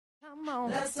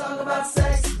Let's talk about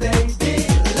sex, baby.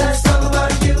 Let's talk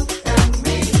about you and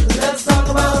me. Let's talk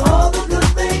about all the good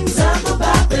things and the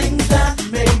bad things that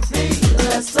may be.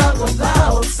 Let's talk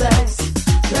about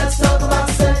sex. Let's talk about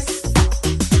sex.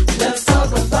 Let's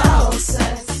talk about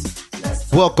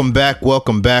sex. Welcome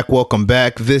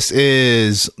back. This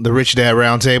is the Rich Dad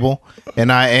Roundtable,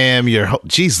 and I am your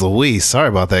Jeez Louise. Sorry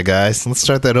about that, guys. Let's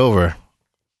start that over.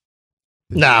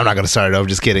 Nah, I'm not going to start it over.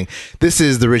 Just kidding. This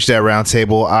is the Rich Dad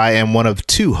Roundtable. I am one of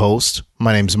two hosts.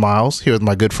 My name's Miles, here with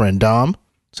my good friend Dom.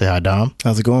 Say hi, Dom.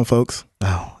 How's it going, folks?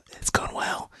 Oh, it's going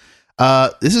well.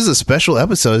 This is a special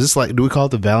episode. Is this like, do we call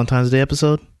it the Valentine's Day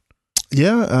episode?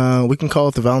 Yeah, we can call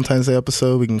it the Valentine's Day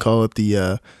episode. We can call it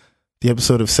the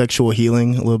episode of sexual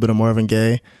healing, a little bit of Marvin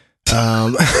Gaye, a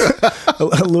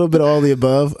little bit of all the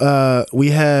above.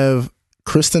 We have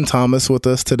Kristen Thomas with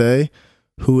us today,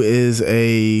 who is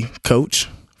a coach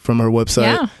from her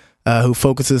website, who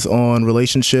focuses on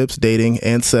relationships, dating,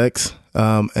 and sex.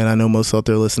 And I know most out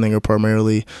there listening are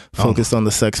primarily focused on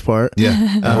the sex part.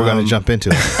 Yeah, we're going to jump into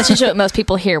it. That's usually what most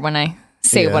people hear when I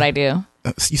say what I do.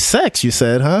 Sex, you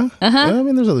said, huh? Uh-huh. Yeah, I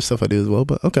mean, there's other stuff I do as well,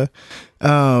 but okay.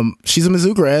 She's a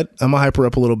Mizzou grad. I'm going to hype her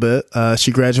up a little bit.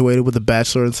 She graduated with a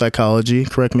bachelor in psychology.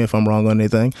 Correct me if I'm wrong on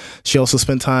anything. She also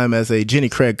spent time as a Jenny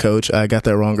Craig coach. I got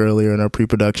that wrong earlier in our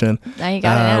pre-production. Now you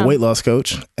got it now. Weight loss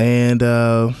coach. And that's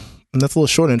a little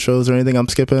short intro. Is there anything I'm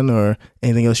skipping or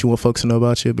anything else you want folks to know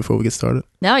about you before we get started?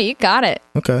 No, you got it.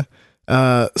 Okay.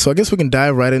 So I guess we can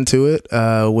dive right into it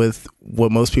with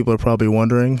what most people are probably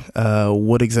wondering.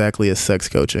 What exactly is sex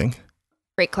coaching?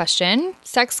 Great question.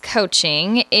 Sex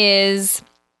coaching is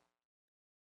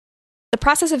the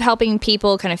process of helping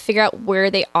people kind of figure out where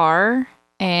they are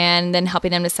and then helping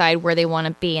them decide where they want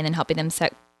to be and then helping them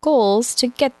set goals to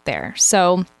get there.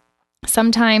 So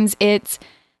sometimes it's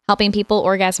helping people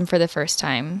orgasm for the first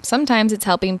time. Sometimes it's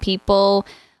helping people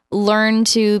learn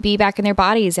to be back in their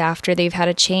bodies after they've had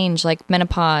a change like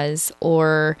menopause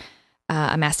or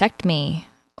a mastectomy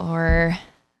or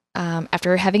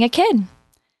after having a kid.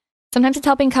 Sometimes it's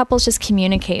helping couples just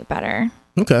communicate better.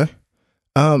 Okay.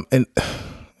 And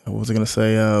what was I going to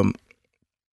say?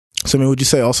 So, I mean, would you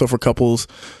say also for couples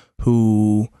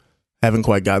who haven't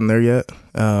quite gotten there yet?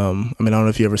 I mean, I don't know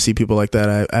if you ever see people like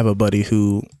that. I have a buddy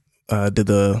who did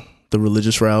the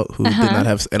religious route who did not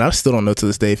have, and I still don't know to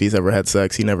this day if he's ever had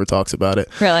sex. He never talks about it.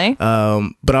 Really?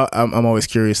 But I'm always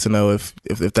curious to know if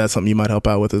that's something you might help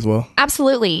out with as well.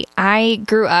 Absolutely. I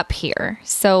grew up here.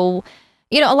 So,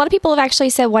 a lot of people have actually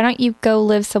said, why don't you go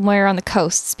live somewhere on the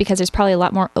coasts? Because there's probably a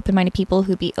lot more open-minded people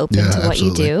who'd be open to what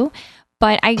you do.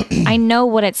 But I know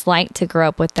what it's like to grow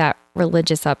up with that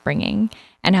religious upbringing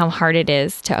and how hard it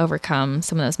is to overcome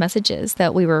some of those messages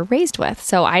that we were raised with.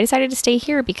 So I decided to stay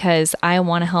here because I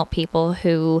want to help people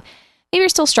who maybe are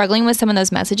still struggling with some of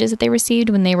those messages that they received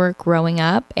when they were growing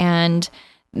up and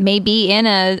maybe in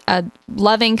a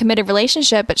loving, committed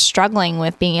relationship, but struggling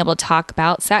with being able to talk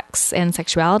about sex and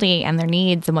sexuality and their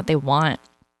needs and what they want.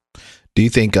 Do you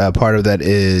think part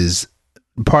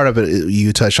of it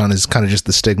you touched on is kind of just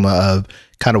the stigma of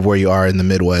kind of where you are in the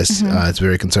Midwest? It's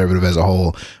very conservative as a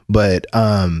whole, but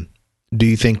do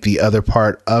you think the other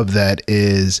part of that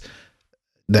is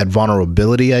that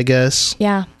vulnerability, I guess?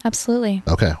 Yeah, absolutely.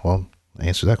 Okay, well,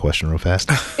 answer that question real fast.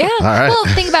 Yeah. All right.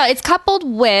 Well, think about it. It's coupled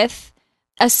with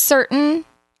a certain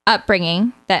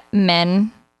upbringing that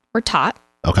men were taught.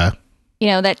 Okay.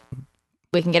 That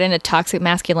we can get into toxic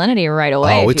masculinity right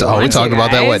away. We talked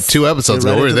about that, 2 episodes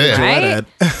ago? We're there. Right?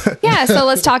 Yeah, so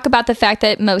let's talk about the fact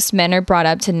that most men are brought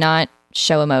up to not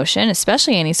show emotion,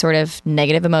 especially any sort of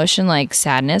negative emotion like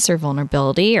sadness or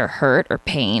vulnerability or hurt or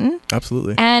pain.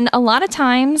 Absolutely. And a lot of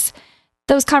times,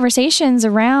 those conversations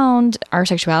around our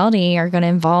sexuality are going to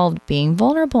involve being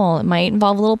vulnerable. It might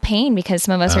involve a little pain because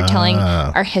some of us are telling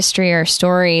our history, our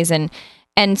stories, and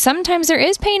sometimes there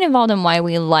is pain involved in why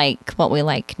we like what we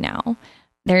like now.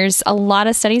 There's a lot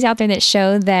of studies out there that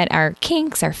show that our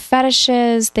kinks, our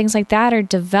fetishes, things like that are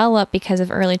developed because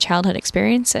of early childhood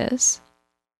experiences.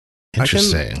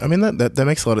 Interesting. That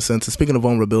makes a lot of sense. And speaking of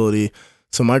vulnerability,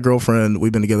 so my girlfriend,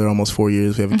 we've been together almost 4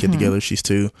 years. We have a kid together. She's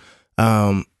 2.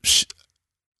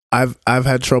 I've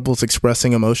had troubles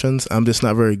expressing emotions. I'm just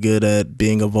not very good at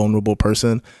being a vulnerable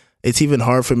person. It's even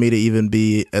hard for me to even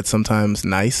be at sometimes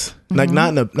nice, like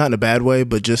not in a bad way,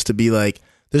 but just to be like,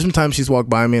 there's been times she's walked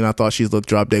by me and I thought she's looked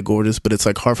drop dead gorgeous, but it's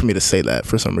like hard for me to say that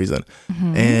for some reason.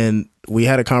 And we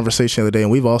had a conversation the other day,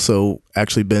 and we've also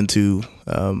actually been to,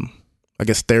 I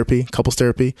guess, therapy, couples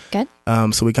therapy. Good.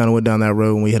 So we kind of went down that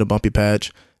road and we hit a bumpy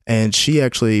patch, and she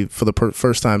actually for the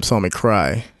first time saw me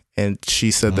cry. And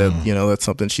she said that, that's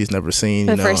something she's never seen.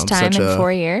 For the first time in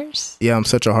 4 years? Yeah, I'm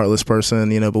such a heartless person,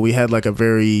 but we had like a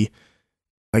very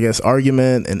I guess,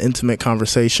 argument and intimate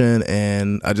conversation,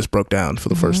 and I just broke down for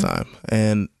the first time.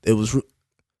 And it was.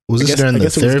 Was this during the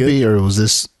therapy, or was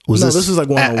this? No, this was like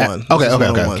one-on-one.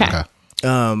 Okay.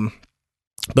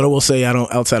 But I will say,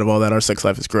 outside of all that, our sex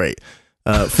life is great.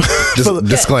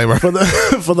 Disclaimer for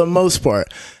the most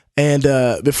part. And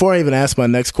before I even ask my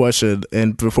next question,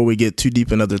 and before we get too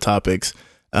deep in other topics,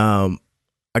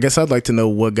 I guess I'd like to know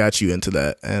what got you into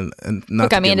that, and not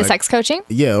what got me into sex coaching.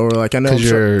 Yeah, or like I'm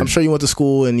sure you went to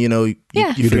school and you your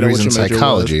degree's in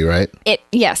psychology, right?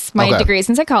 Yes, my degree is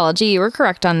in psychology. You were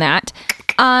correct on that.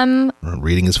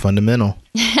 Reading is fundamental.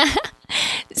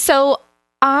 So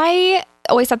I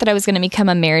always thought that I was going to become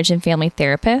a marriage and family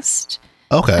therapist.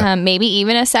 Okay. Maybe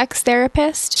even a sex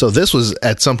therapist. So this was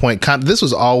at some point, this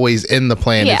was always in the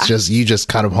plan. Yeah. It's just, you just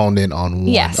kind of honed in on one.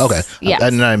 Yes. Okay. Yes. I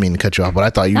didn't mean to cut you off, but I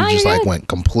thought you just like went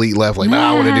complete left. Like, no,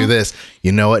 I want to do this.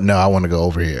 You know what? No, I want to go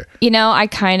over here.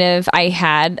 I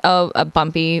had a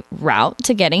bumpy route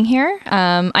to getting here.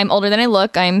 I'm older than I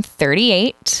look. I'm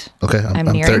 38. Okay. I'm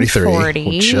nearing 33. 40.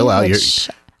 Well, chill out.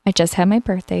 I just had my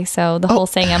birthday, so the whole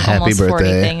saying I'm almost 40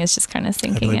 thing is just kind of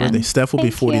sinking in. Steph will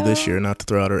be 40 this year, not to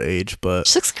throw out her age, but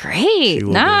she looks great. She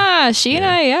and I,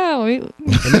 it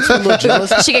makes me a little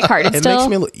jealous. She get carded still? It makes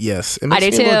me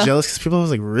a little jealous because people was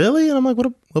like, really? And I'm like,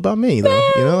 what about me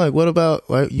though? What about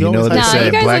you know what they say,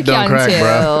 you guys black look don't young crack, too.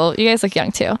 bro. You guys look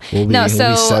young too. We'll be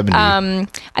 70. I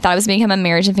thought I was going to become a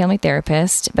marriage and family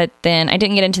therapist, but then I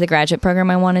didn't get into the graduate program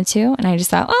I wanted to, and I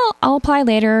just thought, well, I'll apply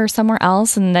later somewhere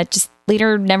else, and that just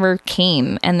later never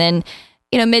came. And then,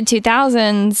 mid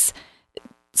 2000s,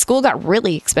 school got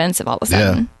really expensive all of a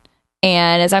sudden. Yeah.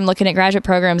 And as I'm looking at graduate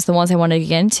programs, the ones I wanted to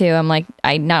get into, I'm like,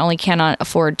 I not only cannot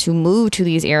afford to move to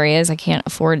these areas, I can't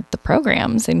afford the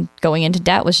programs. And going into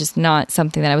debt was just not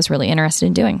something that I was really interested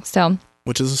in doing. So,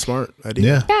 which is a smart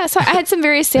idea. Yeah. So I had some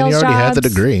various sales jobs. You already had the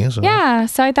degree. So. Yeah.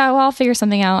 So I thought, well, I'll figure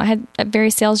something out. I had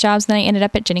various sales jobs, and then I ended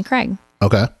up at Jenny Craig.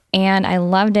 Okay. And I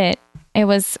loved it. It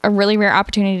was a really rare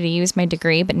opportunity to use my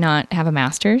degree, but not have a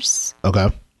master's. Okay.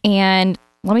 And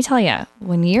let me tell you,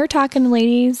 when you're talking to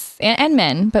ladies and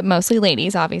men, but mostly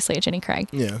ladies, obviously at Jenny Craig,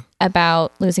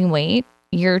 about losing weight,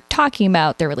 you're talking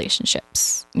about their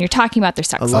relationships. You're talking about their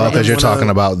sex life. Oh, because you're talking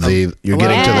about you're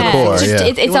getting to the core.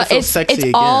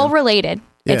 It's all related.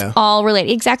 It's all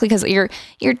related. Exactly. Because you're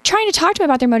trying to talk to them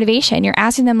about their motivation. You're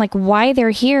asking them like why they're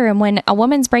here. And when a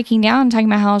woman's breaking down and talking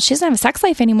about how she doesn't have a sex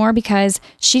life anymore because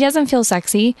she doesn't feel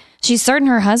sexy, she's certain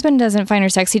her husband doesn't find her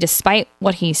sexy despite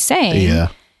what he's saying. Yeah.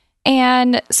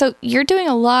 And so you're doing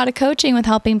a lot of coaching with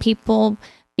helping people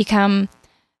become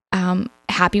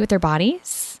happy with their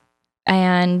bodies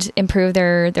and improve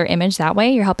their image that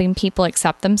way. You're helping people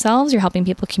accept themselves. You're helping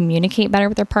people communicate better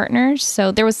with their partners.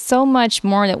 So there was so much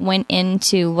more that went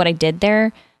into what I did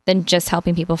there than just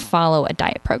helping people follow a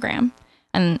diet program.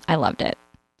 And I loved it.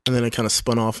 And then it kind of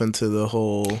spun off into the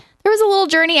whole... There was a little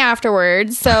journey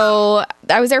afterwards. So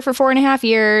I was there for 4.5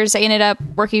 years. I ended up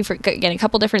working for getting a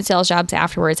couple different sales jobs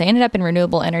afterwards. I ended up in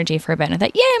renewable energy for a bit. And I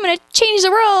thought, I'm going to change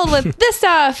the world with this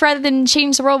stuff rather than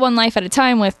change the world one life at a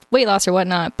time with weight loss or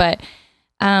whatnot. But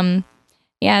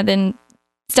then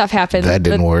stuff happened. That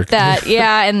didn't work.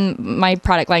 And my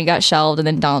product line got shelved, and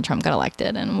then Donald Trump got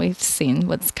elected, and we've seen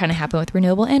what's kind of happened with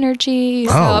renewable energy.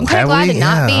 So I'm kind of glad to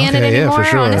not be in it anymore. For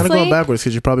sure. Honestly, kind of going backwards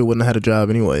because you probably wouldn't have had a job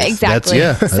anyways. Exactly.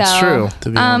 That's true. To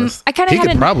be honest, I kind of he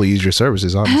could probably use your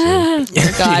services. Honestly,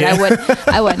 oh God,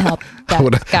 I wouldn't help.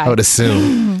 I would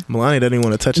assume. Melania doesn't even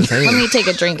want to touch his hand. Let me take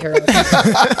a drink here.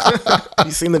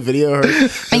 You seen the video? Of her?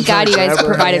 Thank God you guys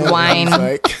provided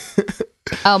wine.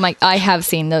 Oh my! I have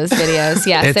seen those videos.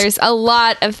 Yes, there's a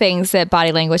lot of things that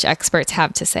body language experts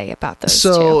have to say about those.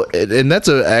 So, and that's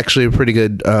actually a pretty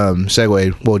good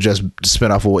segue. Well, just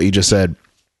spin off of what you just said.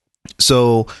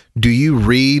 So, do you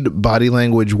read body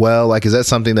language well? Like, is that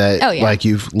something that like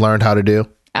you've learned how to do?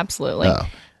 Absolutely. Oh.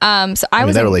 So I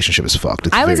was that relationship is fucked.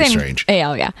 It's very strange.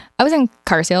 Yeah. I was in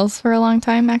car sales for a long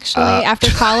time, actually, after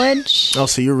college. Oh,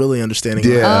 so you're really understanding.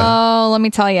 Yeah. Oh, let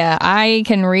me tell you, I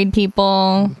can read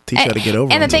people. Teach you how to get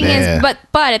over. And the thing is, but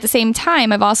at the same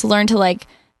time, I've also learned to like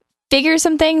figure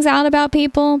some things out about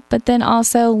people, but then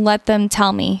also let them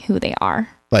tell me who they are.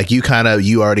 Like is that kind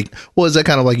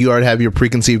of like you already have your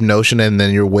preconceived notion, and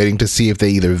then you're waiting to see if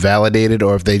they either validate it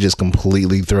or if they just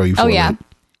completely throw you for a loop?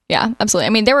 Yeah, absolutely.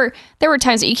 I mean, there were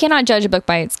times that you cannot judge a book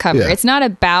by its cover. Yeah. It's not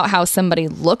about how somebody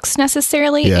looks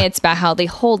necessarily. Yeah. It's about how they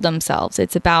hold themselves.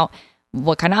 It's about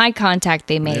what kind of eye contact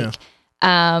they make. Yeah.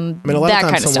 I mean, a lot of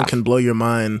times someone can blow your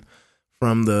mind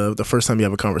from the first time you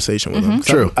have a conversation with them.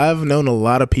 True. I've known a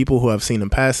lot of people who I've seen in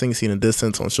passing, seen in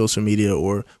distance on social media,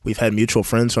 or we've had mutual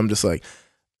friends. So I'm just like,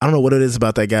 I don't know what it is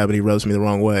about that guy, but he rubs me the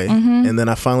wrong way. And then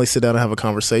I finally sit down and have a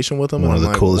conversation with him. One of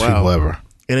the coolest people ever.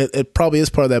 And it probably is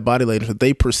part of that body language.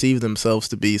 They perceive themselves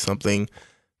to be something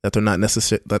that they're not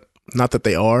necessarily, not that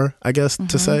they are, I guess,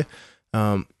 to say.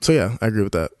 So yeah, I agree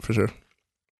with that for sure.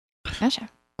 Gotcha.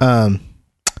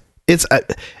 It's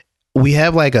we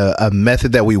have like a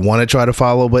method that we want to try to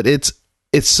follow, but it's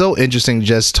so interesting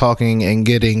just talking and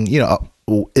getting,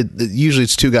 usually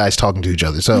it's two guys talking to each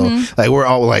other. So like we're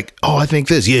all like, oh, I think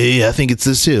this. Yeah, I think it's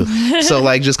this too. So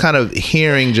like just kind of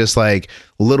hearing just like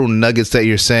little nuggets that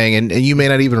you're saying, and you may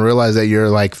not even realize that you're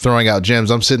like throwing out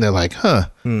gems. I'm sitting there like,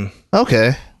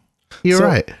 okay, you're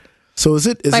right. So is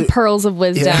it my pearls of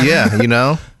wisdom? Yeah,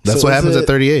 that's So what happens at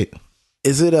 38.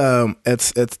 Is it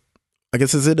I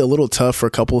guess, is it a little tough for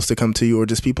couples to come to you or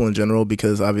just people in general?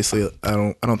 Because obviously I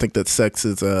don't think that sex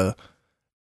is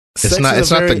it's not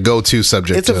the go-to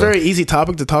subject. It's a very easy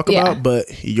topic to talk about,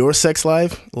 but your sex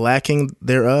life, lacking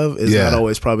thereof, is not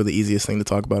always probably the easiest thing to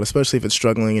talk about, especially if it's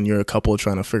struggling and you're a couple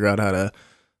trying to figure out how to,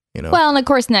 Well, and of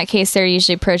course, in that case, they're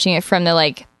usually approaching it from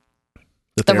the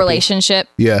relationship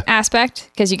aspect,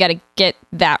 because you got to get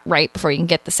that right before you can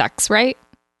get the sex right,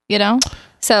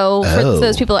 So for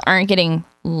those people that aren't getting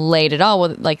laid at all,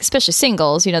 like especially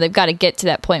singles, they've got to get to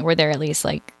that point where they're at least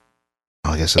like,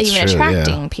 I guess that's even true,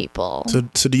 attracting people. So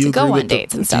do you to agree go with on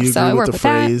dates and stuff? Do you So agree I with work the with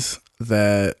phrase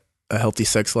that a healthy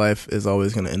sex life is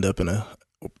always going to end up in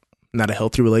not a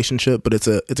healthy relationship, but it's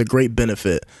a great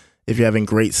benefit if you're having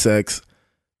great sex,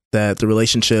 that the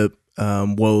relationship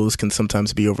woes can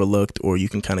sometimes be overlooked, or you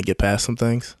can kind of get past some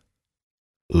things?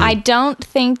 Ooh. I don't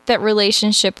think that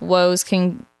relationship woes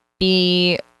can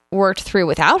be worked through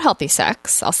without healthy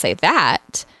sex. I'll say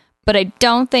that. But I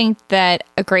don't think that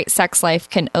a great sex life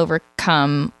can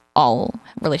overcome all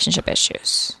relationship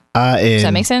issues. Does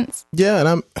that make sense?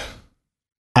 Yeah,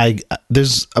 and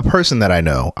there's a person that I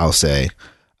know, I'll say,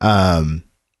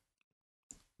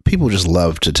 people just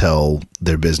love to tell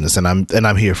their business, and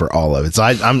I'm here for all of it.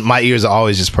 So my ears are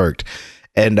always just perked.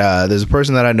 And there's a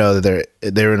person that I know that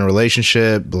they're in a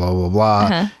relationship, blah blah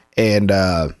blah, and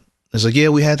it's like, yeah,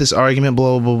 we had this argument,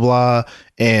 blah blah blah,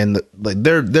 and like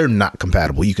they're not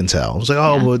compatible. You can tell. I was like,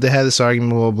 oh, well, they had this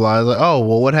argument, blah blah blah. I was like, oh,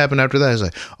 well, what happened after that? It's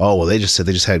like, oh, well, they just said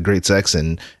they just had great sex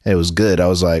and it was good. I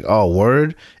was like, oh,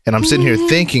 word. And I'm sitting here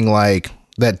thinking like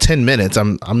that 10 minutes.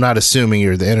 I'm not assuming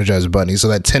you're the Energizer Bunny, so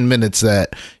that 10 minutes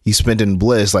that you spent in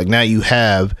bliss, like now you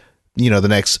have the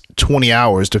next 20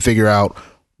 hours to figure out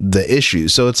the issue.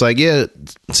 So it's like, yeah,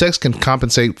 sex can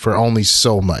compensate for only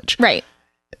so much. Right.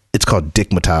 It's called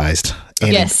dickmatized.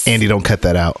 Andy, don't cut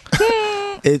that out.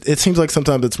 It seems like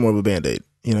sometimes it's more of a Band-Aid.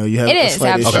 You have it a is,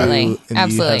 slight absolutely. issue and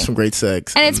Absolutely. you have some great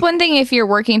sex. And it's one thing if you're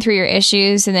working through your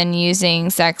issues and then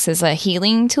using sex as a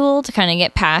healing tool to kind of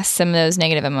get past some of those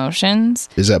negative emotions.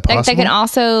 Is that possible? That can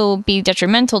also be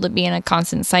detrimental to be in a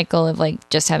constant cycle of like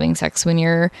just having sex when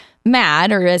you're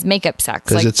mad or as makeup sex.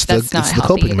 Because Like, it's the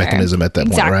coping mechanism at that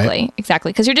point, right?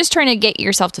 Exactly. Because you're just trying to get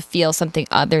yourself to feel something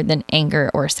other than anger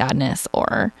or sadness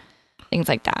or things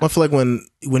like that. I feel like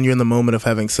when you're in the moment of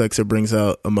having sex, it brings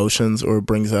out emotions, or it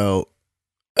brings out...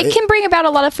 It can bring about a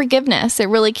lot of forgiveness. It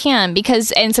really can,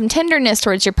 and some tenderness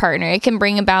towards your partner. It can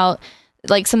bring about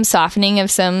like some softening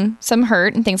of some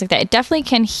hurt and things like that. It definitely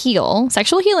can heal.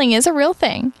 Sexual healing is a real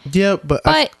thing. Yeah, but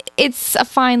it's a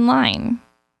fine line.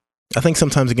 I think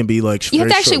sometimes it can be like you have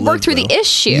to actually work through the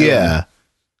issue. Yeah,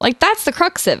 like that's the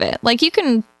crux of it. Like you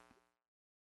can.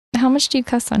 How much do you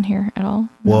cuss on here at all?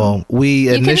 Well, we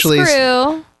initially. You can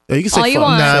screw. You can say all you fuck.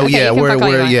 want. No, Okay, yeah, you can fuck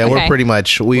all you want. we're Okay. pretty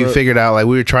much. We figured out like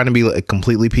we were trying to be like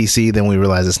completely PC. Then we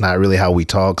realized it's not really how we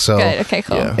talk. So, Good. Okay.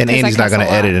 Cool. Yeah. and Andy's not going to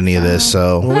edit any of this.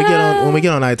 So When we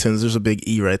get on iTunes, there's a big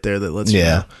E right there that lets you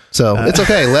know. So it's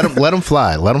okay. Let them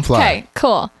fly. Let them fly. Okay.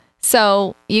 Cool.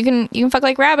 So you can fuck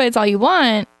like rabbits all you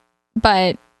want,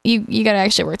 but you got to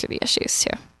actually work through the issues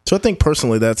too. So I think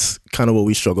personally that's kind of what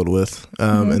we struggled with,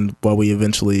 and why we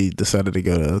eventually decided to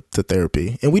go to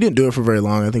therapy. And we didn't do it for very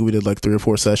long. I think we did like 3 or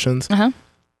 4 sessions.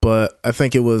 But I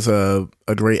think it was a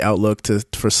great outlook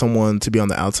for someone to be on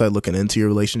the outside looking into your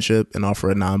relationship and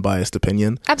offer a non-biased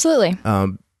opinion. Absolutely.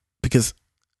 Because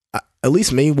at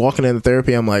least me walking into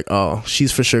therapy, I'm like, oh,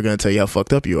 she's for sure gonna tell you how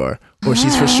fucked up you are, or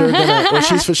she's for sure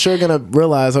gonna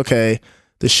realize, okay,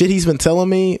 the shit he's been telling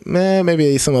me, man,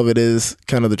 maybe some of it is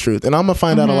kind of the truth, and I'm gonna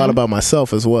find out a lot about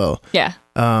myself as well. Yeah.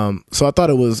 So I thought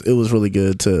it was really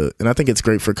good and I think it's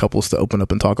great for couples to open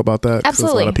up and talk about that. 'Cause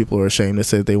Absolutely. a lot of people are ashamed to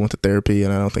say they went to therapy,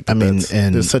 and I don't think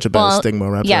there's such a bad stigma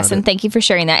wrapped around it. Yes, and thank you for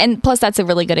sharing that. And plus, that's a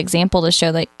really good example to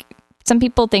show like some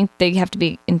people think they have to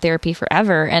be in therapy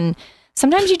forever, and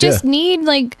sometimes you just need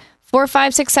like 4,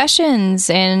 5, 6 sessions,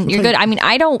 and you're good. I mean,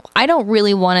 I don't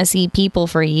really want to see people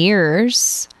for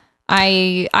years.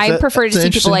 I prefer to that's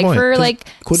an see people interesting point. for like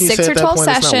Couldn't you 6 say or at that 12 point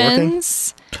it's not working?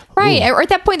 sessions. Right. Or at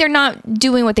that point, they're not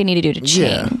doing what they need to do to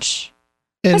Yeah. change.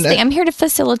 And That's the thing. I'm here to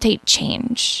facilitate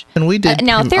change. And we did.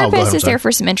 Now, a go ahead, therapist I'm is sorry. there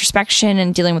for some introspection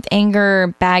and dealing with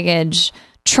anger, baggage,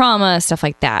 trauma, stuff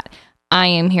like that. I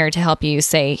am here to help you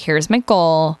say, here's my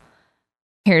goal.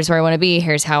 Here's where I want to be.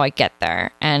 Here's how I get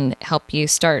there, and help you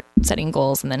start setting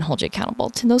goals and then hold you accountable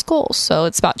to those goals. So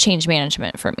it's about change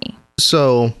management for me.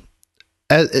 So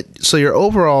your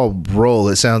overall role,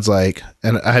 it sounds like,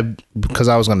 and because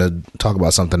I was going to talk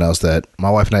about something else that my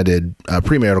wife and I did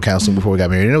premarital counseling before we got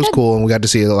married, and it was cool, and we got to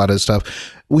see a lot of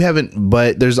stuff. We haven't,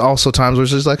 but there's also times where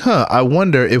it's just like, I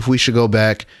wonder if we should go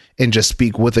back and just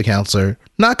speak with a counselor,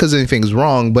 not because anything's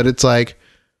wrong, but it's like,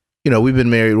 we've been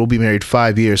married, we'll be married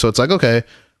 5 years, so it's like, okay,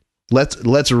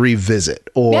 let's revisit,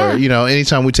 or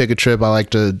anytime we take a trip, I like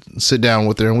to sit down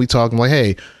with her and we talk. I'm like,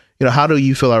 hey, how do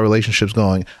you feel our relationship's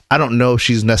going? I don't know if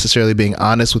she's necessarily being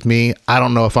honest with me. I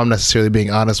don't know if I'm necessarily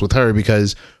being honest with her,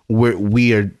 because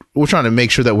we're trying to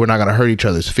make sure that we're not going to hurt each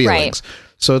other's feelings. Right.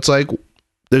 So it's like,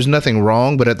 there's nothing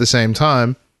wrong, but at the same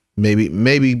time, maybe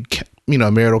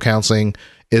marital counseling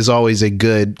is always a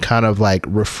good kind of like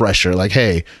refresher. Like,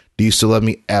 hey, do you still love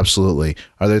me? Absolutely.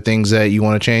 Are there things that you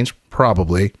want to change?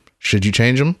 Probably. Should you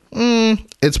change them?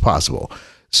 It's possible.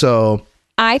 So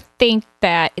I think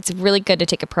that it's really good to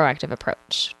take a proactive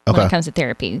approach when it comes to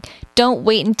therapy. Don't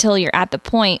wait until you're at the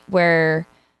point where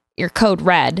you're code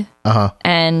red.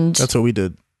 And That's what we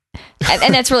did.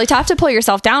 and that's really tough to pull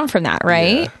yourself down from that,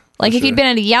 right? Yeah, like if you'd been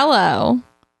at a yellow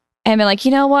and been like,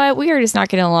 you know what, we are just not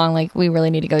getting along. Like we really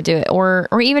need to go do it. Or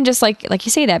even just like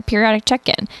you say, that periodic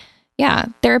check-in. Yeah.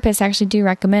 Therapists actually do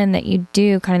recommend that you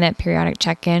do kind of that periodic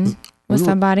check-in with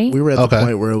somebody. We were at the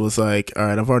point where it was like, all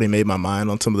right, I've already made my mind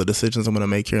on some of the decisions I'm going to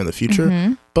make here in the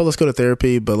future, but let's go to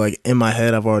therapy. But like in my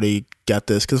head, I've already got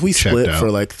this, because we split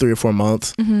for like 3 or 4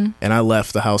 months, and I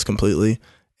left the house completely.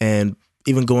 And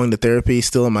even going to therapy,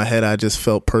 still in my head, I just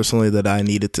felt personally that I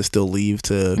needed to still leave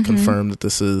to confirm that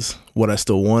this is what I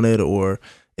still wanted, or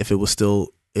if it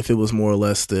was more or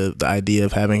less the idea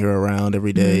of having her around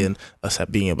every day and us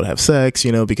being able to have sex,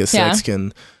 because sex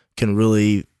can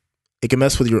really, it can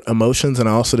mess with your emotions. And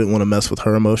I also didn't want to mess with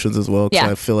her emotions as well,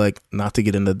 because I feel like, not to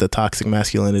get into the toxic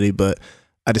masculinity, but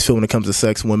I just feel when it comes to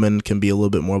sex, women can be a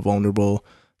little bit more vulnerable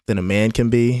than a man can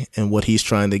be, and what he's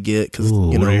trying to get. Because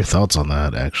what are your thoughts on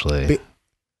that, actually?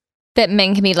 That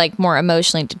men can be like more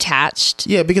emotionally detached.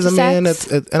 Yeah, because a man,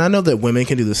 and I know that women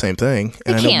can do the same thing.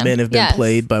 And I know men have been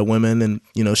played by women,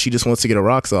 and she just wants to get her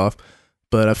rocks off.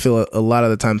 But I feel a lot of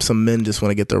the time some men just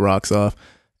want to get their rocks off.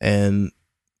 And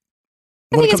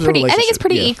I think it's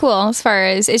pretty equal, as far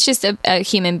as it's just a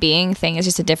human being thing. It's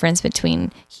just a difference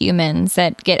between humans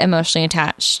that get emotionally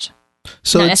attached.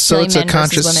 So it's a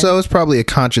conscious. So it's probably a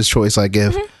conscious choice. Like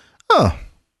if,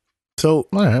 So,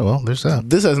 all right, well, there's that.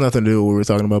 This has nothing to do with what we were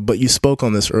talking about, but you spoke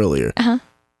on this earlier. And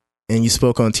you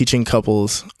spoke on teaching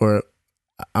couples, or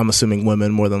I'm assuming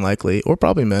women more than likely, or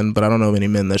probably men, but I don't know any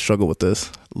men that struggle with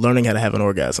this, learning how to have an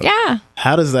orgasm. Yeah.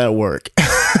 How does that work?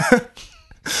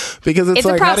 Because it's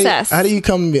like, a process. How do you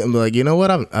come and be like, you know what?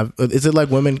 Is it like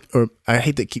women, or I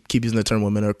hate to keep using the term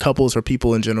women, or couples or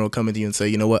people in general coming to you and say,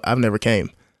 you know what? I've never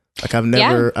came. Like I've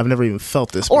never even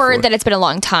felt this before. Or that it's been a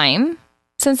long time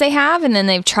since they have, and then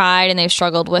they've tried and they've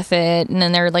struggled with it, and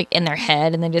then they're like in their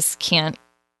head and they just can't.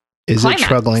 Is it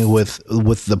struggling with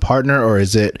the partner, or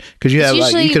is it because you have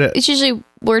it's usually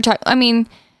we're talking. I mean,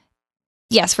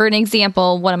 yes, for an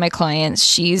example, one of my clients,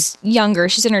 she's younger,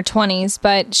 she's in her 20s,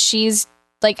 but she's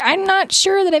like, I'm not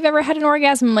sure that I've ever had an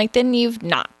orgasm. I'm like, then you've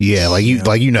not. Yeah,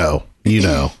 you know.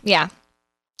 Yeah.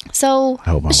 So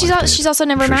she's also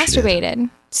never masturbated.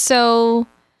 So.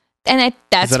 And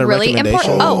that's really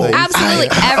important. Oh, absolutely.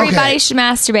 Everybody should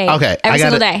masturbate. Okay. Every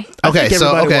single day.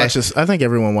 I think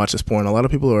everyone watches porn. A lot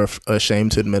of people are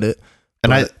ashamed to admit it.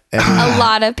 And a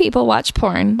lot of people watch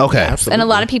porn. Okay. Absolutely. And a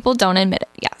lot of people don't admit it.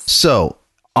 Yes. So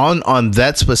on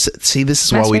that specific, see, this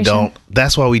is why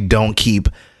that's why we don't keep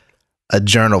a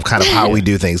journal of kind of how we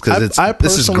do things. Because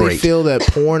this is great. I feel that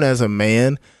porn as a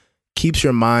man keeps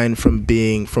your mind from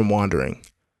wandering.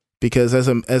 Because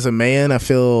as a man, I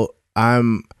feel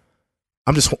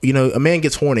I'm just, a man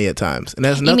gets horny at times, and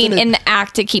that's nothing. You mean in the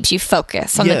act, it keeps you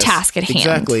focused on the task at hand.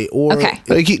 Exactly. Or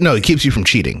it keeps you from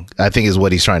cheating, I think is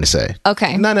what he's trying to say.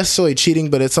 Okay. Not necessarily cheating,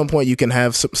 but at some point you can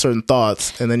have certain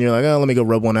thoughts, and then you're like, oh, let me go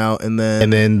rub one out, and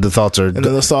then the thoughts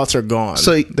are gone.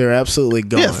 So they're absolutely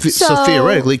gone. Yeah. So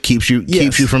theoretically, keeps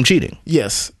you from cheating.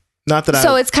 Yes. Not that.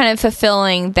 So it's kind of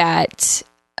fulfilling that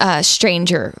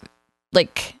stranger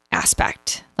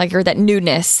aspect, or that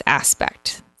newness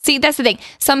aspect. See, that's the thing.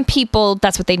 Some people,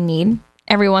 that's what they need,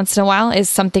 every once in a while is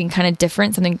something kind of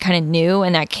different, something kind of new,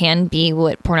 and that can be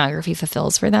what pornography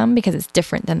fulfills for them because it's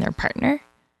different than their partner.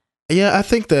 Yeah, I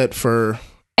think that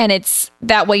and it's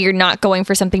that way you're not going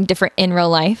for something different in real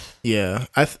life. Yeah,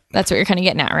 that's what you're kind of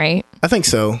getting at, right? I think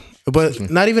so,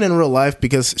 but not even in real life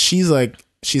because she's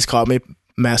caught me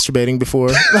masturbating before.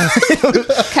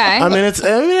 Okay. I mean,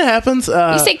 it happens.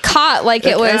 You say caught like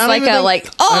it was like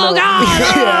oh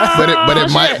god. Yeah. But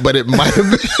it might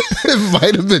have been it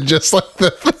might have been just like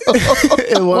that.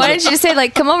 Why didn't you just say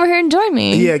like come over here and join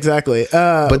me? Yeah, exactly.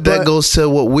 But that goes to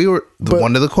what we were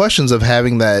one of the questions of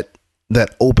having that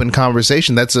open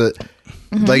conversation. That's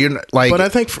like you're like. But I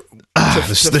think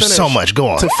there's so much. Go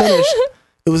on. To finish,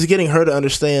 it was getting her to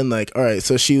understand. Like, all right,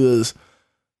 so she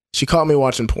caught me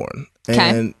watching porn.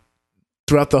 And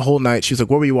throughout the whole night, she was like,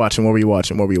 what were you watching? What were you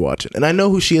watching? What were you watching? And I know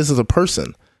who she is as a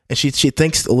person. And she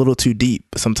thinks a little too deep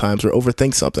sometimes or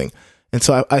overthinks something. And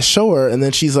so I show her, and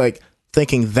then she's like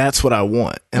thinking that's what I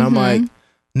want. And I'm like,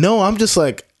 no, I'm just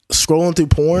like scrolling through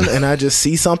porn and I just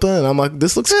see something and I'm like,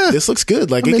 this looks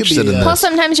good. Like, it could be. Plus,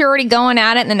 sometimes you're already going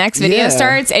at it and the next video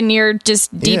starts and you're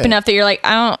just deep enough that you're like,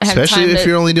 I don't have Especially time if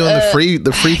you're only doing the free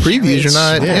previews, you're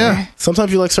not. Yeah.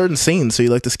 Sometimes you like certain scenes, so you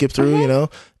like to skip through, you know?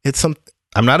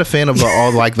 I'm not a fan of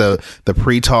all like the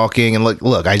pre-talking and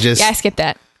look, I skip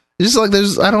that. Just like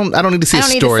I don't need to see a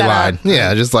storyline.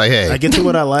 Yeah, just like, hey, I get to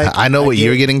what I like. I know what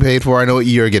you're getting paid for. I know what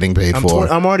you're getting paid for.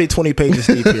 I'm already 20 pages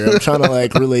deep here. I'm trying to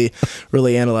like really,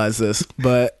 really analyze this.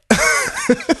 But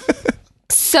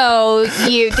so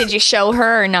did you show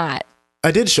her or not?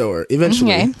 I did show her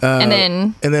eventually. Okay.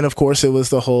 And then of course it was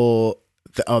the whole.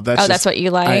 That's what you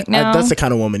like now. That's the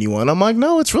kind of woman you want. I'm like,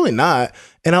 no, it's really not.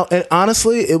 And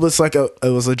honestly, it was like it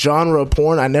was a genre of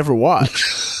porn I never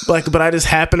watched. but I just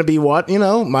happened to be watching. You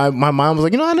know, my mom was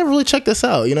like, I never really checked this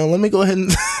out. Let me go ahead and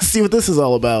see what this is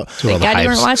all about. Thank God you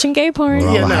weren't watching gay porn.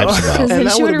 Yeah, no. Because then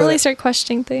she would really start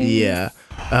questioning things. Yeah,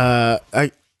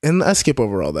 I skip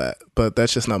over all that, but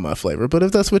that's just not my flavor. But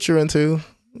if that's what you're into,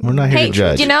 we're not here to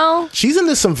judge. She's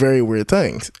into some very weird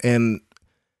things, and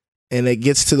it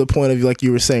gets to the point of, like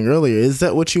you were saying earlier, is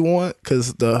that what you want?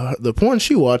 Because the porn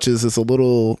she watches is a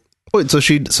little. Wait, so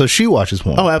she watches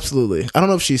porn? Oh, absolutely. I don't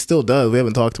know if she still does. We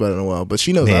haven't talked about it in a while, but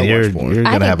she knows I watch porn. You're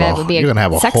gonna have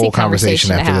a whole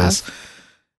conversation after this.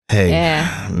 Hey,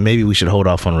 maybe we should hold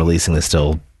off on releasing this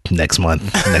till next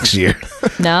month, next year.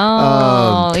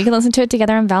 No, you can listen to it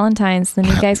together on Valentine's. Then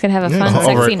you guys can have a fun,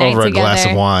 sexy night over together. A glass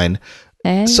of wine.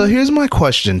 Hey. So here's my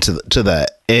question to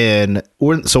that, and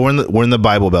we're in the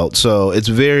Bible Belt, so it's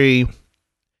very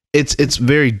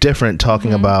different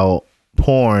talking about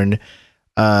porn,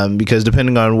 because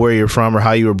depending on where you're from or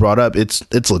how you were brought up,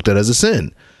 it's looked at as a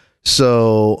sin.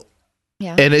 So,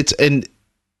 yeah, and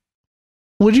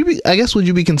would you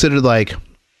be considered like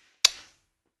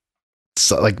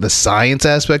the science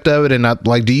aspect of it, and not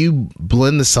like, do you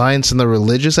blend the science and the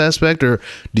religious aspect, or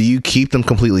do you keep them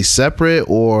completely separate,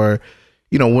 or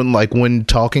when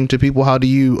talking to people, how do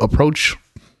you approach?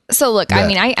 So look, that? I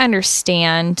mean, I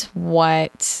understand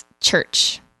what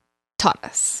church taught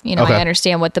us. I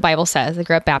understand what the Bible says. I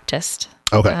grew up Baptist.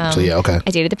 Okay. Okay.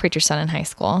 I dated the preacher's son in high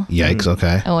school. Yikes.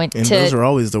 Okay. Those are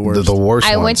always the worst. The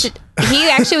worst ones. He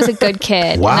actually was a good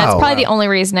kid. Wow. And that's probably the only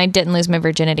reason I didn't lose my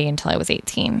virginity until I was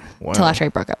 18. Until after I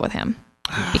broke up with him.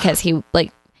 Because he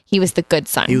was the good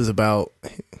son. He was about the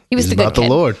good kid. The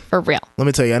Lord. For real. Let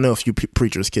me tell you, I know a few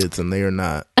preachers' kids and they are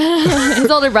not. His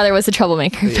older brother was a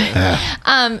troublemaker. Yeah.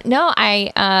 No,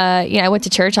 I went to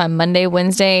church on Monday,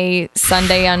 Wednesday,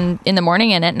 Sunday in the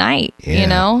morning and at night,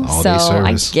 all so day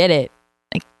service.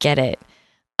 I get it.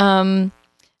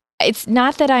 It's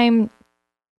not that I'm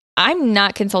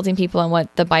not consulting people on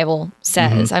what the Bible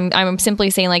says. I'm simply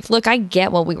saying, like, look, I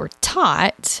get what we were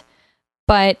taught,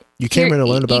 but you came here to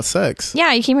learn about sex.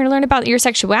 Yeah, you came here to learn about your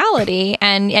sexuality,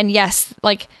 and yes,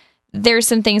 like, there's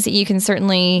some things that you can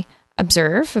certainly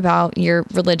observe about your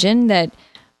religion that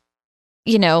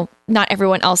not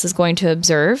everyone else is going to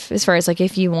observe, as far as like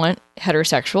if you want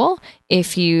heterosexual,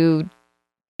 if you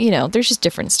there's just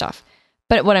different stuff.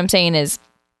 But what I'm saying is,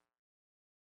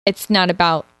 it's not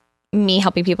about me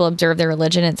helping people observe their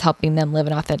religion. It's helping them live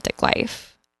an authentic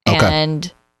life. Okay.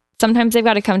 And sometimes they've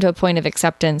got to come to a point of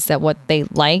acceptance that what they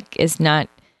like is not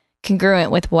congruent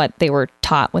with what they were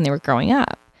taught when they were growing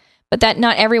up. But that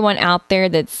not everyone out there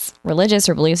that's religious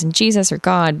or believes in Jesus or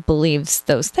God believes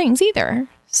those things either.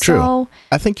 True. So,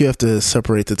 I think you have to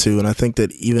separate the two. And I think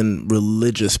that even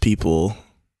religious people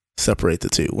separate the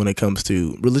two. When it comes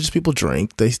to religious people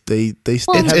drink, they have and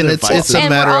their it's vices. a And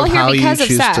matter we're all of here how you because of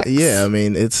choose sex. to. Yeah, I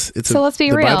mean, it's So let's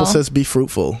be the real. Bible says be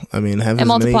fruitful. I mean, have And as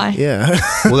multiply. many. Yeah.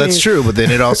 Well, that's true, but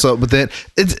then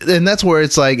and that's where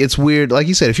it's like it's weird. Like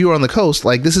you said, if you were on the coast,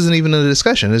 like this isn't even a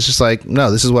discussion. It's just like,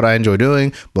 no, this is what I enjoy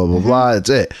doing. Blah blah blah. It's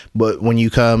it. But when you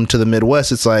come to the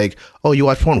Midwest, it's like, oh, you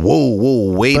watch porn?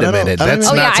 Whoa, wait But a I don't- minute. I don't That's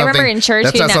even- not Oh, yeah, I something. remember in church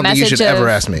that's getting not that something you should message ever of-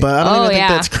 ask me. But I don't Oh, even think yeah.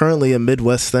 that's currently a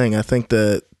Midwest thing. I think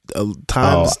that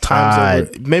times I-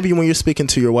 over, maybe when you're speaking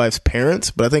to your wife's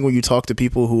parents, but I think when you talk to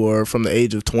people who are from the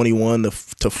age of 21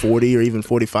 to 40 or even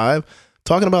 45,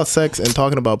 talking about sex and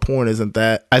talking about porn isn't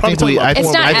that. I think probably we. I talking think,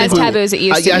 It's not I as think we- taboo as it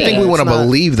used to I be. think we want to It's not.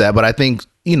 believe that, but I think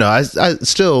I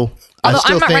still. Although I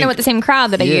still I'm not think, running with the same crowd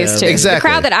that I Yeah, used to. exactly. The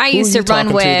crowd that I Who used are to you run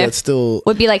talking with that's still.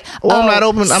 would be like, Well, I'm not "Oh,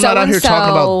 open. I'm not out here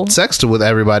talking about sex with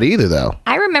everybody either, though.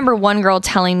 I remember one girl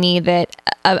telling me that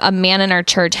a man in our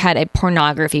church had a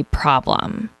pornography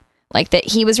problem. Like that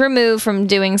he was removed from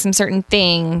doing some certain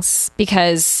things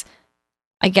because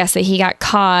I guess that he got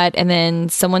caught and then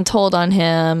someone told on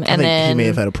him I and think then he may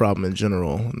have had a problem in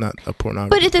general, not a pornography.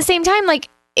 But at the same time, like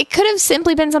it could have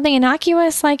simply been something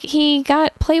innocuous, like he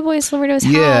got Playboys delivered to his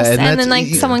Yeah, house, and and then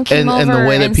that's- like someone came and over the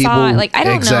way that and saw people- it. Like I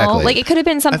don't know, exactly. like it could have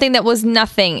been something that was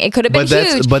nothing. It could have been But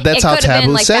that's- huge. but that's it how could have been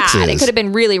taboo like sex bad. is. It could have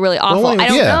been really, really awful. I I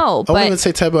don't yeah. know, I wouldn't but even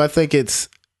say taboo. I think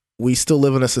we still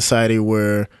live in a society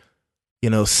where,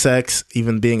 sex,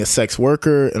 even being a sex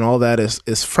worker and all that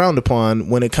is frowned upon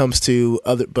when it comes to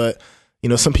other, but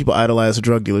some people idolize a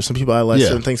drug dealer, some people idolize Yeah.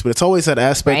 certain things, but it's always that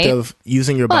aspect Right. of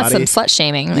using your well, body. that's some slut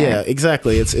shaming. Yeah, There.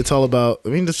 exactly. It's all about, I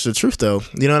mean, that's the truth though.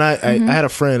 And I had a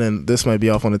friend, and this might be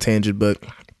off on a tangent, but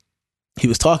he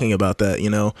was talking about that,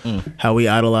 how we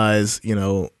idolize,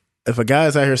 if a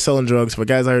guy's out here selling drugs, if a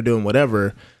guy's out here doing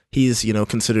whatever, he's,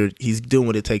 considered, he's doing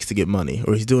what it takes to get money,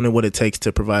 or he's doing what it takes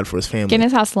to provide for his family. Getting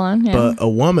his house loan. Yeah. But a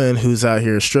woman who's out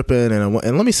here stripping, and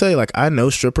let me say, like, I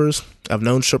know strippers. I've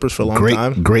known strippers for a long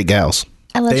time. Great gals.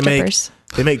 I love they make- strippers.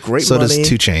 They make great So money. does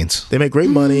 2 Chainz. They make great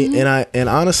money, and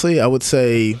honestly, I would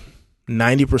say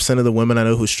 90% of the women I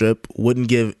know who strip wouldn't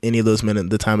give any of those men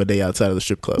the time of day outside of the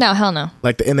strip club. No, hell no.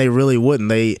 And they really wouldn't.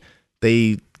 They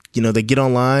they get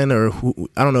online, or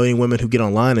I don't know any women who get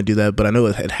online and do that, but I know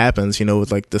it happens.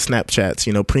 With like the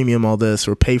Snapchats, premium all this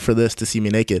or pay for this to see me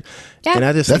naked. Yeah. And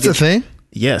I just That's think a thing.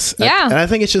 Yes. Yeah. And I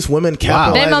think it's just women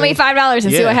Wow. capitalizing. Venmo me $5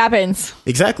 and see Yeah. what happens.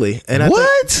 Exactly. And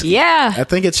What? Yeah. I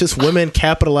think it's just women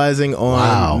capitalizing on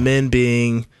Wow. men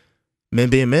being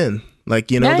men. Like,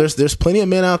 Yeah. there's plenty of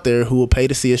men out there who will pay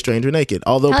to see a stranger naked.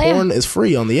 Although Hell yeah. porn is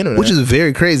free on the internet. Which is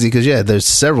very crazy because there's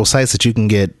several sites that you can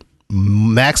get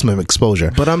maximum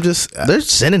exposure. but I'm just They're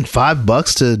sending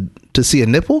 $5 to see a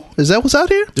nipple. Is that what's out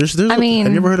here? there's I mean-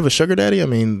 have you ever heard of a sugar daddy? I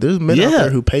mean, there's men out Yeah. there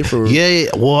who pay for Yeah.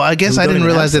 Well, I guess Who I don't didn't even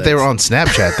realize have that they sex. were on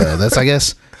Snapchat though. That's I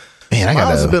guess. Man, I Miles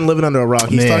has gotta. been living under a rock.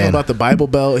 He's Man. talking about the Bible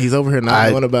Belt. He's over here not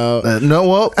knowing about No,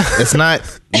 well, it's not.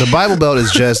 The Bible Belt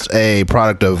is just a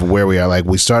product of where we are. Like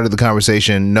we started the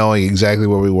conversation knowing exactly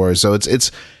where we were, so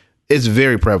it's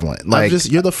very prevalent. Like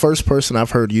you're the first person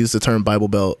I've heard use the term Bible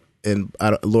Belt in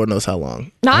Lord knows how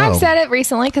long. No, Oh. I've said it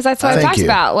recently because that's what I Thank talked you.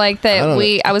 about. Like that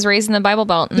don't I was raised in the Bible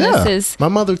Belt, and Yeah. this is My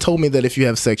mother told me that if you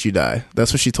have sex, you die.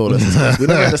 That's what she told us. We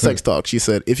never had a sex talk. She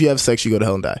said, if you have sex, you go to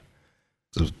hell and die.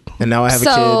 And now I have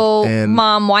so. a kid. And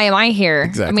Mom, why am I here? I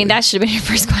Exactly. mean, that should have been your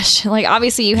first question. Like,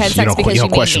 obviously, you had you sex don't, because you you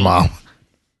don't question made me. mom.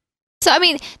 So I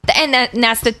mean, and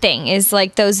that's the thing is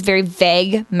like those very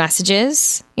vague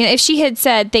messages. If she had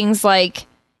said things like,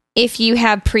 "If you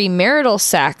have premarital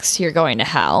sex, you're going to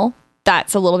hell,"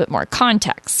 that's a little bit more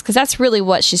context because that's really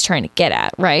what she's trying to get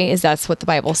at, right? Is that's what the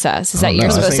Bible says? Is that no, you're I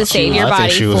supposed to think save she- your I think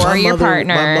body she was- for your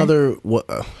partner? My mother,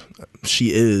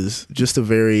 she is just a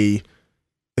very,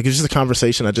 like, it's just a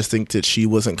conversation I just think that she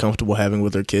wasn't comfortable having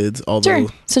with her kids. Although, Sure.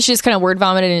 So she just kind of word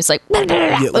vomited and just like,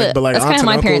 yeah, but like that's aunts kind of and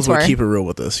my uncles parents would were. keep it real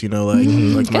with us, like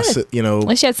my, Good. At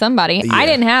least she had somebody. I Yeah.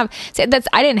 didn't have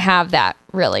I didn't have that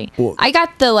really. Well- I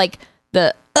got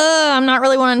the I'm not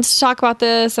really wanting to talk about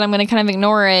this and I'm going to kind of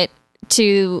ignore it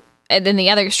and then the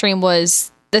other extreme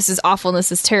was this is awful and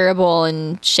this is terrible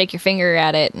and shake your finger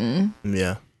at it and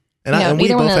yeah. You know, And we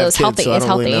neither one both of have those kids, healthy so I is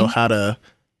don't really know healthy.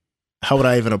 how would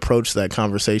I even approach that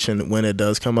conversation when it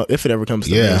does come up, if it ever comes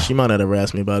to Yeah. me. She might not ever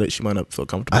ask me about it. She might not feel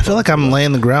comfortable. I feel like I'm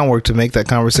laying the groundwork to make that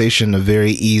conversation a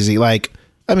very easy. Like,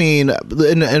 I mean,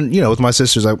 and with my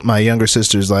sisters, like my younger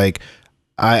sisters, like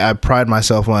I pride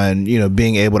myself on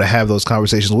being able to have those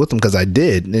conversations with them because I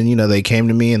did, and they came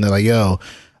to me and they're like, "Yo,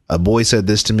 a boy said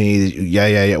this to me.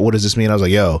 Yeah. What does this mean?" I was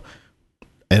like, "Yo."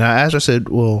 And I asked her,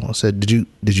 I said, did you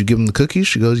give him the cookies?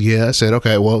 She goes, yeah. I said,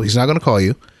 okay, well, he's not going to call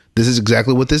you. This is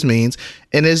exactly what this means.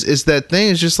 And it's that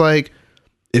thing. It's just like,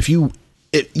 if you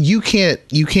you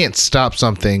can't stop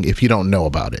something if you don't know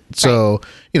about it. So,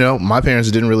 my parents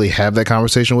didn't really have that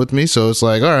conversation with me. So it's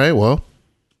like, all right, well,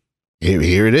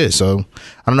 here it is. So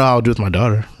I don't know how I'll do with my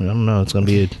daughter. I don't know. It's going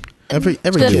to be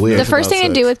the first thing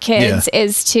to do with kids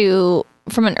is to,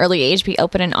 from an early age, be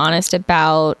open and honest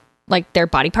about like their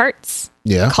body parts.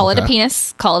 Yeah. Call it a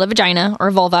penis, call it a vagina or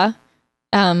vulva,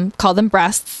 call them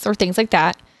breasts or things like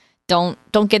that. Don't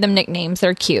give them nicknames that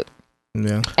are cute.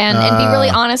 Yeah. And be really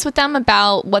honest with them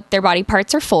about what their body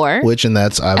parts are for. And when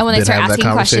they start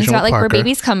asking questions about like where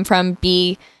babies come from,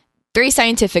 be very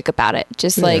scientific about it.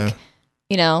 Just like,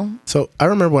 So I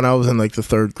remember when I was in like the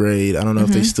 3rd grade, I don't know if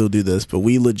they still do this, but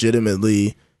we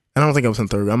legitimately, I don't think I was in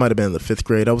 3rd grade. I might have been in the 5th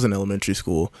grade. I was in elementary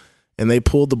school, and they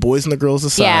pulled the boys and the girls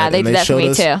aside. Yeah, they did that for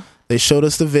me too. They showed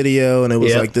us the video, and it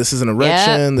was like, this is an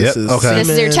erection. This is This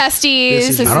is your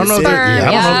testes. I don't know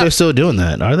if they're still doing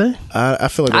that. Are they? I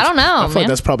feel like I don't know. I feel like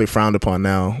that's probably frowned upon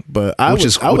now, but which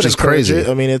is crazy. It.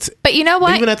 I mean, it's. But you know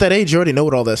what? Even at that age, you already know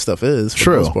what all that stuff is. For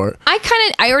the most part.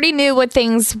 I already knew what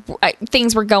things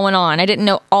were going on. I didn't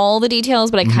know all the details,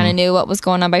 but I kind of knew what was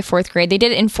going on by 4th grade. They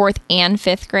did it in 4th and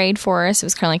 5th grade for us. It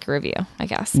was kind of like a review, I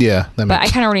guess. Yeah, but I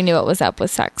kind of already knew what was up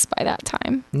with sex by that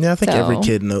time. Yeah, I think every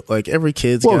kid every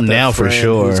kid's got that now for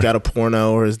sure. Who's got a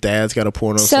porno, or his dad's got a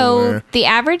porno somewhere. So the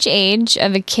average age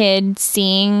of a kid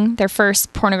seeing their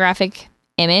first pornographic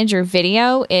image or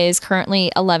video is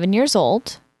currently 11 years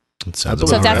old. So if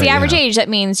that's the average age, that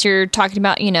means you're talking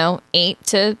about 8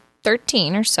 to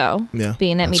 13 or so,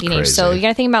 being that median age. So you got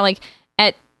to think about like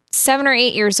at 7 or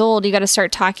 8 years old, you got to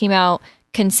start talking about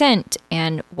consent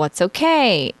and what's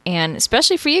okay. And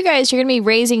especially for you guys, you're going to be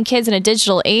raising kids in a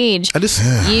digital age.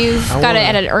 You've got to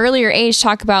at an earlier age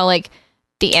talk about like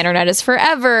the internet is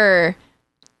forever.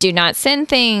 Do not send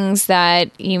things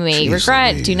that you may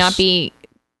regret. Louise. Do not be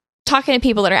talking to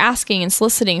people that are asking and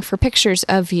soliciting for pictures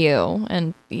of you.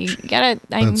 And you gotta.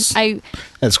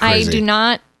 That's crazy.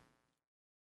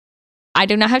 I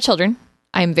do not have children.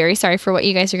 I'm very sorry for what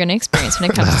you guys are going to experience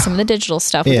when it comes to some of the digital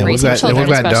stuff with raising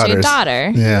children, especially a daughter.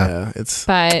 Yeah,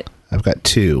 but I've got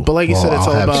 2. But like you said, it's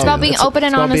all about being open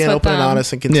and honest with them.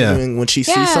 And continuing when she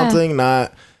sees something,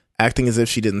 not acting as if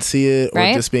she didn't see it, or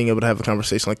just being able to have a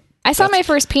conversation. Like I saw my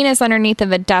first penis underneath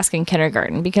of a desk in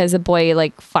kindergarten because a boy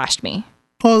like flashed me.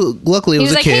 Well, luckily it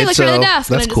was a kid, hey, look so under the desk.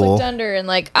 that's and I cool. just looked under and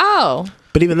like, oh.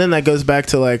 But even then, that goes back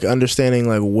to like understanding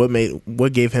like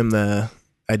what gave him the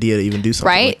idea to even do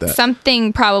something like that.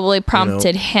 Something probably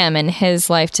prompted him in his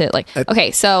life to like.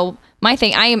 Okay, so my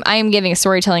thing, I am giving a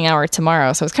storytelling hour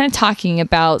tomorrow, so I was kind of talking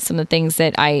about some of the things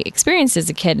that I experienced as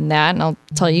a kid in that, and I'll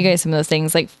tell you guys some of those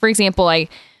things. Like for example, I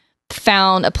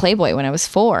found a Playboy when I was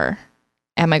 4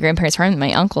 at my grandparents' home that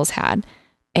my uncles had,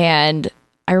 and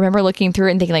I remember looking through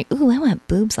it and thinking like, ooh, I want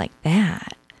boobs like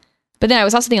that. But then I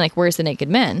was also thinking like, where's the naked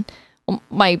men? Well,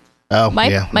 my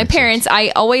parents,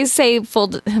 I always say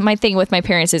my thing with my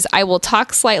parents is I will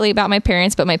talk slightly about my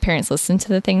parents, but my parents listen to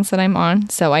the things that I'm on,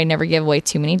 so I never give away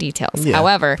too many details.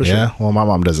 However, well, my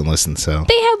mom doesn't listen, so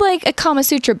they had like a Kama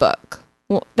Sutra book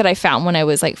that I found when I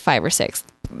was like 5 or 6.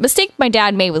 Mistake my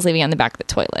dad made was leaving on the back of the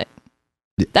toilet.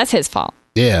 That's his fault.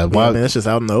 Yeah, well, I mean, it's just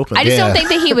out in the open. I just don't think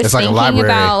that he was thinking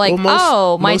about like,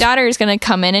 my daughter is going to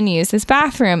come in and use this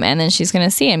bathroom, and then she's going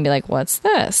to see it and be like, "What's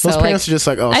this?" Most parents are just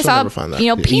like, "Oh, I saw never find that."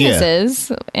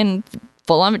 Penises and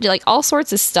full on like all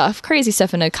sorts of stuff, crazy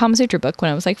stuff in a Kama Sutra book when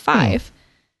I was like 5.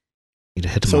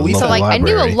 So I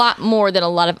knew a lot more than a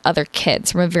lot of other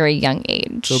kids from a very young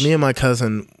age. So me and my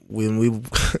cousin, when we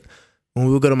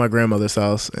would go to my grandmother's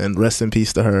house, and rest in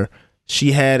peace to her.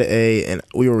 She had and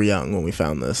we were young when we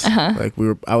found this. Like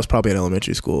I was probably in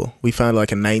elementary school. We found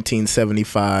like a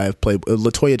 1975 Playboy.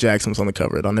 LaToya Jackson was on the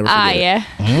cover. I'll never forget.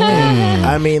 Yeah.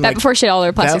 I mean, that before she had all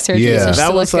her plastic surgery. Yeah.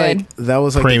 That was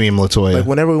like premium LaToya. Like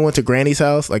whenever we went to Granny's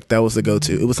house, like that was the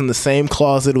go-to. It was in the same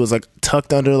closet. It was like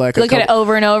tucked under like look at it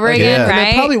over and over again, right? And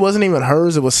it probably wasn't even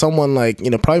hers. It was someone like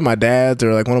probably my dad's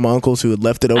or like one of my uncles who had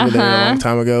left it over there a long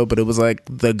time ago. But it was like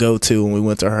the go-to when we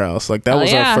went to her house. Like that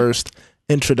was our first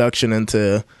introduction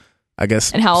into, I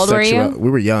guess. And how old were you? We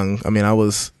were young. I mean, I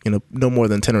was no more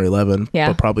than 10 or 11,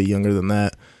 but probably younger than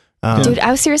that. Dude,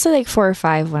 I was seriously like 4 or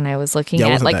 5 when I was looking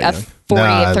at like a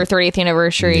 40th or 30th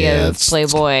anniversary of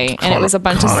Playboy, and it was a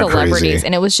bunch of celebrities, crazy.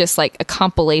 And it was just like a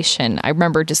compilation. I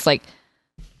remember just like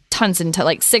tons and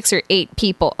like 6 or 8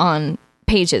 people on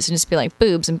pages and just be like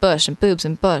boobs and bush and boobs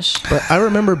and bush. But I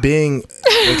remember being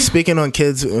like speaking on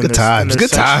kids. Good times.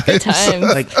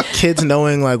 Like kids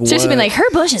knowing like just being like her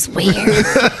bush is weird.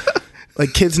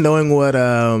 Like kids knowing what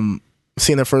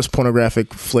seeing their first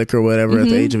pornographic flick or whatever at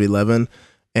the age of 11.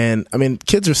 And I mean,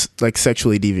 kids are like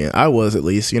sexually deviant. I was, at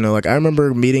least, you know, like I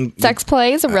remember meeting Sex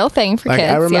play is a real thing for like,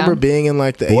 kids. I remember being in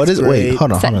like the 8th grade. Wait,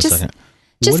 hold on a just- second.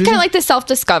 Just kind of like the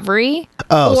self-discovery.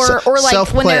 Oh, or like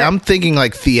self when play. they're I'm thinking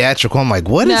like theatrical. I'm like,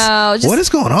 what is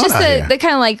going on just out here? the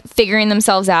kind of like figuring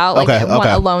themselves out, like want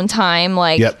alone time,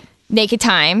 like naked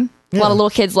time. A lot of little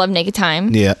kids love naked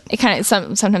time. Yeah, it kind of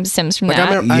sometimes stems from that.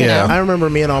 I remember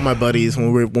me and all my buddies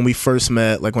when we first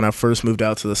met, like when I first moved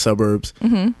out to the suburbs,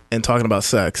 and talking about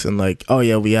sex and like, oh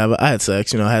yeah, I had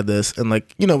sex, you know, I had this, and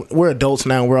like, you know, we're adults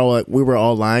now. We're all like, we were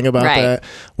all lying about that.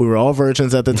 We were all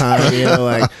virgins at the time, you know,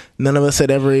 like none of us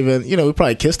had ever even, you know, we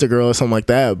probably kissed a girl or something like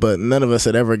that, but none of us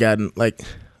had ever gotten like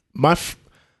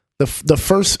the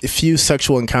first few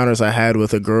sexual encounters I had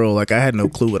with a girl. Like I had no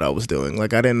clue what I was doing.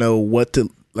 Like I didn't know what to.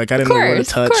 Like I didn't know where to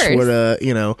touch, where to,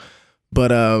 you know,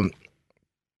 but and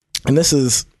this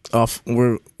is off.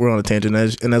 We're on a tangent,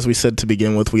 and as we said to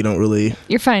begin with, we don't really.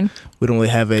 You're fine. We don't really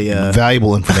have a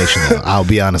valuable information. Though, I'll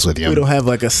be honest with you. We don't have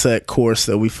like a set course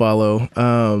that we follow.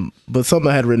 But something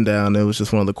I had written down. It was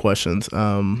just one of the questions.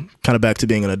 Kind of back to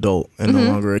being an adult and no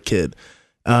longer a kid.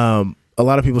 A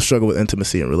lot of people struggle with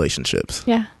intimacy in relationships.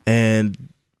 Yeah, and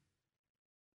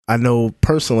I know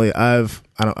personally, I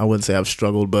wouldn't say I've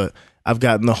struggled, but I've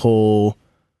gotten the whole,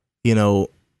 you know,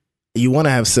 you want to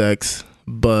have sex,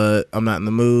 but I'm not in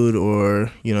the mood,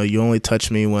 or, you know, you only touch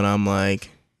me when I'm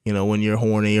like, you know, when you're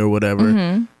horny or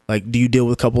whatever. Like, do you deal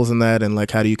with couples in that, and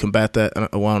like, how do you combat that?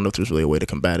 Well, I don't know if there's really a way to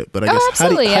combat it, but I guess how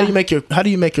do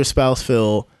you make your spouse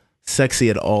feel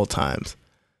sexy at all times,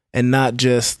 and not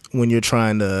just when you're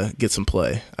trying to get some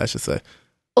play, I should say.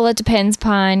 Well, it depends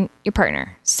upon your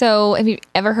partner. So, have you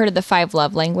ever heard of the 5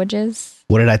 love languages?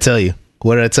 What did I tell you?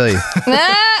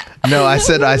 No, I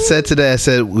said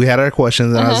today, we had our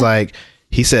questions, and I was like,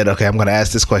 he said, okay, I'm going to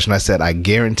ask this question. I said, I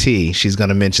guarantee she's going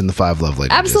to mention the 5 love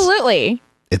languages. Absolutely.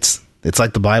 It's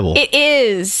like the Bible. It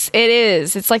is.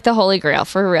 It's like the Holy Grail,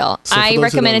 for real. So I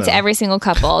recommend it to every single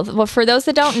couple. Well, for those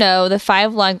that don't know, the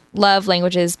 5 love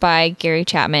languages by Gary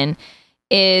Chapman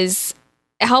is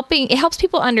it helps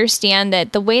people understand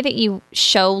that the way that you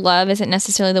show love isn't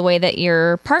necessarily the way that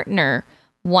your partner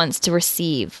wants to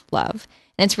receive love.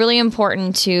 And it's really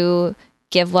important to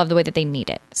give love the way that they need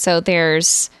it. So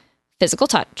there's physical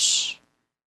touch,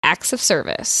 acts of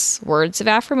service, words of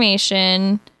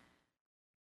affirmation.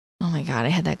 Oh my God, I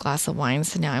had that glass of wine,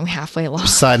 so now I'm halfway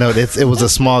lost. Side note, it was a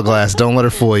small glass. Don't let her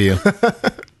fool you.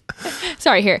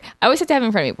 Sorry, here. I always have to have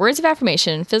in front of me. Words of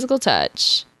affirmation, physical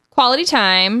touch, quality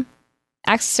time,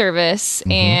 acts of service,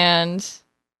 and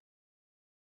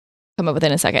come up with it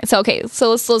in a second. So, okay, so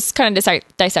let's kind of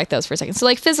dissect those for a second. So,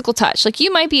 like physical touch, like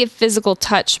you might be a physical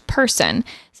touch person.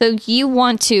 So you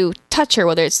want to touch her,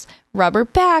 whether it's rub her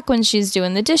back when she's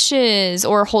doing the dishes,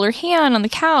 or hold her hand on the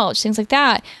couch, things like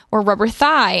that, or rub her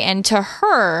thigh. And to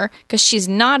her, because she's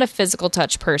not a physical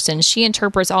touch person, she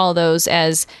interprets all of those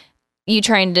as you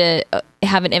trying to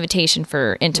have an invitation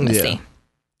for intimacy. Yeah.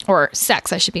 Or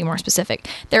sex, I should be more specific.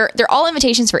 They're all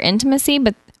invitations for intimacy,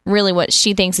 but really what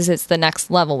she thinks is it's the next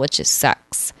level, which is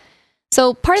sex.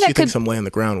 So part of that thinks I'm laying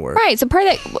the groundwork. Right. So part of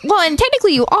that, well, and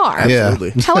technically you are.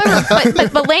 Absolutely. However,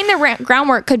 but laying the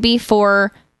groundwork could be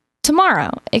for tomorrow.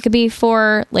 It could be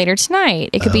for later tonight.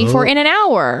 It could be for in an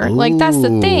hour. Ooh. Like, that's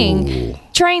the thing.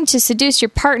 Trying to seduce your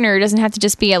partner doesn't have to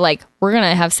just be like, we're going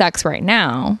to have sex right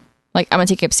now. Like, I'm going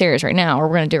to take you upstairs right now, or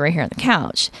we're going to do it right here on the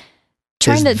couch.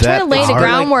 Trying to lay the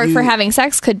groundwork for having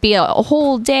sex could be a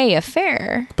whole day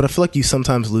affair. But I feel like you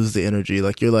sometimes lose the energy.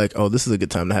 Like, you're like, oh, this is a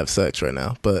good time to have sex right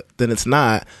now. But then it's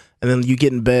not. And then you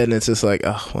get in bed and it's just like,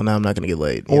 oh, well, now I'm not going to get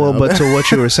laid. Well, but to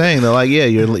what you were saying, though, like, yeah,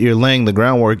 you're laying the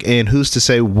groundwork, and who's to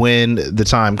say when the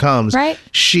time comes, right?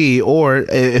 Or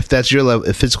if that's your love,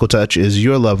 if physical touch is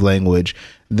your love language,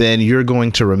 then you're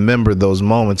going to remember those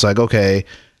moments. Like, okay,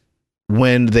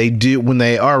 when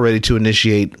they are ready to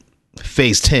initiate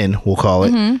phase 10, we'll call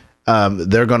it,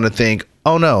 they're going to think,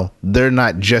 oh no, they're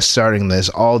not just starting this.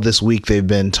 All this week they've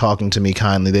been talking to me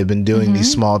kindly. They've been doing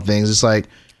these small things. It's like,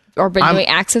 or been doing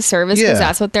acts of service, because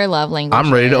that's what their love language is.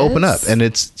 I'm ready to open up. And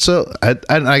it's so, I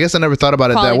guess I never thought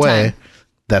about it that way. Time.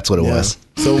 That's what it was.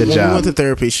 So when we went to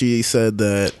therapy, she said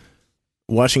that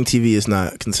watching TV is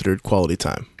not considered quality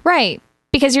time. Right.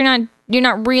 Because you're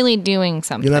not really doing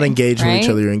something. You're not engaged with each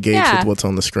other. You're engaged with what's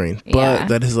on the screen. But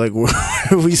that is like where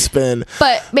we spend.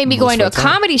 But maybe going to a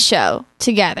comedy show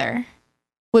together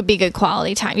would be good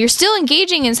quality time. You're still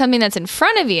engaging in something that's in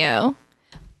front of you,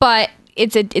 but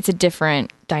it's a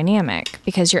different dynamic,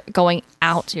 because you're going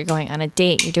out, you're going on a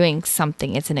date, you're doing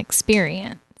something. It's an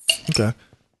experience. Okay.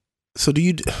 So do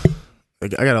you? I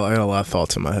got a lot of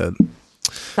thoughts in my head.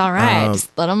 It's all right. Just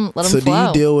let them So flow. do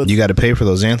you deal with? You got to pay for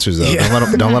those answers though. Yeah.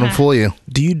 Don't let them fool you.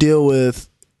 Do you deal with?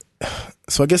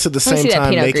 So I guess at the Let me same see that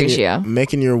time, Pinot Grigio.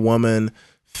 making your woman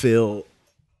feel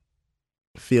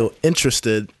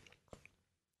interested,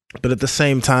 but at the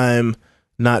same time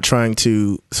not trying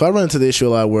to. So I run into the issue a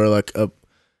lot where like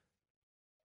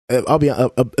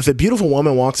if a beautiful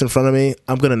woman walks in front of me,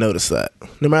 I'm gonna notice that.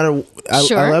 No matter,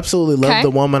 Sure. I absolutely love Okay.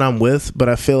 the woman I'm with, but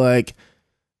I feel like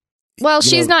Well,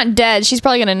 she's not dead. She's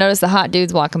probably going to notice the hot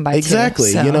dudes walking by exactly,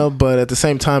 too, so. you know. But at the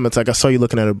same time, it's like I saw you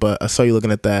looking at her butt. I saw you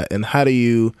looking at that. And how do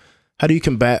you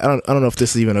combat? I don't know if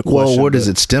this is even a question. Well, where does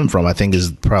it stem from? I think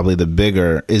is probably the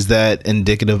bigger. Is that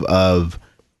indicative of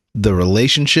the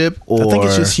relationship, or I think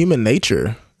it's just human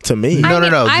nature to me. No,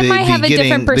 no. I might have a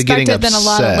different the getting perspective than a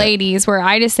lot of upset. ladies where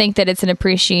I just think that it's an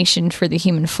appreciation for the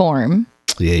human form.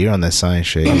 Yeah, you're on that science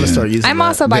shit. I'm Yeah. gonna start using. I'm that.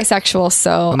 also bisexual,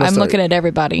 so gonna I'm start- looking at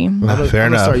everybody. I'm gonna Fair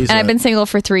enough. start using And I've that. been single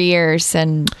for 3 years,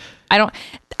 and I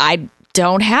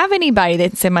don't have anybody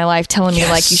that's in my life telling me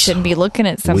like you shouldn't be looking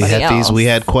at We somebody had else. we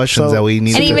had questions So- that we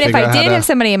needed And to even if figure I out how did to. have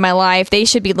somebody in my life, they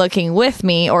should be looking with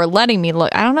me or letting me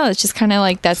look. I don't know. It's just kind of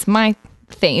like that's my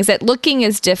thing. Is that looking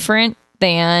is different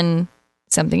than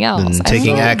something else. and I don't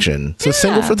taking know. action. So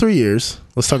single for 3 years.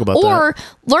 Let's talk about that. Or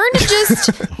learn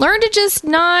to just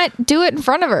not do it in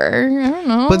front of her. I don't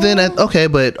know. But then, and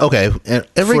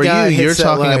Every for guy you, you're hits that,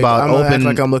 talking like, about I'm gonna act open.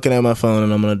 like I'm looking at my phone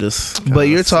and I'm gonna just. But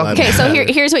you're talking- Okay, so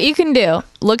here's what you can do.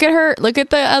 Look at her, look at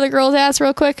the other girl's ass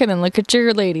real quick, and then look at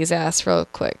your lady's ass real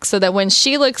quick. So that when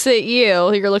she looks at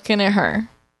you, you're looking at her.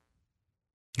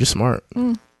 You're smart.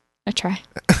 I try.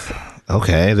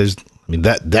 Okay,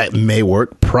 that may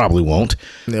work. Probably won't.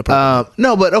 Yeah, probably.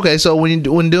 No, but okay. So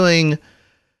when doing,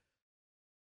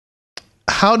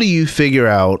 how do you figure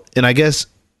out? And I guess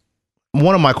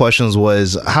one of my questions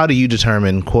was, how do you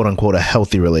determine "quote unquote" a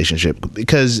healthy relationship?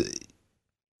 Because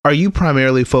are you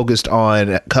primarily focused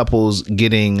on couples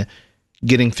getting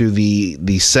through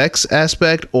the sex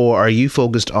aspect, or are you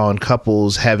focused on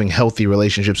couples having healthy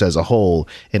relationships as a whole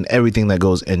and everything that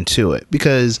goes into it?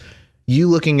 Because you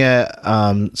looking at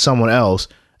someone else,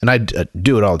 and I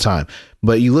do it all the time,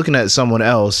 but you looking at someone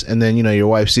else, and then your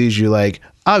wife sees you, like,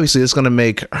 obviously it's going to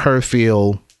make her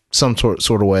feel some sort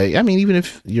of way. I mean, even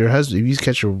if if you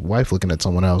catch your wife looking at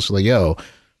someone else, like, yo,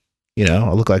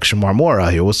 I look like Shamar Moore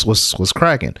out here. What's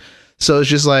cracking? So it's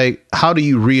just like, how do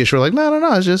you reassure? Like,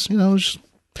 no, it's just,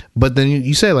 but then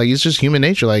you say, like, it's just human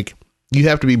nature. Like, you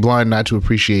have to be blind not to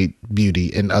appreciate beauty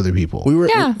in other people. We were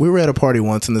Yeah. we were at a party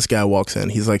once, and this guy walks in.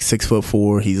 He's like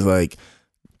 6'4". He's like,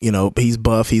 he's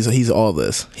buff. He's all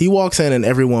this. He walks in, and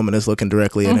every woman is looking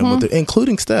directly at him,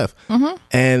 including Steph.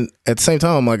 And at the same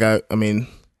time, I'm like, I mean,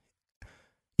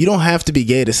 you don't have to be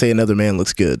gay to say another man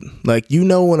looks good. Like,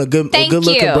 when a good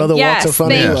looking brother walks in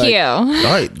front of you, Thank like, you. all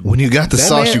right, When you got the That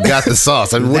sauce, man- you got the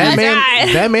sauce. I mean,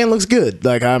 that man looks good.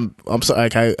 Like, I'm sorry.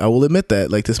 Like, I will admit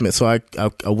that. Like, this man. So I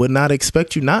would not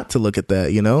expect you not to look at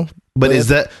that. but is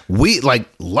that we like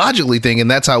logically thinking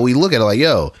that's how we look at it? Like,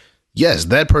 yo, yes,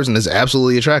 that person is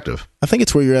absolutely attractive. I think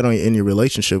it's where you're at in your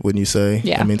relationship when you say.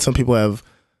 Yeah. I mean, some people have.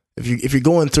 If you're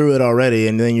going through it already,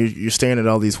 and then you're staring at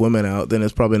all these women out, then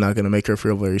it's probably not going to make her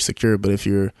feel very secure. But if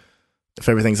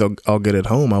everything's all good at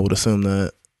home, I would assume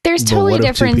that. There's But totally what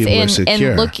if two difference people are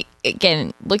secure?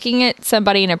 in looking at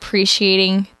somebody and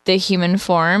appreciating the human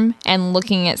form, and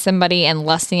looking at somebody and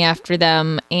lusting after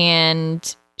them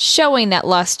and showing that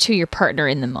lust to your partner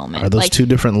in the moment. Are those two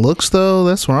different looks though?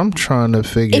 That's what I'm trying to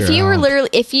figure out.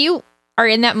 If you are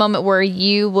in that moment where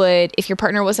you would, if your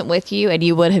partner wasn't with you and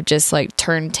you would have just like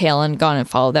turned tail and gone and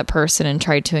followed that person and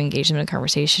tried to engage them in a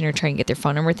conversation or try and get their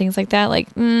phone number, things like that, like,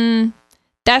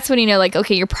 that's when like,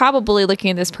 okay, you're probably looking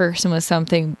at this person with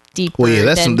something deeper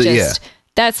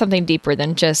that's something deeper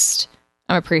than just,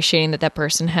 I'm appreciating that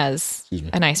person has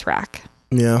a nice rack.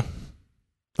 Yeah.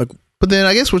 But then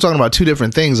I guess we're talking about two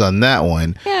different things on that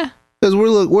one. Yeah. Because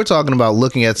we're talking about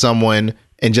looking at someone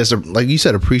and just, like you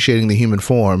said, appreciating the human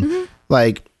form.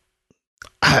 Like,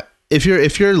 if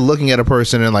you're looking at a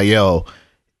person and like, yo,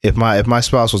 if my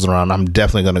spouse wasn't around, I'm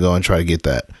definitely going to go and try to get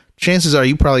that. Chances are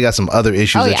you probably got some other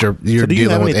issues that you're So do you dealing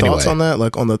have with any thoughts anyway. on that?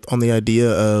 Like on the idea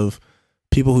of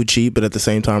people who cheat, but at the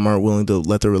same time aren't willing to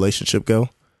let their relationship go?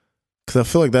 Because I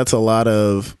feel like that's a lot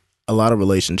of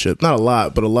relationship. Not a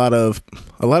lot, but a lot of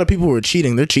people who are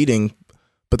cheating. They're cheating,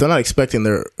 but they're not expecting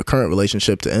their current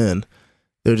relationship to end.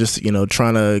 They're just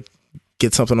trying to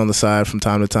get something on the side from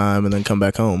time to time and then come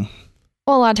back home.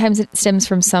 Well, a lot of times it stems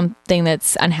from something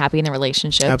that's unhappy in the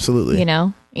relationship. Absolutely.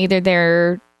 Either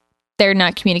they're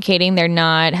not communicating, they're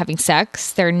not having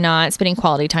sex, they're not spending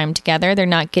quality time together, they're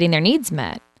not getting their needs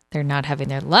met, they're not having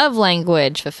their love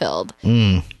language fulfilled.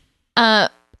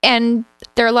 And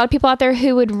there are a lot of people out there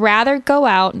who would rather go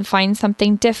out and find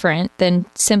something different than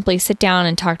simply sit down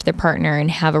and talk to their partner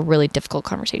and have a really difficult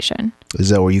conversation. Is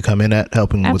that where you come in at,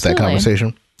 helping with that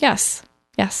conversation? Yes.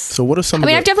 So what if some?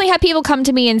 I've definitely had people come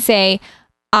to me and say,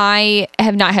 I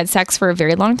have not had sex for a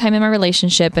very long time in my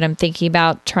relationship, and I'm thinking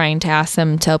about trying to ask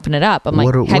them to open it up. I'm like,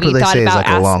 what have do you they thought say about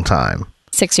is like a long time?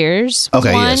 6 years was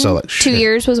Okay, one. yeah, so like 2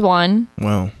 years was one.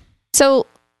 Wow. So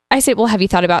I said, well, have you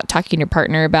thought about talking to your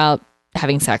partner about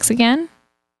having sex again?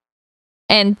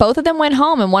 And both of them went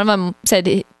home, and one of them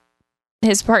said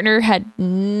his partner had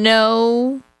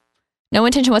no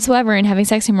intention whatsoever in having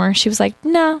sex anymore. She was like,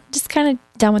 no, just kind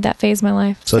of done with that phase of my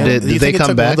life. So did you they think come it's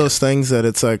like back? one of those things that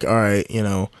it's like, all right,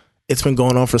 it's been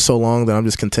going on for so long that I'm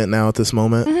just content now at this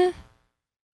moment.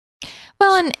 Mm-hmm.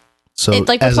 Well, and so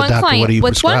like as with a doctor, what do you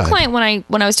prescribe? one client,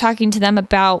 when I was talking to them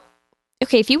about,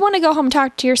 okay, if you want to go home and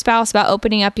talk to your spouse about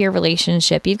opening up your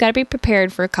relationship, you've got to be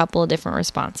prepared for a couple of different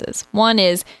responses. One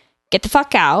is, get the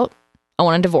fuck out. I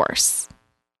want a divorce.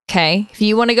 Okay. If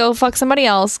you want to go fuck somebody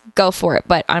else, go for it.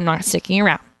 But I'm not sticking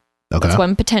around. Okay. That's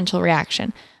one potential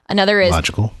reaction. Another is,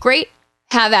 logical. Great.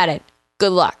 Have at it.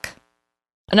 Good luck.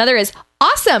 Another is,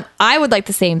 awesome. I would like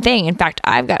the same thing. In fact,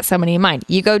 I've got somebody in mind.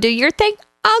 You go do your thing.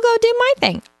 I'll go do my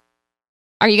thing.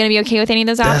 Are you going to be okay with any of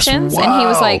those options? Wow. And he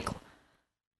was like,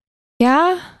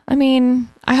 yeah, I mean,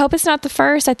 I hope it's not the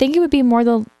first. I think it would be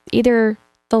more either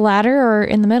the latter or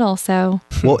in the middle. So,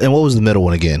 Well, and what was the middle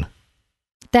one again?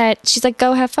 that she's like,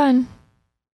 go have fun.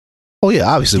 Oh yeah,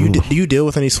 obviously. Do you deal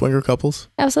with any swinger couples?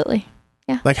 Absolutely.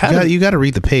 Yeah. Like you got to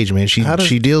read the page, man.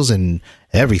 She deals in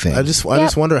everything. I just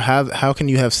wonder how can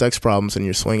you have sex problems and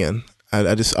you're swinging?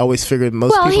 I just always figured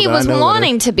most people. Well, he that was I know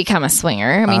wanting to become a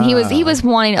swinger. I mean, he was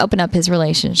wanting to open up his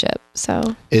relationship.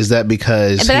 So is that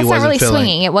because but he that's not wasn't really feeling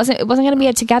swinging? It wasn't going to be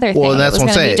a together thing. Well, that's it was what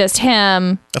I'm going to saying. be just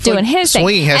him doing his thing.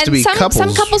 Swinging has to be some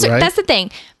couples. right? That's the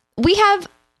thing. We have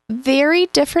very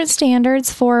different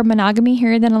standards for monogamy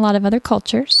here than a lot of other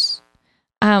cultures.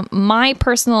 My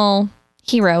personal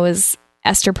hero is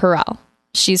Esther Perel.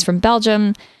 She's from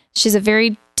Belgium. She's a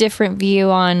very different view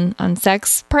on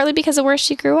sex, partly because of where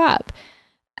she grew up.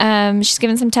 She's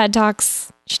given some TED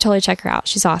Talks. You should totally check her out.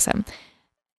 She's awesome.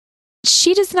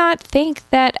 She does not think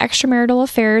that extramarital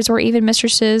affairs or even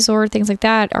mistresses or things like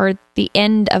that are the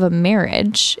end of a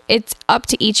marriage. It's up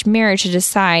to each marriage to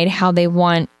decide how they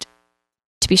want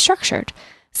to be structured.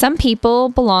 Some people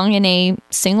belong in a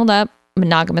singled up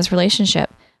monogamous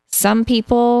relationship. Some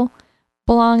people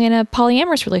belong in a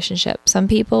polyamorous relationship. Some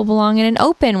people belong in an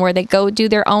open where they go do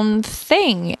their own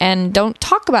thing and don't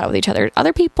talk about it with each other.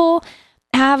 Other people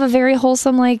have a very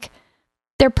wholesome, like,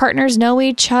 their partners know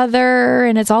each other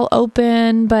and it's all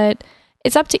open, but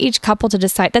it's up to each couple to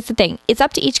decide. That's the thing. It's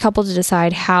up to each couple to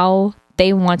decide how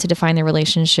they want to define their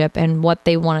relationship and what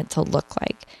they want it to look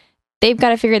like. They've got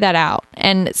to figure that out.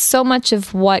 And so much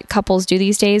of what couples do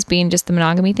these days, being just the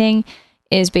monogamy thing,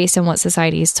 is based on what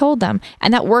society has told them.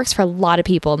 And that works for a lot of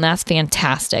people, and that's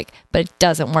fantastic, but it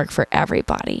doesn't work for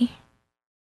everybody.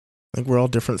 I think we're all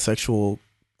different sexual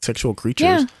creatures.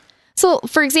 Yeah. So,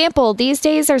 for example, these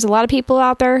days there's a lot of people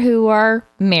out there who are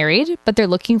married, but they're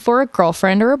looking for a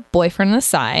girlfriend or a boyfriend on the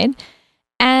side.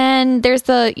 And there's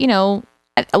a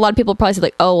lot of people probably say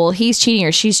like, oh, well, he's cheating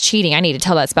or she's cheating. I need to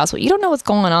tell that spouse. Well, you don't know what's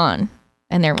going on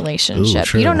in their relationship. Ooh,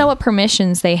 true. You don't know what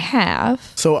permissions they have.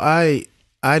 So I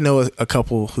know a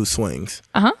couple who swings.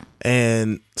 Uh-huh.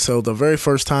 And so the very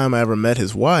first time I ever met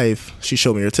his wife, she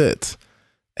showed me her tits.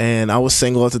 And I was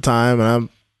single at the time, and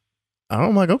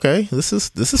I'm like, okay, this is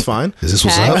fine. Is this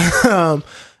what's up?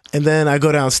 And then I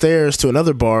go downstairs to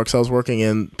another bar because I was working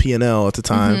in P&L at the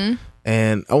time. Mm-hmm.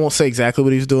 And I won't say exactly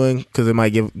what he was doing because it might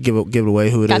give it away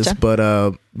who it is.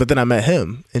 Gotcha. But then I met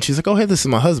him, and she's like, "Oh, hey, this is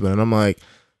my husband." And I'm like,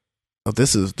 "Oh,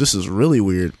 this is really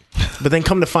weird." But then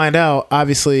come to find out,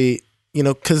 obviously,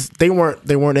 because they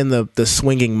weren't in the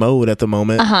swinging mode at the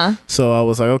moment. Uh-huh. So I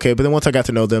was like, okay. But then once I got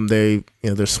to know them,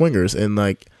 they're swingers, and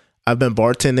like I've been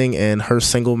bartending, and her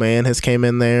single man has came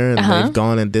in there, and they've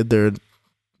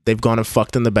gone and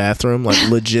fucked in the bathroom, like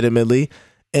legitimately,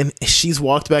 and she's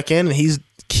walked back in, and he's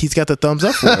got the thumbs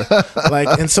up for her.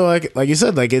 And so like you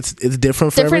said, like it's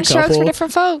different for every couple. Different strokes for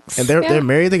different folks. And they're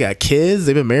married, they got kids,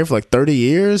 they've been married for like 30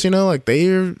 years, like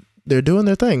they're doing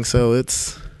their thing. So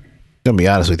it's Gonna be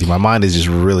honest with you, my mind is just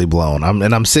really blown.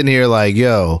 I'm sitting here like,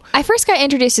 yo. I first got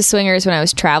introduced to swingers when I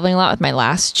was traveling a lot with my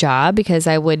last job because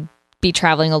I would be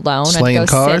traveling alone. Slinging I'd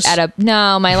go cars? sit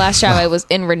my last job I was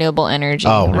in renewable energy.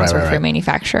 Oh, when I was right, working for a right.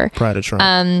 manufacturer. pride of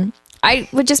Trump. I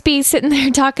would just be sitting there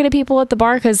talking to people at the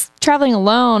bar because traveling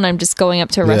alone, I'm just going up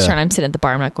to a restaurant. I'm sitting at the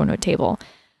bar. I'm not going to a table.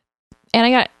 And I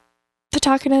got to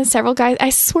talking to several guys. I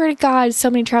swear to God, so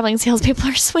many traveling salespeople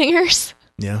are swingers.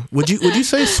 Yeah. Would you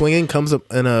say swinging comes up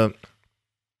in a?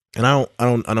 And I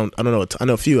don't know. I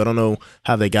know a few. I don't know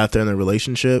how they got there in their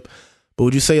relationship. But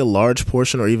would you say a large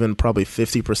portion, or even probably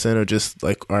 50%, are just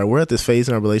like, all right, we're at this phase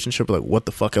in our relationship. Like, what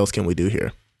the fuck else can we do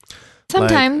here?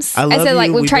 Sometimes like, I said,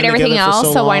 like, we've tried been everything together for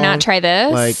else, so why long. not try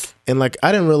this? Like, and like,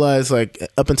 I didn't realize, like,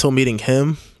 up until meeting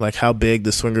him, like how big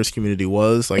the swingers community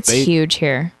was. Like, it's huge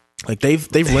here. Like they've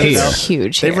rented out It's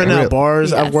huge. They've here. rented out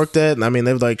bars Yes. I've worked at, and I mean,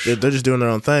 they're just doing their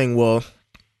own thing. Well,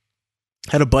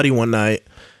 I had a buddy one night,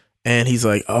 and he's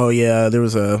like, "Oh yeah, there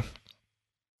was like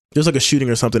a shooting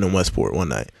or something in Westport one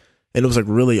night." And it was like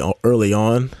really early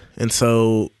on. And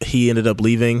so he ended up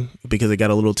leaving because it got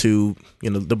a little too,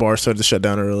 the bar started to shut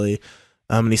down early.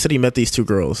 And he said he met these two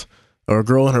girls, or a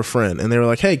girl and her friend. And they were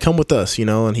like, hey, come with us,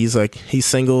 And he's like, he's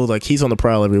single, like he's on the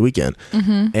prowl every weekend.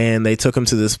 Mm-hmm. And they took him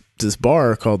to this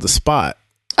bar called The Spot.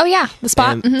 Oh yeah, The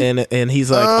Spot. And he's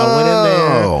like, I went in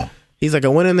there. He's like, I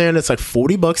went in there and it's like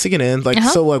 $40 to get in. Like,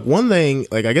 so like one thing,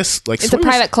 like, I guess like it's a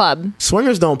private club.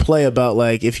 Swingers don't play about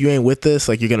like, if you ain't with this,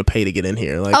 like you're going to pay to get in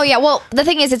here. Like, oh yeah. Well, the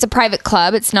thing is, it's a private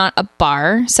club. It's not a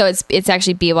bar. So it's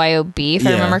actually BYOB, if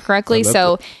I remember correctly.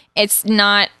 So it's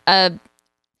not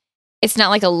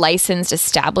like a licensed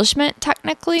establishment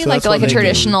technically, So like a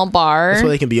traditional bar. That's why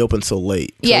they can be open so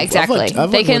late. Yeah, exactly.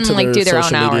 They can like do their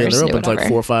own hours. And they're open do till like whatever.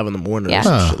 4 or 5 in the morning Yeah. or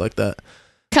some shit like that.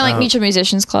 Kind of like Mutual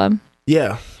Musicians Club.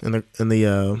 Yeah, in the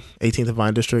 18th and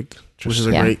Vine District, which is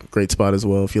a great spot as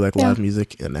well if you like live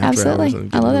music and after hours.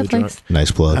 And I love really that place. drunk.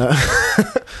 Nice plug.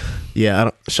 Yeah,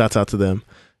 shouts out to them.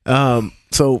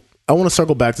 So I want to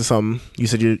circle back to something. You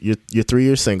said you're 3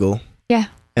 years single. Yeah.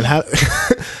 And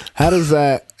how does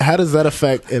that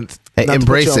affect? And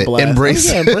embrace it. Embrace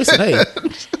it. Embrace it. Hey,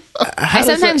 I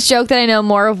sometimes joke that I know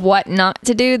more of what not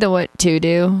to do than what to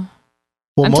do.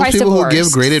 Well, I'm most twice people who give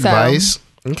divorced, great so- advice.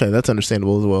 Okay, that's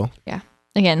understandable as well. Yeah.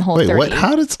 Again, whole Wait, 30. what?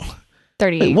 How did?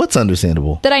 30. Wait, what's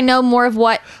understandable? That I know more of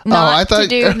what not to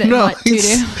do than what to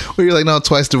do. Well, you're like, no,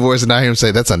 twice divorced, and I hear him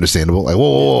say that's understandable. Like,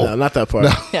 whoa. No, not that part.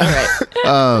 Yeah,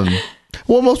 right.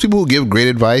 Well, most people who give great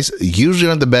advice usually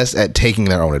aren't the best at taking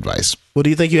their own advice. Well, do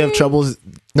you think you have troubles?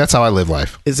 That's how I live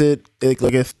life. Is it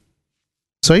like if?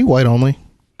 So are you white only?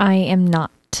 I am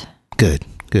not. Good.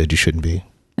 You shouldn't be.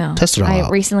 No. Test it all I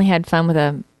out. recently had fun with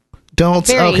a Don't.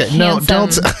 very Okay. No.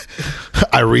 Don't. handsome-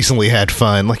 I recently had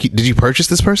fun. Like, did you purchase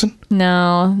this person?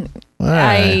 No.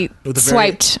 I With a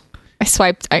swiped.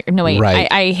 No, wait. Right.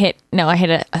 I hit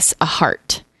a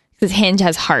heart. Because Hinge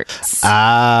has hearts.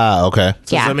 Ah. Okay.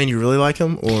 So does that mean you really like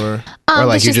him, or Or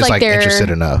like it's you're just like they're-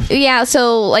 interested enough. Yeah,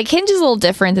 so like Hinge is a little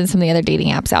different than some of the other dating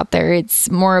apps out there.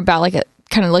 It's more about like a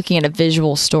kind of looking at a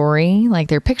visual story, like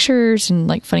their pictures and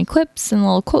like funny clips and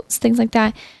little quotes, things like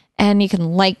that. And you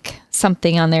can like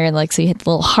something on there, like so you hit the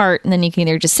little heart, and then you can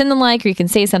either just send them like, or you can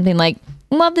say something like,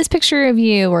 "Love this picture of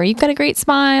you," or "You've got a great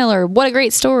smile," or "What a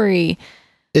great story."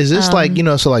 Is this like,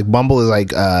 so like Bumble is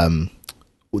like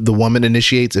the woman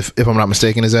initiates, if I'm not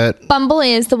mistaken, is that? Bumble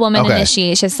is the woman Okay.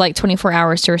 initiates, just like 24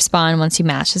 hours to respond once you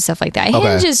match and stuff like that.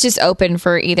 Okay. Hinge is just open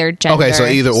for either gender. Okay, so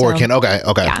either or can. Okay.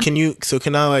 Yeah.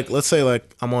 can I like, let's say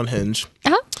like I'm on Hinge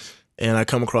Uh-huh. and I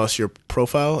come across your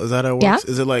profile? Is that how it Yeah. works?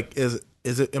 Is it like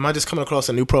am I just coming across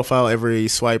a new profile every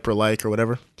swipe or like or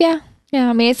whatever? Yeah.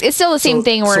 I mean, it's still the same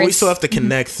thing where so we it's still have to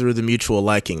connect through the mutual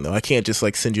liking though. I can't just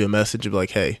like send you a message and be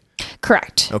like, hey.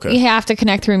 correct. Okay. You have to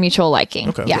connect through mutual liking.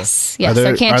 Okay. Yes. Are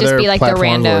There can't just be like the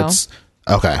platforms where rando. it's-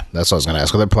 Okay, that's what I was going to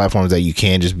ask. Are there platforms that you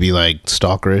can just be like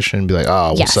stalkerish and be like, oh,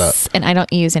 what's Yes. up? And I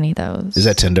don't use any of those. Is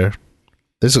that Tinder?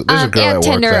 There's a girl yeah, at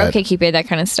Tinder, work that, OkCupid, that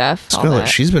kind of stuff. this all girl, that.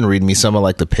 she's been reading me some of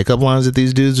like the pickup lines that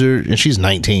these dudes are, and she's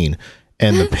 19,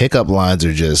 and the pickup lines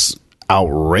are just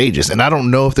outrageous. And I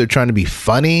don't know if they're trying to be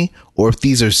funny or if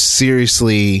these are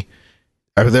seriously,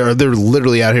 they're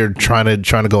literally out here trying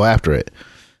to go after it.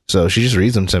 So she just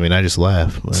reads them to me, and I just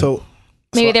laugh. But So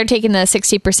Maybe they're taking the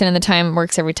 60% of the time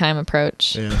works every time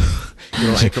approach. yeah. You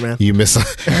know, Anchorman. you miss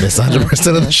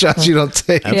 100% of the shots you don't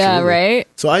take. Yeah, right?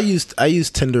 So I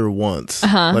used Tinder once,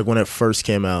 like when it first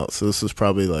came out. So this was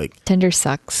probably like Tinder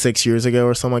sucks. 6 years ago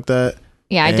or something like that.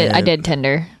 Yeah, I did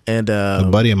Tinder. And A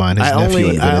buddy of mine, his nephew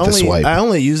invented the swipe. I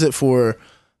only use it for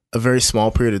a very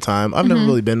small period of time. I've never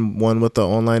really been one with the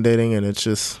online dating, and it's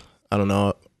just, I don't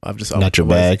know. I've just Not your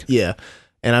bag. Yeah,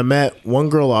 and I met one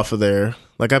girl off of there.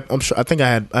 Like I'm sure, I think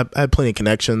I had plenty of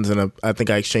connections, and I think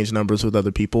I exchanged numbers with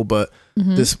other people. But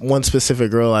this one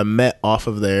specific girl I met off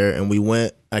of there, and we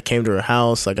went. I came to her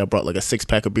house. Like I brought like a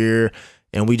 6-pack of beer,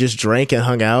 and we just drank and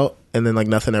hung out, and then like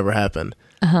nothing ever happened.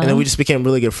 And then we just became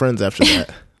really good friends after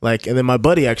that. Like, and then my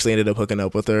buddy actually ended up hooking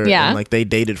up with her. Yeah. And like they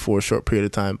dated for a short period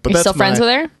of time. But You're still friends with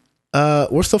her?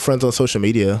 We're still friends on social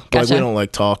media. But like Gotcha. we don't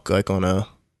like talk like on a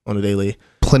daily.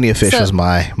 Plenty of Fish was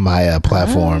my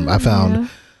platform. I found.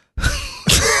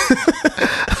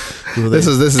 This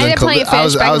is I in did Plenty of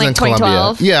Fish back in like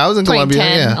 2012. Yeah, I was in Colombia.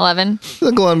 2010, Yeah, 11. I was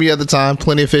in Colombia at the time.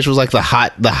 Plenty of Fish was like the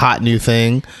hot new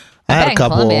thing. I had a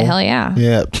couple. Colombia, hell yeah.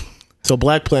 Yeah. So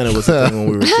Black Planet was the thing when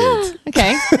we were kids.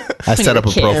 Okay. I set up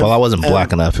a profile. I wasn't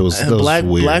black enough. It was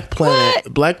weird.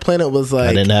 Black Planet was like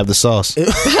I didn't have the sauce. it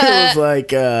was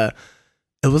like it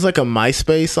was like a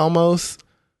MySpace almost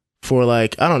for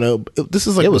like I don't know. This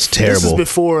is like it was terrible. This is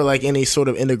before like any sort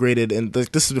of integrated and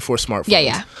this is before smartphones.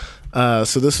 Yeah.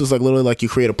 So this was like literally like you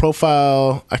create a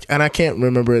profile, and I can't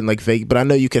remember it in like vague, but I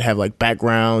know you could have like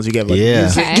backgrounds. You could have like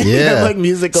music, Okay. you could have like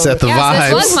music on Set the vibes.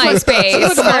 This was MySpace. It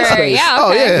was like a MySpace. Yeah. Oh,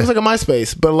 Okay. yeah. It was like a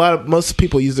MySpace, but most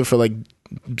people used it for like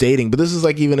dating. But this is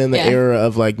like even in the era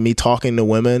of like me talking to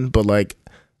women, but like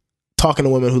talking to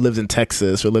women who lived in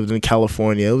Texas or lived in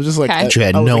California. It was just like You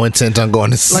had no intent on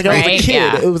going to like I was a Right, kid.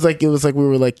 yeah. It was like we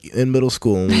were like in middle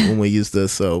school when we used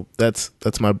this. So that's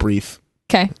my brief.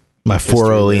 Okay. my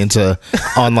foray into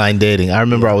online dating. I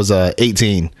remember I was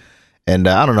 18, and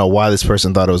I don't know why this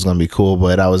person thought it was going to be cool,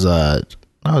 but I was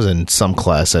in some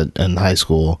class in high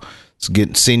school. It's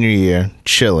getting senior year,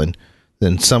 chilling.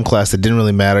 Then some class that didn't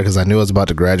really matter because I knew I was about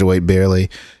to graduate barely,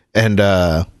 and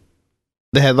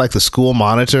they had like the school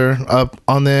monitor up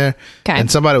on there, and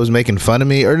somebody was making fun of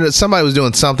me, or somebody was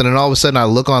doing something, and all of a sudden I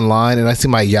look online and I see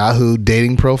my Yahoo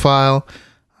dating profile.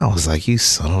 I was like, you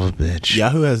son of a bitch.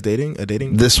 Yahoo has a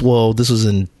dating. This was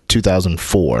in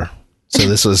 2004, so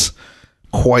this was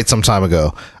quite some time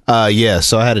ago.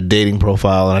 So I had a dating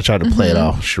profile and I tried to play it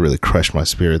off. She really crushed my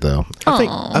spirit, though.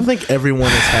 I think everyone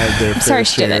has had their. I'm sorry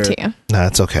she did that to you. Nah,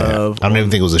 it's okay. I don't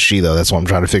even think it was a she though. That's what I'm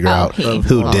trying to figure out.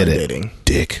 Who did it? Dating.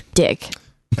 Dick.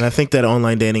 And I think that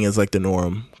online dating is like the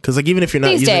norm because like even if you're not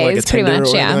These using like a days, pretty Tinder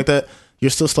much, or anything like that, you're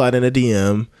still sliding a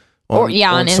DM. On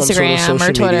some Instagram sort of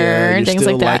or Twitter media. and things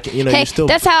like that. Hey,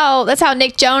 that's how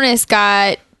Nick Jonas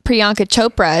got Priyanka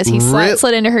Chopra. He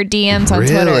slid into her DMs on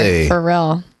Twitter. For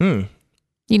real.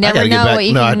 You never know what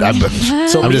you can.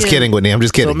 I'm just kidding, Whitney. I'm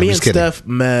just kidding. So me and Steph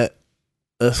met.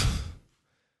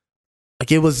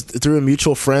 Like it was through a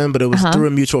mutual friend, but it was through a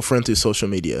mutual friend through social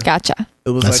media. Gotcha. It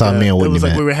was that's like how me and Whitney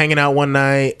met. we were hanging out one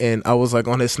night, and I was like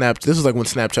on his Snapchat. This was like when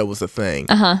Snapchat was a thing.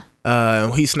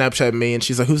 He Snapchatted me, and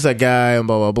she's like, "Who's that guy?" And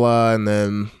blah blah blah. And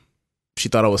then she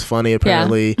thought I was funny,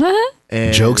 apparently.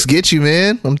 And jokes get you,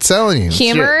 man. I'm telling you.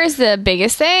 Humor is the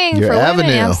biggest thing your for avenue.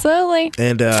 women. Absolutely.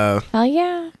 And hell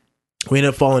yeah. We ended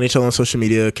up following each other on social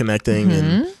media, connecting,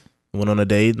 and went on a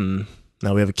date, and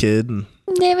now we have a kid, and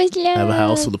have a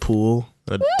house with a pool,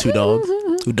 2 dogs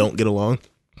who don't get along.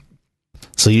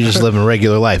 So you just living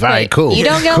regular life. All right, cool. You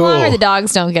don't get along, or the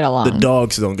dogs don't get along? The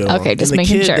dogs don't get along. Okay, just and the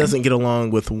making kid sure. doesn't get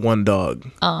along with one dog.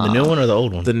 The new one or the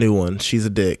old one? The new one. She's a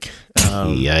dick.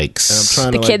 Yikes. And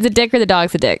I'm trying Kid's a dick or the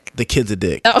dog's a dick? The kid's a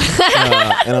dick.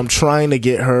 And I'm trying to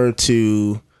get her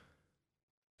to.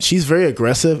 She's very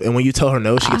aggressive, and when you tell her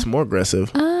no, she gets more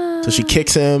aggressive. So she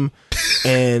kicks him,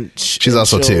 and she's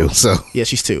also 2. So yeah,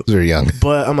 she's 2. Very young.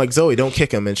 But I'm like, Zoe, don't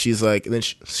kick him, and she's like, and then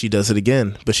she does it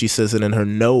again, but she says it in her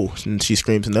no, and she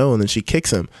screams no, and then she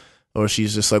kicks him, or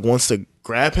she's just like wants to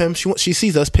grab him. She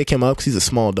sees us pick him up because he's a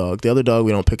small dog. The other dog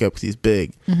we don't pick up because he's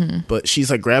big. But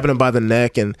she's like grabbing him by the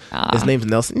neck, and his name's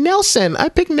Nelson. Nelson, I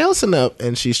picked Nelson up,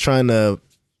 and she's trying to.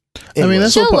 Anyway. I mean,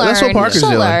 that's what Parker's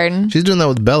doing. Learn. She's doing that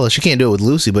with Bella. She can't do it with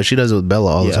Lucy, but she does it with Bella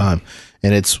all the time.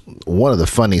 And it's one of the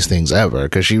funniest things ever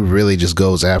because she really just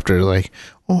goes after like,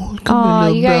 you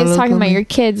guys talking about your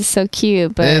kids is so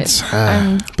cute, but it's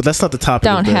but that's not the topic.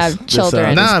 Don't have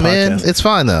children. Nah, man, it's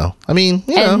fine though. I mean,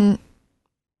 you know.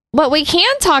 But we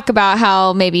can talk about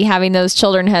how maybe having those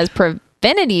children has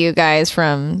prevented you guys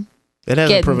from. It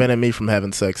hasn't prevented me from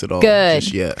having sex at all. Good.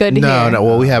 Just yet. Good to hear. No.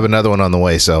 Well, we have another one on the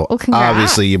way. So congrats.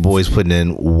 obviously your boy's putting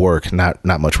in work. Not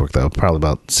much work though. Probably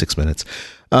about 6 minutes.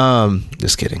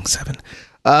 Just kidding. 7.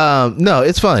 No,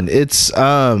 it's fun. It's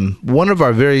one of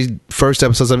our very first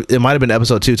episodes. It might have been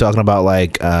episode 2 talking about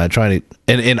like trying to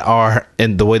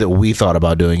and the way that we thought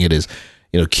about doing it is,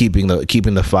 keeping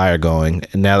the fire going.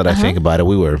 And now that I think about it,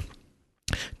 we were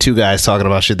 2 guys talking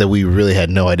about shit that we really had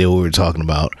no idea what we were talking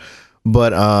about.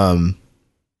 But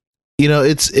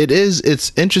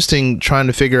it's interesting trying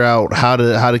to figure out how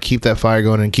to keep that fire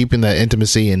going and keeping that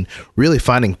intimacy and really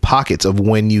finding pockets of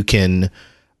when you can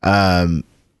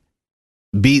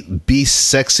be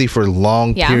sexy for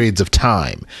long periods of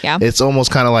time. Yeah. It's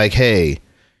almost kind of like, hey,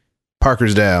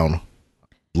 Parker's down.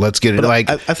 Let's get it.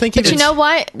 Like, I think, but you know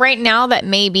what? Right now, that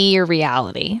may be your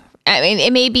reality. I mean,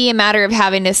 it may be a matter of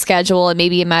having to schedule. It may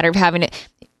be a matter of having to.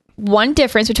 One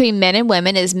difference between men and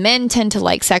women is men tend to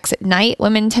like sex at night.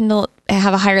 Women tend to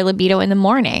have a higher libido in the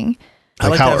morning. I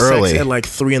Like like how to have early? sex at like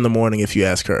 3 a.m. if you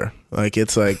ask her. Like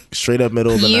it's like straight up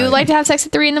middle of the night. You like to have sex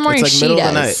at 3 in the morning? It's like She middle does.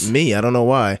 of the night. Me, I don't know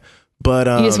why. But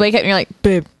You just wake up and you're like,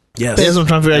 babe, yes. That's what I'm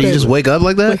trying to figure out. You just wake up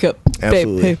like that? wake up.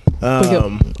 Absolutely. Babe, hey, wake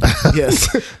up.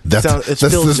 Yes. It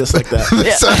feels just like that.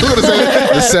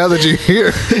 The sound that you hear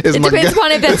is It my depends God.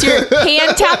 upon if that's your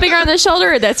hand tapping her on the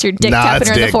shoulder or that's your dick tapping it's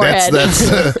her on the dick. forehead.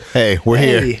 That's hey, we're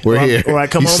here. We're here. Or I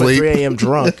come You home sleep? at 3 a.m.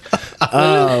 drunk.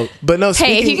 But no,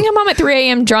 Hey, if you can come home at 3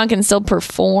 a.m. drunk and still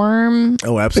perform,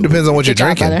 Oh, It absolutely. depends on what you're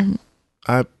good job, drinking.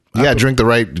 brother. You gotta drink the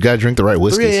right. You gotta drink the right 3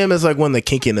 whiskeys. a.m. is like when the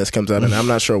kinkiness comes out, and I'm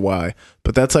not sure why,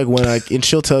 but that's like when and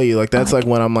she'll tell you, like, that's like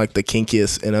when I'm like the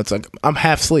kinkiest, and it's like I'm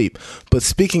half sleep. But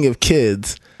speaking of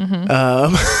kids,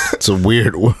 It's a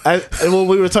weird. well,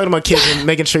 we were talking about kids and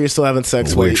making sure you're still having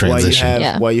sex while Weird you transition. have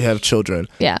Yeah. while you have children.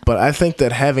 Yeah. But I think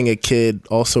that having a kid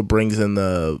also brings in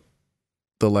the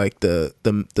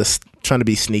trying to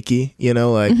be sneaky, you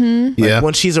know, like, Yeah.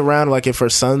 when she's around, like if her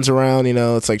son's around, you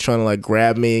know, it's like trying to like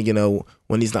grab me, you know,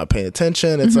 when he's not paying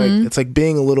attention. It's like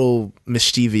being a little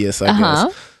mischievous, I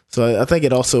guess. So I think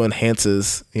it also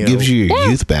enhances, you know, Gives you your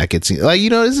youth back. It's like, you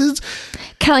know, it's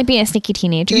Kind of like being a sneaky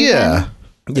teenager. yeah.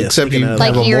 Yeah, Except you speaking have of-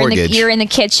 Like a mortgage. you're in the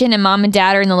kitchen and mom and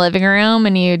dad are in the living room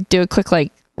and you do a quick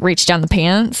like reach down the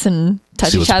pants and touch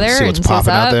see each what's, other see what's and what's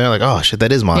popping out up. there. Like, oh shit,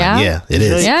 that is mine. Yeah. Yeah, it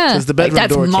is. Yeah. because the Like, bedroom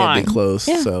that's door mine. can't be closed.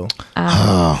 Yeah. So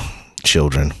Oh,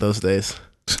 children. those days.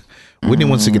 Whitney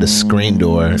wants to get a screen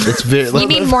door. It's very. You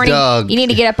need morning. Doug. You need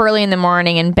to get up early in the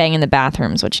morning and bang in the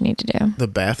bathroom is what you need to do. The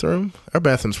bathroom, our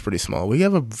bathroom's pretty small. We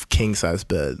have a king size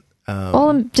bed.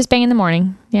 Well, just bang in the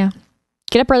morning. Yeah.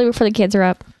 Get up early before the kids are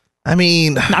up. I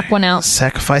mean, Knock one out.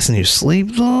 sacrificing your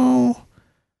sleep though.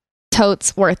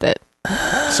 Totes worth it.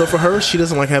 So for her, she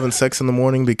doesn't like having sex in the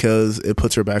morning because it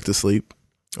puts her back to sleep,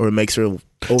 or it makes her.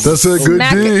 That's a good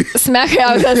D. Smack her.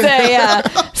 I was gonna say, yeah.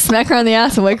 Smack her on the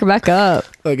ass and wake her back up.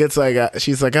 Like it's like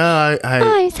she's like, oh,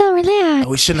 I'm so relaxed.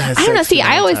 we shouldn't have had I don't know. sex See, in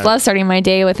the I always meantime. love starting my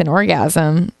day with an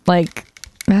orgasm. Like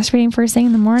masturbating first thing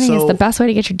in the morning is So- the best way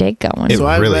to get your day going. It So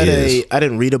I really read is. I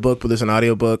didn't read a book, but there's an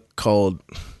audiobook called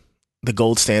The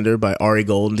Gold Standard by Ari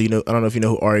Gold. Do you know? I don't know if you know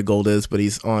who Ari Gold is, but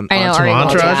he's on I know Entourage. Ari Gold,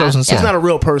 Entourage? yeah. I was gonna say. He's not a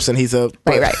real person. He's a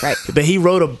Right.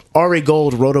 But Ari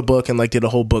Gold wrote a book and like did a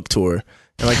whole book tour.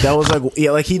 And like that was like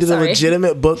like he did a Sorry.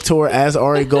 legitimate book tour as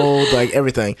Ari Gold, like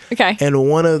everything. Okay. And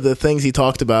one of the things he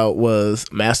talked about was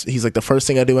he's like, the first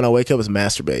thing I do when I wake up is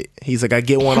masturbate. He's like, I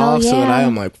get one Hell off so that yeah. I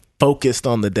am like focused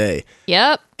on the day.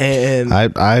 Yep. And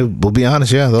I will be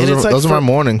honest. Yeah, And it's like those are for- my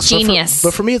mornings. Genius.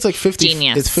 but for me, it's like 50.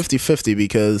 Genius. It's 50-50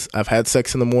 because I've had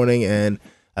sex in the morning and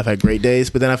I've had great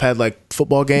days, but then I've had like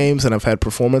football games and I've had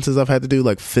performances I've had to do,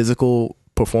 like physical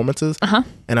performances,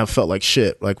 and I've felt like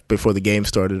shit like before the game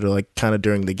started or like kind of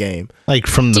during the game. Like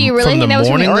from the Do you really from think the that was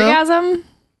from the morning though? orgasm?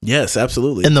 Yes,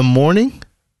 absolutely. In the morning.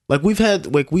 Like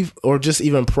or just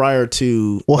even prior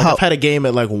to, Well, like how- I've had a game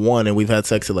at like 1 and we've had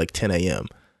sex at like 10 a.m.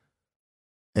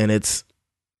 And it's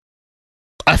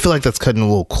I feel like that's cutting a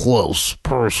little close.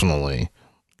 Personally,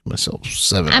 myself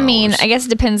 7 I mean, hours. I guess it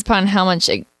depends upon how much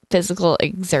physical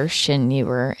exertion you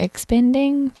were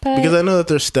expending. But because I know that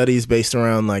there's studies based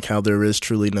around like how there is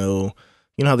truly no,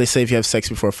 you know how they say if you have sex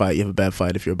before a fight, you have a bad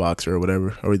fight if you're a boxer or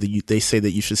whatever, or they say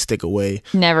that you should stick away,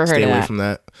 never heard stay of away that. from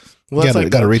that. you Well, gotta,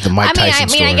 gotta read the Mike Tyson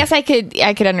story. I guess I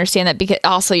could understand that because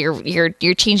also you're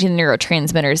changing the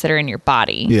neurotransmitters that are in your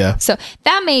body. Yeah. So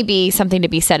that may be something to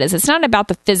be said. Is it's not about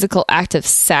the physical act of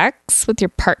sex with your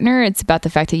partner. It's about the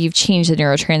fact that you've changed the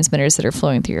neurotransmitters that are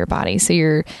flowing through your body. So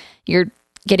you're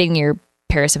getting your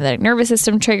parasympathetic nervous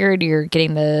system triggered. You're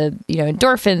getting the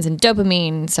endorphins and dopamine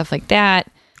and stuff like that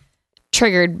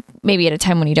triggered maybe at a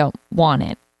time when you don't want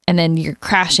it. And then you're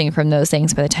crashing from those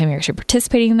things by the time you're actually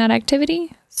participating in that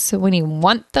activity. So when you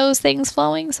want those things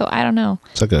flowing, so I don't know.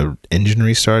 It's like a engine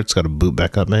restart. It's got to boot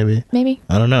back up. Maybe. Maybe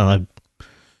I don't know.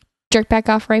 jerk back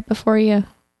off right before you.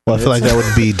 Well, I feel like that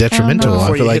would be detrimental. before I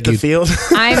feel you like hit the field.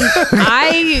 I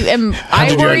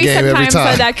 100-yard worry game every sometimes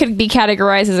time. that could be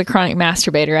categorized as a chronic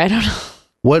masturbator. I don't know.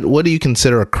 What do you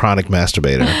consider a chronic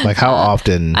masturbator? Like how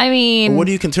often? I mean, What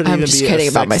do you consider to I'm even just be a kidding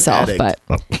about sex myself, addict?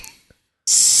 but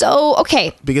so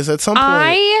okay. Because at some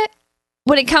point,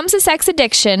 When it comes to sex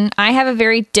addiction, I have a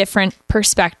very different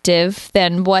perspective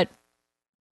than what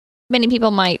many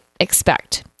people might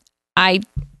expect.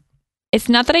 It's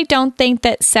not that I don't think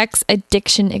that sex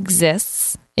addiction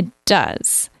exists. It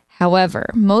does. However,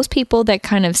 most people that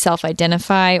kind of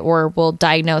self-identify or will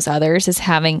diagnose others as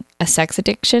having a sex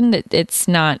addiction, that it's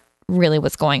not really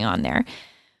what's going on there.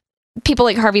 People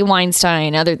like Harvey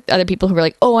Weinstein, other people who are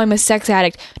like, "Oh, I'm a sex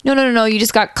addict." No. You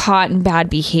just got caught in bad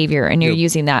behavior, and you're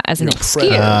using that as an excuse.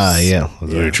 yeah,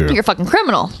 that's very true. You're a fucking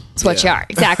criminal. That's what you are.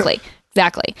 Exactly.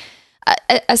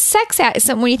 a sex addict.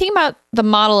 So when you think about the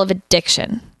model of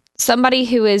addiction, somebody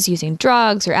who is using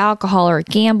drugs or alcohol or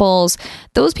gambles,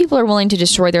 those people are willing to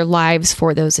destroy their lives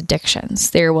for those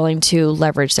addictions. They're willing to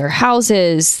leverage their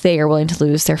houses. They are willing to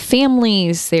lose their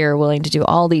families. They are willing to do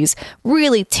all these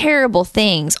really terrible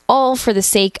things, all for the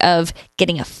sake of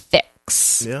getting a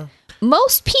fix. Yeah.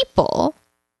 Most people,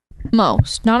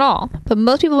 not all, but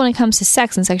most people when it comes to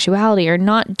sex and sexuality are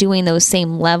not doing those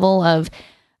same level of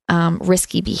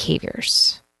risky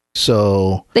behaviors.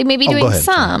 So They may be doing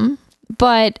some,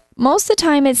 but most of the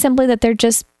time it's simply that they're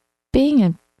just being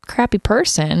a crappy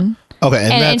person. Okay.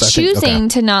 And choosing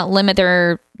to not limit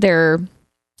their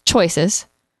choices.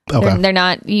 Okay. They're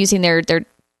not using they're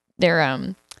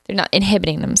not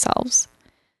inhibiting themselves.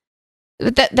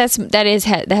 But that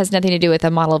has nothing to do with a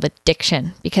model of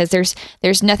addiction, because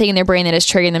there's nothing in their brain that is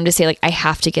triggering them to say, like, I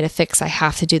have to get a fix. I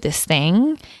have to do this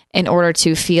thing in order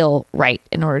to feel right,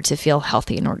 in order to feel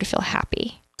healthy, in order to feel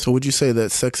happy. So would you say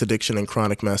that sex addiction and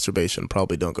chronic masturbation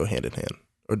probably don't go hand in hand,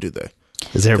 or do they?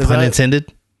 Is there a pun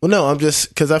intended? Well, no, I'm just,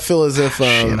 because I feel as if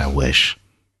shit, I wish.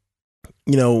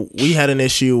 We had an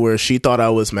issue where she thought I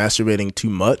was masturbating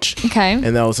too much. Okay.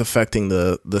 And that was affecting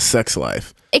the sex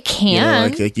life. It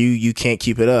can. Like you can't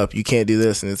keep it up. You can't do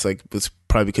this. And it's like, it's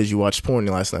probably because you watched porn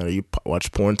last night or you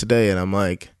watched porn today. And I'm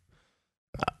like,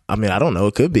 I mean, I don't know.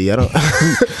 It could be. I don't.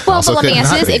 Well, but let me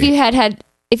ask you this: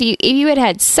 if you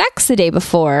had sex the day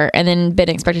before and then been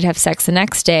expected to have sex the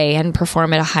next day and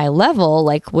perform at a high level,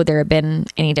 like, would there have been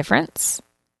any difference?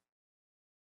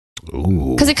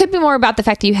 Because it could be more about the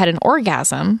fact that you had an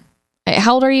orgasm.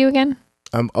 How old are you again?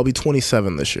 I'll be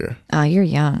 27 this year. Oh, you're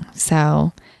young.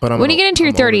 So when you get into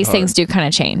your 30s, things do kind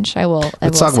of change.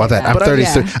 Let's talk about that. I'm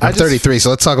 33. I'm 33. So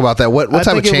let's talk about that. What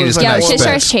type of changes can I expect? Shit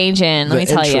starts changing. Let me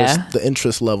tell you. The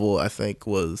interest level, I think,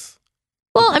 was.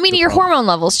 Well, I mean, your hormone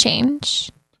levels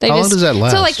change. How long does that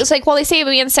last? So, it's like, while they say a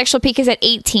man's sexual peak is at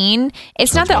 18,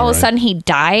 it's not that all of a sudden he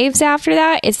dives after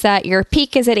that. It's that your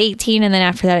peak is at 18, and then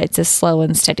after that, it's a slow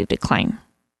and steady decline.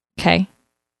 Okay?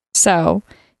 So,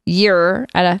 you're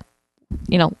at a,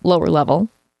 lower level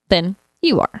than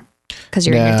you are, because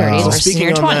you're in your 30s versus in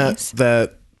your 20s.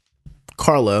 That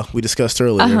Carla, we discussed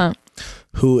earlier,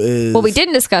 who is... Well, we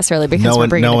didn't discuss earlier because we're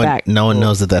bringing it back. No one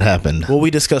knows that happened. Well, we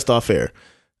discussed off air.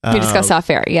 We discussed off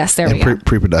air. Yes, there we go.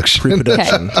 Pre-production.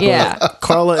 Okay. Yeah.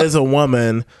 Carla is a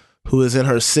woman who is in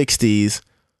her 60s.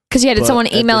 Because you had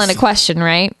someone emailing a question,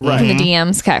 right? From the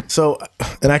DMs. Okay. So,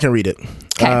 and I can read it.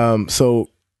 Okay. So,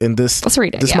 in this, let's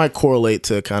read it. This might correlate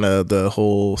to kind of the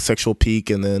whole sexual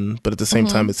peak, but at the same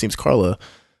time, it seems Carla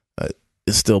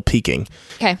is still peaking.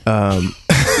 Okay.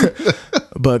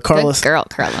 But Carla, good girl,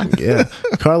 Carla. Yeah.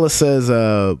 Carla says,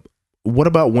 "What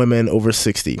about women over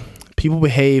 60?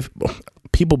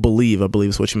 People believe, I believe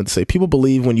is what you meant to say. People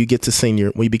believe when you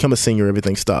become a senior,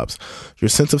 everything stops. Your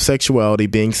sense of sexuality,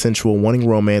 being sensual, wanting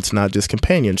romance, not just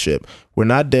companionship. We're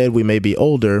not dead. We may be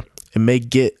older and may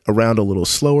get around a little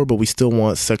slower, but we still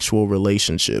want sexual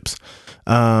relationships.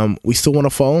 We still want to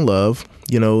fall in love.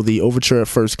 The overture at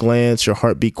first glance, your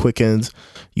heartbeat quickens.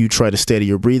 You try to steady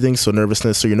your breathing so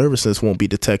your nervousness won't be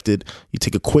detected. You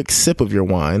take a quick sip of your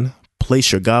wine,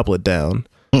 place your goblet down,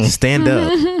 stand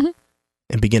up,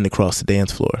 and begin to cross the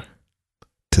dance floor."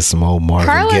 To some old Marvin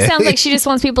Carla Gaye. sounds like she just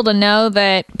wants people to know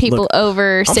that people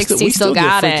over 60 still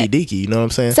got get it. Deaky, you know what I'm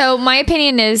saying? So my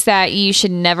opinion is that you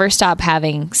should never stop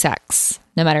having sex,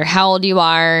 no matter how old you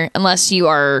are. Unless you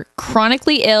are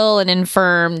chronically ill and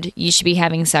infirmed, you should be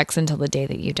having sex until the day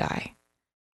that you die.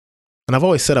 And I've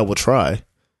always said I will try.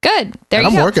 Good. There you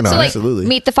I'm go. working on it. Absolutely.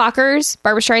 Meet the Fockers,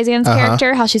 Barbara Streisand's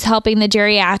character, how she's helping the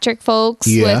geriatric folks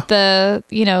with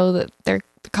they're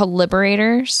called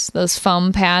liberators, those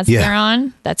foam pads they're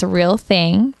on. That's a real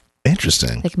thing.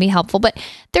 Interesting. They can be helpful, but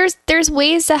there's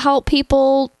ways to help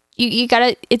people. You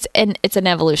gotta, it's an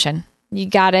evolution. You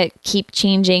gotta keep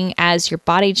changing as your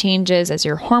body changes, as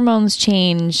your hormones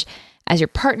change, as your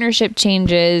partnership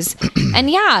changes. And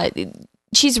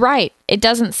she's right. It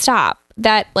doesn't stop.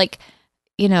 That,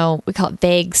 we call it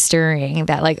vague stirring,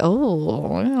 that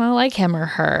oh, I like him or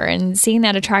her, and seeing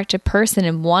that attractive person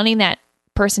and wanting that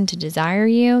person to desire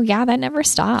you. Yeah, that never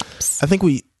stops. I think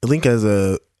as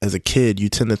a kid, you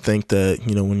tend to think that,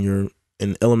 when you're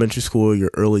in elementary school, your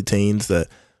early teens, that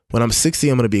when I'm 60,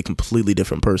 I'm going to be a completely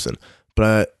different person.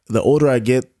 But the older I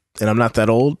get, and I'm not that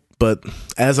old, but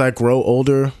as I grow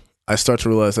older, I start to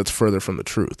realize that's further from the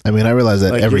truth. I mean, I realize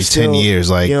that every 10 years,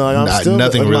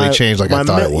 nothing really changed like I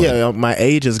thought it would. Yeah, my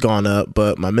age has gone up,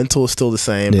 but my mental is still the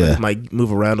same. I might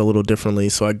move around a little differently.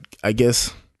 So I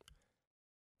guess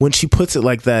when she puts it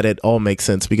like that, it all makes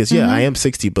sense because, I am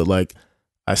 60, but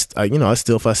I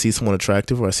still, if I see someone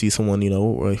attractive or I see someone,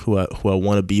 or who I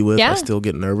want to be with, I still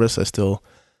get nervous. I still,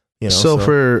 and you still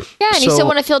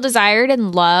want to feel desired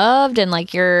and loved and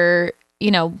like you're,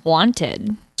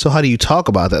 wanted. So how do you talk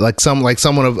about that? Like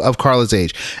someone of Carla's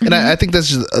age. And I think that's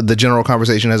just the general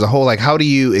conversation as a whole. Like, how do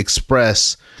you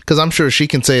express, because I'm sure she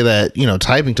can say that,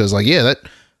 typing to us like, yeah,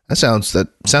 that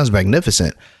sounds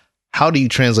magnificent. How do you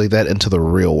translate that into the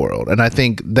real world? And I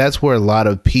think that's where a lot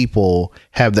of people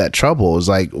have that trouble, is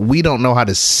like, we don't know how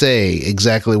to say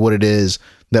exactly what it is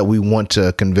that we want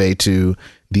to convey to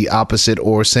the opposite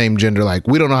or same gender. Like,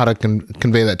 we don't know how to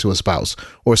convey that to a spouse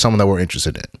or someone that we're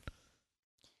interested in.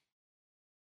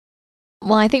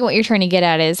 Well, I think what you're trying to get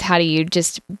at is, how do you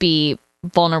just be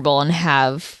vulnerable and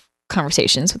have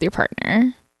conversations with your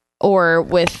partner or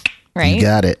with, right? You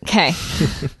got it. Okay.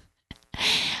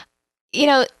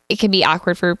 It can be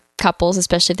awkward for couples,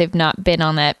 especially if they've not been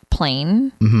on that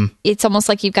plane. Mm-hmm. It's almost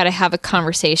like you've got to have a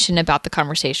conversation about the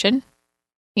conversation.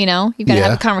 You've got to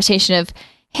have a conversation of,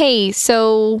 hey,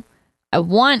 so I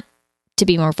want to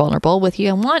be more vulnerable with you.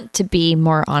 I want to be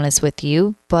more honest with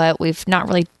you, but we've not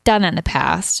really done that in the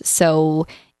past. So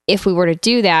if we were to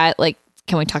do that, like,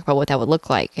 can we talk about what that would look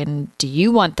like? And do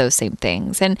you want those same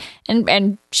things? And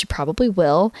she probably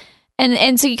will.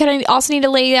 And so you kind of also need to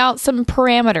lay out some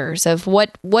parameters of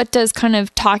what does kind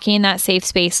of talking in that safe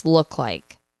space look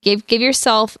like. Give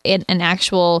yourself an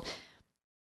actual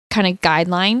kind of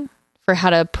guideline for how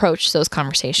to approach those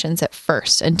conversations at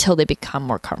first until they become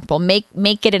more comfortable.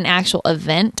 Make it an actual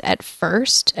event at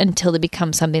first until they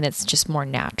become something that's just more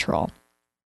natural.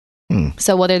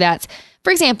 So whether that's,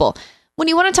 for example, when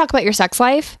you want to talk about your sex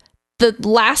life, the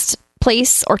last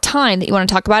place or time that you want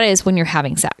to talk about it is when you're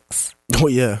having sex. Oh,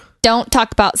 yeah. Don't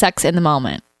talk about sex in the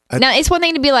moment. Now, it's one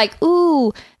thing to be like,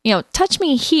 ooh, touch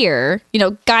me here,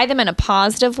 guide them in a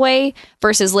positive way,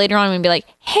 versus later on and be like,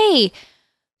 hey,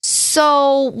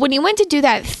 so when you went to do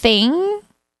that thing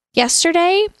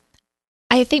yesterday,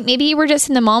 I think maybe you were just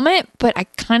in the moment, but I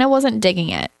kind of wasn't digging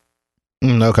it.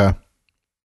 Okay.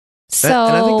 So,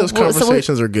 and I think those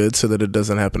conversations are good so that it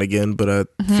doesn't happen again. But I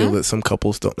feel that some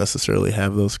couples don't necessarily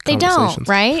have those conversations. They don't,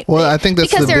 right? Well, I think that's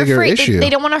because the bigger issue. They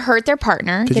don't want to hurt their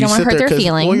partner. They don't want to hurt their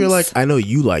feelings. Well, you're like, I know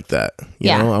you like that. You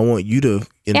know, I want you to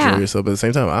enjoy yourself. But at the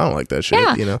same time, I don't like that shit.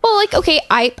 Yeah. Well, like, okay,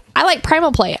 I like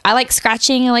primal play. I like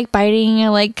scratching. I like biting. I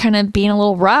like kind of being a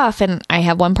little rough. And I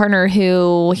have one partner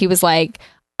who he was like,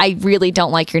 I really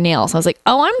don't like your nails. I was like,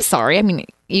 oh, I'm sorry. I mean,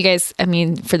 you guys,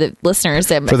 for the listeners,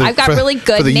 I've got really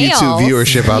good for the nails. YouTube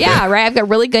viewership out there. Yeah, right. I've got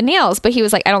really good nails. But he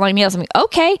was like, I don't like nails. I'm like,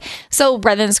 okay. So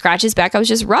rather than scratch his back, I was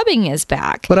just rubbing his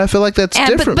back. But I feel like that's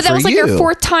different. But that was like your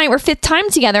fourth time or fifth time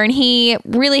together. And he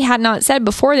really had not said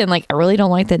before then, like, I really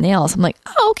don't like the nails. I'm like,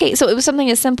 oh, okay. So it was something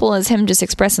as simple as him just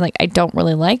expressing, like, I don't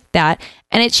really like that.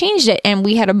 And it changed it. And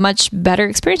we had a much better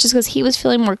experience just because he was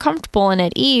feeling more comfortable and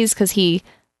at ease because he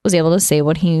was able to say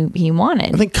what he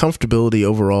wanted. I think comfortability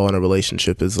overall in a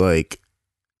relationship is like,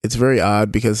 it's very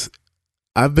odd because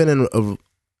I've been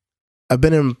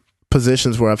in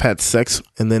positions where I've had sex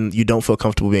and then you don't feel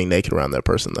comfortable being naked around that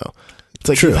person though. It's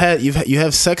like you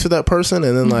have sex with that person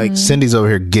and then like Cindy's over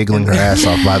here giggling her ass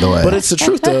off, by the way. But it's the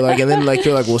truth though. Like, and then like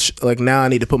you're like, well, like now I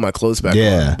need to put my clothes back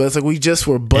on. But it's like we just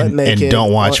were butt naked and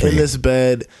don't watch in this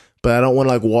bed. But I don't want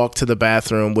to like walk to the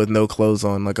bathroom with no clothes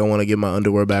on. Like I want to get my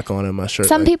underwear back on and my shirt.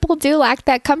 Some people do lack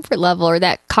that comfort level or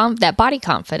that body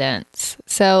confidence.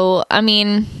 So, I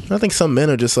think some men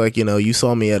are just like, you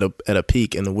saw me at a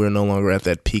peak and we're no longer at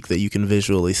that peak that you can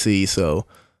visually see. So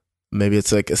maybe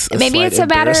it's like maybe it's a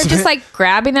matter of just like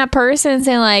grabbing that person and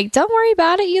saying like, don't worry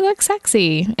about it. You look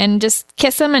sexy, and just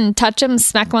kiss them and touch them,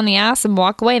 smack them on the ass and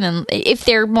walk away. And then if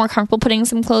they're more comfortable putting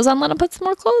some clothes on, let them put some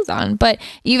more clothes on. But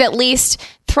you've at least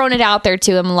thrown it out there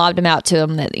to him, lobbed him out to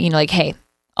him that, like, hey,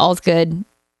 all's good.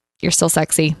 You're still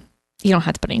sexy. You don't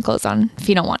have to put any clothes on if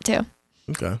you don't want to.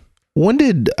 Okay. When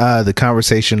did the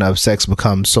conversation of sex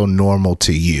become so normal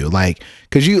to you? Like,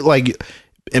 cause you like,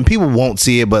 and people won't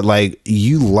see it, but like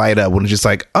you light up when it's just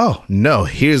like, oh no,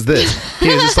 here's this.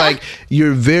 Here's just like,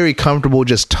 you're very comfortable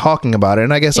just talking about it.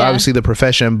 And I guess obviously the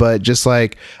profession, but just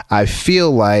like, I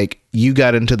feel like you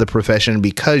got into the profession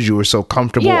because you were so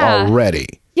comfortable already.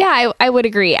 Yeah, I would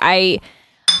agree.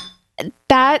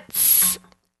 That's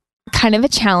kind of a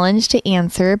challenge to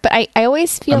answer, but I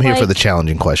always feel I'm here for the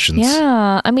challenging questions.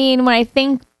 Yeah. When I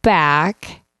think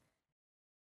back,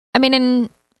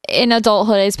 in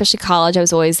adulthood, especially college, I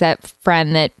was always that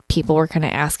friend that people were kind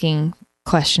of asking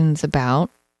questions about,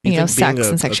 sex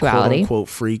and sexuality. A quote unquote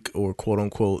freak or quote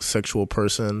unquote sexual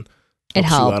person it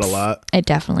helps you out a lot. It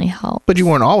definitely helps. But you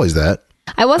weren't always that.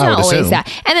 I wasn't would always assume.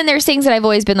 that. And then there's things that I've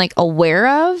always been like aware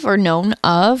of or known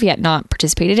of, yet not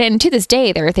participated in. And to this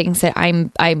day, there are things that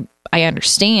I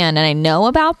understand and I know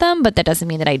about them, but that doesn't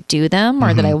mean that I do them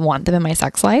or that I want them in my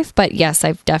sex life. But yes,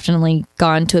 I've definitely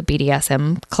gone to a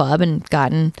BDSM club and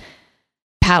gotten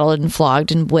paddled and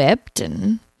flogged and whipped.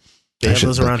 And They have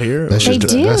those around here? That's they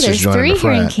just- do. that's There's just joining 3 the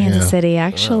here in frat, Kansas yeah. City,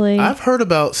 actually. I've heard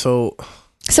about, So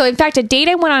in fact, a date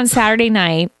I went on Saturday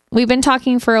night, we've been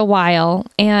talking for a while,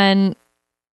 and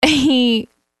it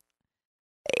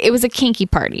was a kinky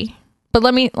party. But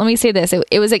let me say this.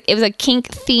 It was a kink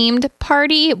themed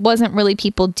party. It wasn't really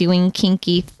people doing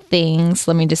kinky things.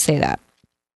 Let me just say that.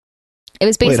 It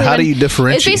was basically Wait, how do you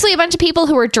differentiate? It's basically a bunch of people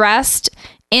who were dressed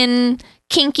in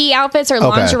kinky outfits or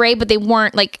lingerie, but they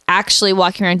weren't like actually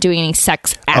walking around doing any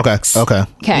sex acts. Okay.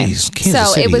 Jeez, Kansas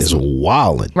so City it was is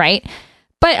wildin'. right.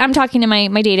 But I'm talking to my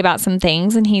date about some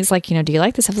things, and he's like, do you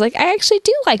like this? I was like, I actually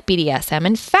do like BDSM.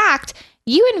 In fact,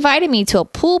 you invited me to a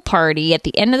pool party at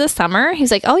the end of the summer. He's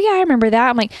like, oh yeah, I remember that.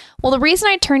 I'm like, well, the reason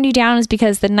I turned you down is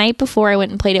because the night before I went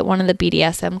and played at one of the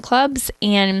BDSM clubs,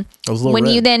 and when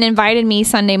you then invited me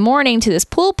Sunday morning to this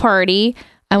pool party,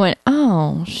 I went,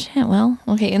 oh shit, well,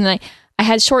 okay. And then I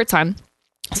had shorts on.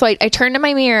 So I turned in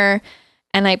my mirror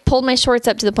and I pulled my shorts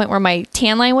up to the point where my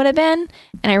tan line would have been.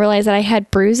 And I realized that I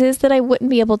had bruises that I wouldn't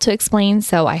be able to explain.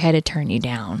 So I had to turn you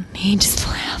down. He just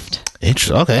laughed.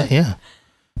 Interesting. Okay, yeah.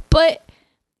 But,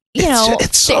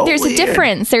 It's so there's weird. a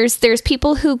difference. There's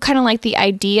people who kind of like the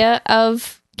idea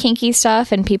of kinky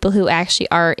stuff and people who actually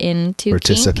are into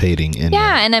Participating in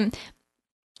Yeah. And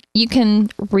you can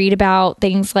read about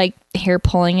things like hair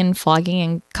pulling and flogging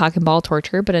and cock and ball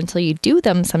torture, but until you do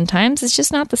them, sometimes it's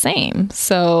just not the same.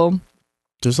 So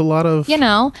there's a lot of...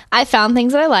 I found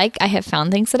things that I like. I have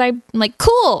found things that I'm like,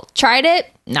 cool, tried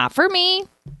it. Not for me.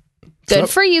 Good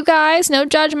for you guys. No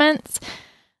judgments.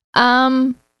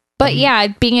 But yeah,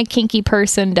 being a kinky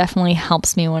person definitely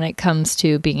helps me when it comes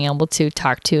to being able to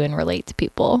talk to and relate to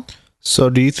people. So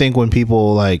do you think when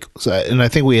people and I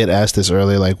think we had asked this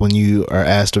earlier, like when you are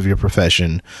asked of your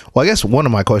profession, well, I guess one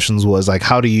of my questions was like,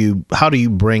 how do you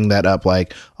bring that up?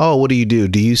 Like, oh, what do you do?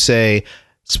 Do you say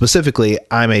specifically,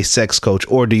 I'm a sex coach,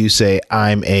 or do you say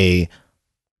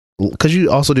because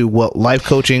you also do life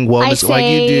coaching, wellness, like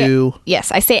you do?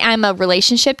 Yes, I say I'm a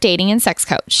relationship, dating, and sex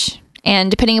coach.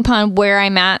 And depending upon where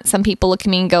I'm at, some people look at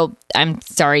me and go, I'm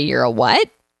sorry, you're a what?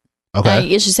 Okay.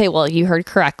 You should say, well, you heard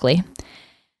correctly.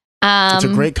 It's a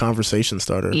great conversation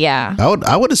starter. Yeah.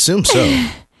 I would assume so.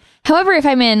 However, if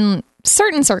I'm in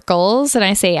certain circles and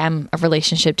I say I'm a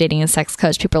relationship, dating, and sex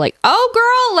coach, people are like, oh,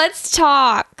 girl, let's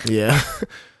talk. Yeah.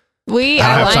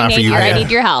 I need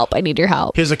your help. I need your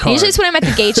help. Here's a card. Usually it's when I'm at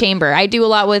the gay chamber. I do a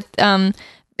lot with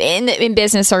in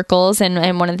business circles, and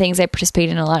one of the things I participate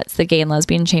in a lot is the gay and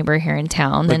lesbian chamber here in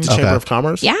town. Like and the Chamber of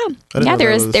Commerce? Yeah.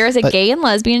 There is a gay and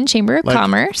lesbian chamber of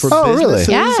commerce. For really? businesses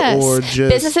Yes. or just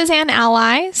Businesses and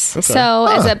allies. So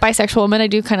as a bisexual woman, I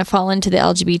do kind of fall into the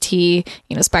LGBT,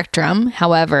 spectrum.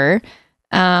 However,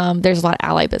 there's a lot of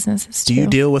ally businesses too. Do you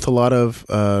deal with a lot of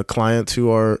clients who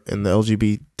are in the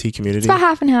LGBT community? It's about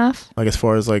half and half. Like as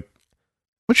far as like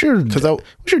What's your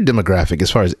demographic as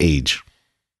far as age?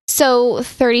 So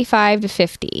 35 to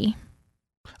 50.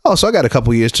 Oh, so I got a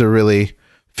couple years to really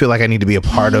feel like I need to be a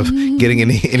part of getting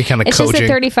any kind of It's coaching.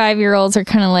 just that 35-year-olds are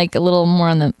kind of like a little more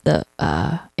on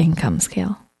the income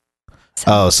scale.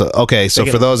 Oh, so okay. So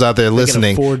for those out there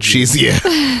listening, afford you. she's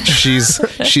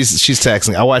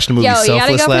texting. I watched the movie You gotta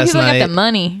Selfless go for last people that got night. the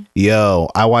money.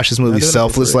 I watched this movie do it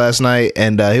Selfless for free. last night,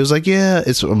 and he was like, "Yeah,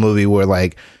 it's a movie where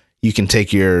like you can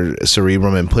take your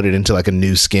cerebrum and put it into like a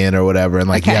new skin or whatever, and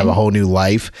like you Okay. have a whole new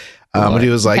life." But he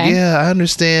was like, Okay. "Yeah, I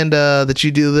understand that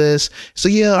you do this. So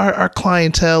yeah, our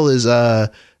clientele is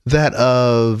that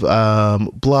of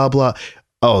blah blah."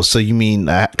 Oh, so you mean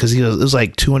because it was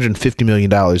like $250 million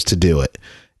to do it.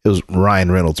 It was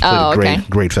Ryan Reynolds played a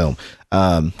great film.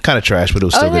 Kind of trash, but it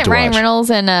was still Isn't good it to Ryan watch. Reynolds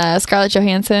and Scarlett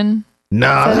Johansson?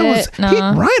 No, Is that it?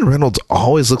 No. Ryan Reynolds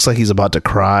always looks like he's about to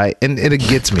cry, and it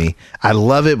gets me. I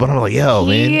love it, but I'm like, yo,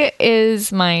 man. He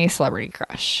is my celebrity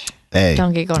crush. Hey,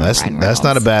 Don't get going on Ryan that's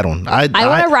not a Reynolds. bad one. I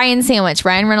want a Ryan sandwich.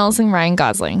 Ryan Reynolds and Ryan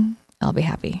Gosling. I'll be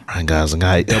happy. Ryan Gosling.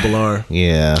 double R.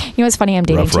 Yeah. You know what's funny? I'm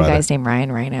dating Rough two Rider. guys named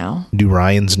Ryan right now. Do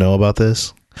Ryans know about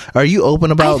this? Are you open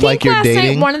I about think like your last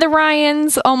dating? night one of the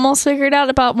Ryans almost figured out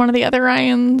about one of the other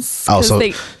Ryans. Oh, 'cause so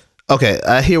they- okay,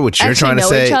 I hear what you're actually trying to know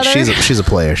say. each other. She's a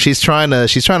player. She's trying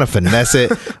to finesse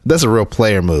it. That's a real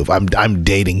player move. I'm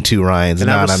dating two Ryans.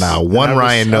 No. One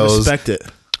Ryan I knows. respect it.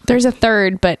 there's a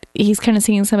third, but he's kind of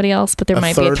seeing somebody else. But there A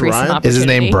might be a third threesome Ryan? opportunity. Is his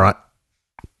name Brian?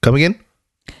 Come again?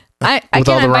 I'm all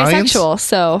the bisexual, Ryans?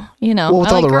 so Well, with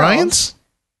I all like the girls. Ryans?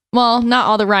 Well, not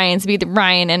all the Ryans. Be the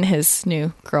Ryan and his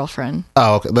new girlfriend.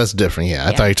 Oh, okay. That's different. Yeah.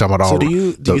 I thought you were talking about all. So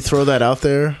do you throw that out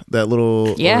there? That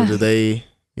little. Yeah. Or do they?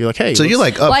 You're like, hey. So you're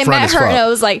like well, upfront I met as her fuck. and I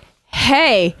was like,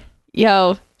 hey,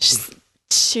 yo,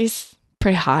 she's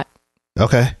pretty hot.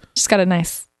 Okay. She's got a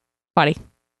nice body.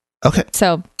 Okay.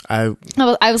 So I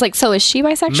was like, so is she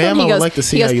bisexual? Ma'am, And I would like to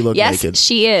see how you look yes, naked.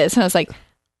 she is. And I was like,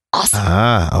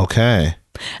 awesome. Okay.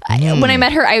 When I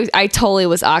met her, I totally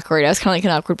was awkward. I was kind of like an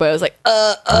awkward boy. I was like,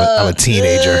 I'm a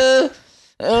teenager.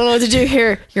 I don't know what to do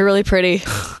here. You're really pretty.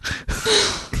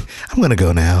 I'm going to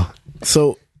go now.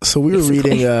 So we were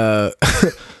reading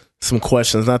some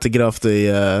questions, not to get off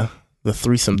the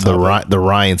threesome topic. The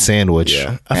Ryan sandwich.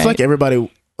 Yeah. I feel like everybody, well,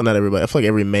 not everybody, I feel like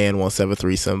every man wants to have a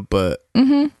threesome, but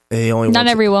they only not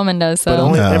every woman does, but though.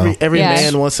 only No. every Yeah.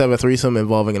 man wants to have a threesome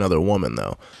involving another woman,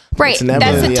 though. Right. It's never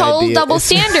That's the a total idea- double it's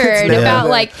standard never about that.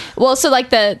 like, well, so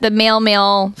like the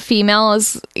male, female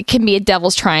it can be a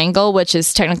devil's triangle, which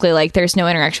is technically like there's no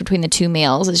interaction between the two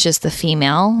males. It's just the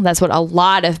female. That's what a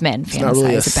lot of men It's not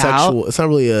really a fantasize about. sexual. It's not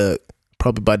really a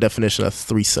probably by definition a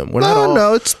threesome. We're not all.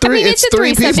 No, it's three. I mean, it's a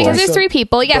three threesome people. because there's three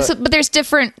people. Yeah, But- but there's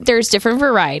different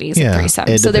varieties Yeah, of threesome.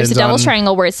 it So there's a depends devil's on-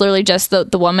 triangle where it's literally just the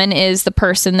woman is the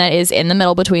person that is in the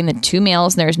middle between the two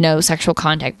males, and there's no sexual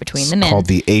contact between the men. Called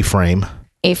the A-frame.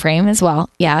 A-frame as well,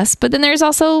 yes. But then there's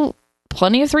also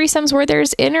plenty of threesomes where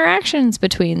there's interactions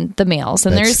between the males,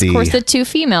 and That's there's of course the two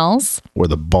females, Where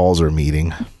the balls are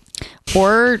meeting.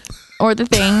 or the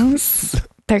things.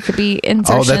 There could be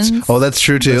insertions. That's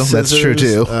true too. That's true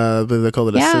too. They call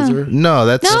it a Yeah. scissor. No,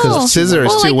 that's because scissor is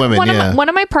Well, two like, women. Yeah. One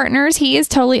of my partners, he is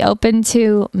totally open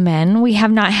to men. We have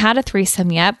not had a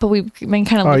threesome yet, but we've been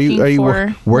kind of Are looking you for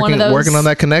one working of those. working on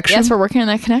that connection? Yes, we're working on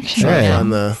that connection. Hey. right On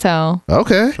now. the So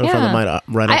Okay. trying to find the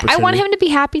right I opportunity. want him to be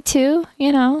happy too.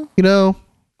 You know, You know,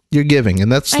 you're giving, and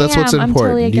that's what's I'm important.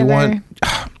 totally a You giver. want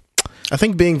I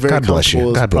think being very God bless you.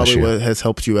 comfortable is God bless probably you. what has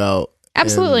helped you out.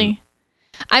 Absolutely.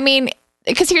 I mean,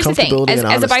 because here's the thing: Comfortability as and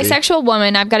a honesty. bisexual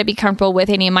woman, I've got to be comfortable with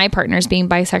any of my partners being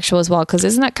bisexual as well. Because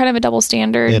isn't that kind of a double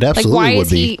standard? It absolutely like, why would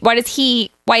is be.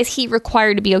 why is he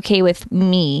required to be okay with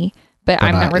me, but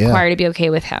I'm not not- yeah. required to be okay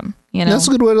with him? You know, That's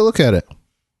a good way to look at it.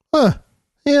 Huh.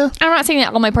 Yeah. I'm not saying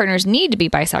that all my partners need to be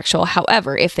bisexual.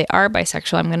 However, if they are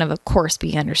bisexual, I'm going to, of course,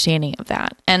 be understanding of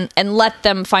that and let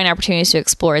them find opportunities to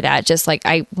explore that. Just like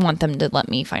I want them to let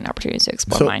me find opportunities to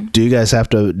explore So- mine. Do you guys have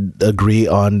to agree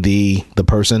on the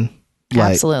person?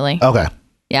 Like- Absolutely. Okay.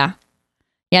 Yeah.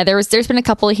 Yeah. There's been a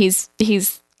couple. He's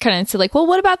kind of said like, well,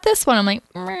 what about this one? I'm like,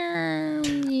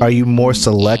 Are you more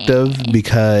selective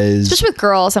because just with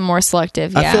girls, I'm more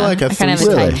selective. I Yeah. feel like a kind of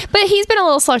threesome- type. Really? But he's been a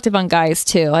little selective on guys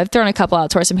too. I've thrown a couple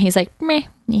out towards him. He's like, meh,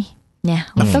 nah,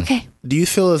 it's okay. Do you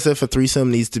feel as if a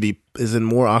threesome needs to be? Is it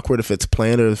more awkward if it's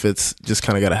planned or if it's just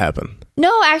kind of got to happen?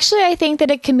 No, actually, I think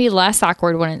that it can be less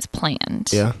awkward when it's planned.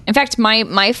 Yeah. In fact,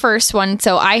 my first one,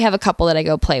 so I have a couple that I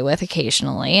go play with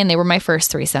occasionally, and they were my first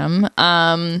threesome.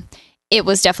 It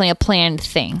was definitely a planned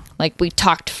thing. Like we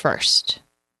talked first.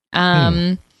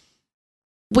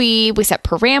 We set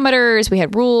parameters. We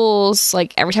had rules.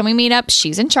 Like every time we meet up,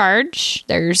 she's in charge.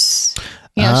 There's,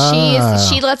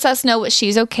 she lets us know what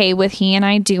she's okay with he and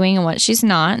I doing and what she's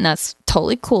not, and that's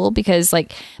totally cool because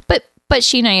like, but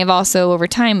she and I have also over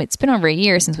time. It's been over a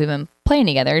year since we've been playing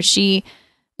together. She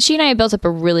and I have built up a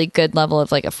really good level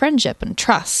of like a friendship and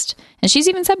trust. And she's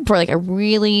even said before, like, I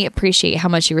really appreciate how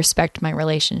much you respect my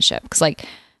relationship. Because like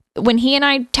when he and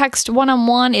I text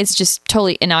one-on-one, it's just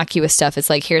totally innocuous stuff. It's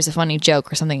like, here's a funny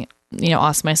joke or something,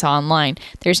 awesome I saw online.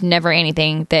 There's never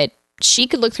anything that she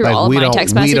could look through like, all of my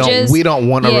text messages. We don't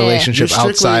want a Yeah. relationship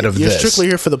outside of you're this. strictly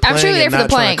here for the I'm playing strictly there and for the not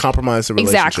trying playing. to compromise the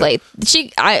relationship.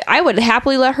 Exactly. I would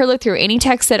happily let her look through any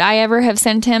text that I ever have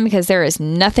sent him because there is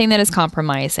nothing that is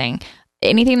compromising.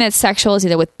 Anything that's sexual is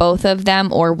either with both of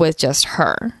them or with just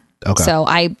her. Okay. So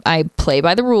I play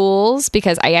by the rules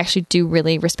because I actually do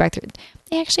really respect her.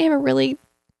 They actually have a really,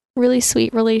 really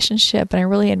sweet relationship and I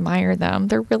really admire them.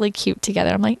 They're really cute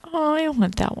together. I'm like, oh, I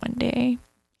want that one day.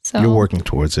 So You're working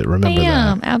towards it. Remember I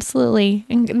am, that. absolutely.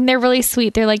 And they're really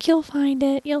sweet. They're like, you'll find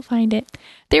it. You'll find it.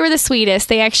 They were the sweetest.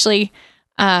 They actually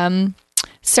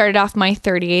started off my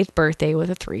 38th birthday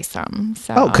with a threesome.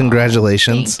 So Oh,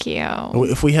 congratulations. Thank you.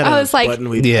 If we had I a was like- button,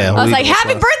 we'd Yeah, I was we- like,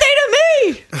 happy birthday to me.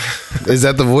 Is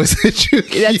that the voice that you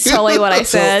That's totally what I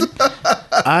said.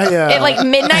 It like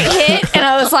midnight hit and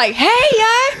I was like, hey,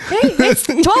 it's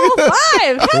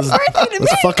 12:05. Happy birthday to me.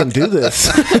 let's fucking do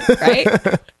this. Right?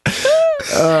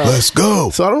 Let's go.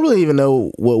 So I don't really even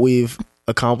know what we've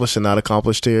accomplished and not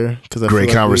accomplished here. Because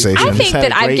Great conversation. I think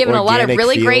that I've given a lot of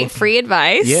really great free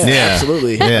advice. Yeah,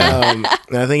 absolutely. Yeah. And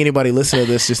I think anybody listening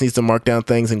to this just needs to mark down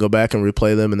things and go back and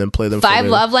replay them and then play them. 5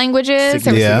 love languages.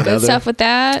 There was some good stuff with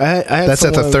that. That's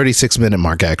at the 36-minute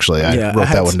mark, actually. I wrote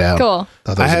that one down. Cool.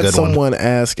 I had someone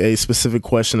ask a specific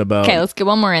question about... Okay, let's get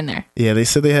one more in there. Yeah, they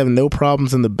said they have no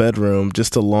problems in the bedroom,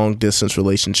 just a long-distance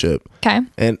relationship. Okay.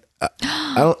 And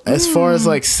I don't, as far as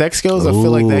like sex goes, I feel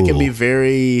like that can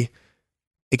be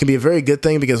it can be a very good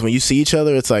thing because when you see each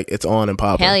other, it's like it's on and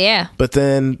popping. Hell yeah. But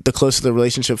then the closer the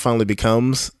relationship finally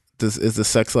becomes, is the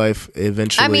sex life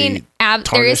eventually? I mean,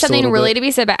 there is something really to be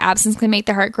said about absence can make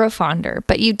the heart grow fonder,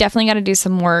 but you definitely got to do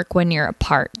some work when you're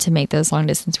apart to make those long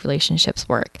distance relationships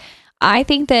work. I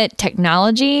think that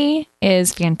technology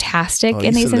is fantastic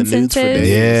in these instances.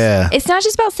 Yeah. It's not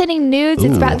just about sending nudes.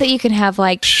 It's about that you can have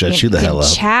like Shut you the hell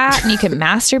up. Chat and you can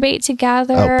masturbate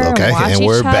together. Okay. And watch And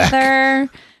we're each back.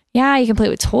 other. Yeah, you can play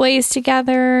with toys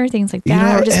together, things like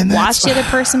that, or just watch the other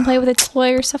person play with a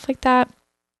toy or stuff like that.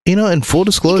 In full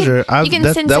disclosure, you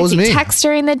can send that was me. texts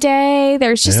during the day.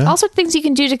 There's just all sorts of things you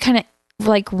can do to kind of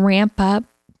like ramp up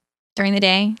during the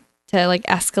day to like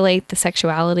escalate the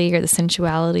sexuality or the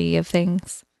sensuality of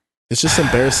things. It's just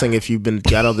embarrassing if you've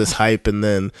got all this hype and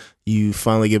then you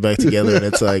finally get back together and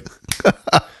it's like,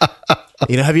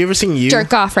 have you ever seen You?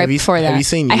 Jerk off right before that. Have you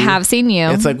seen You? I have seen You.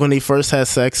 It's like when he first has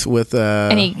sex with...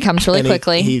 and he comes really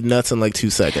quickly. He nuts in like 2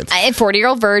 seconds.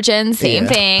 40-year-old virgin, same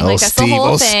thing. Oh, Like that's Steve. the whole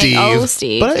Oh, thing. Steve. Oh,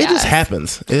 Steve. But it just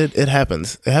happens. It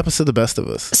happens. It happens to the best of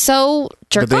us. So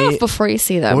jerk off before you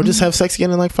see them. Or just have sex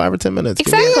again in like 5 or 10 minutes.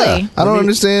 Exactly. I don't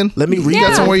understand. Let me You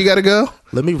got somewhere you got to go?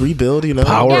 Let me rebuild,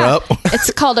 Power up.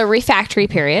 It's called a refractory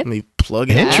period. Let me plug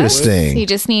it. Interesting. You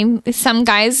just need some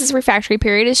guys' refractory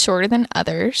period is shorter than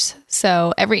others.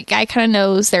 So every guy kind of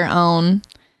knows their own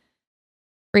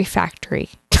refractory.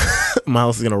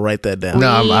 Miles is gonna write that down.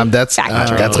 No, that's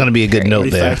going to be a good note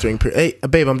there. Refactoring period. Hey,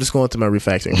 babe, I'm just going through my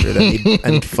refactoring period.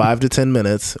 I need 5 to 10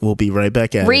 minutes. We'll be right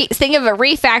back at it. Think of a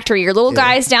refactory. Your little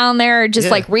guys down there are just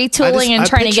like retooling and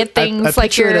trying to get things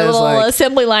like your little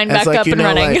assembly line back up and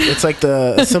running. It's like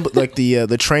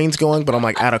the train's going, but I'm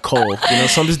like out of coal.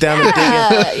 So I'm just down there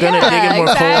digging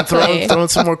more coal and throwing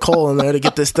some more coal in there to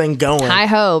get this thing going. Hi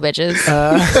ho, bitches.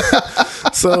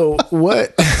 So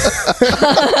what?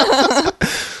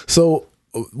 So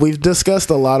we've discussed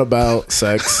a lot about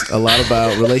sex, a lot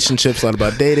about relationships, a lot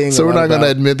about dating. So we're not going to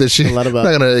admit that we're not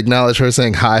going to acknowledge her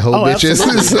saying hi ho, bitches.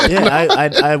 Absolutely. Yeah,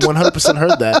 I 100%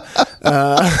 heard that.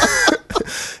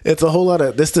 It's a whole lot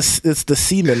of it's the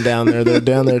seamen down there. They're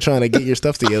down there trying to get your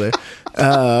stuff together,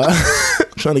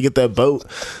 trying to get that boat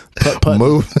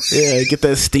move. Yeah, get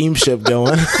that steamship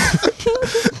going.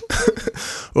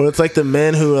 Or it's like the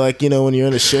men who are like, when you're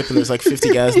in a ship and there's like 50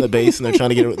 guys in the base and they're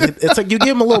trying to get it's like you give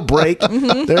them a little break.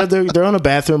 Mm-hmm. They're on a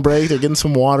bathroom break. They're getting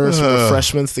some water, some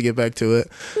refreshments to get back to it.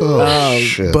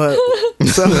 Shit. But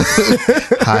so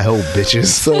hi ho, bitches.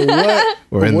 So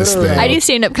we're in this thing. I do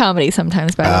stand up comedy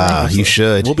sometimes, by the way. You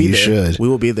should. We'll be there. Should. We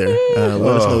will be there.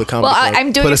 Let us know the comedy. Well,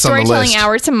 I'm doing a storytelling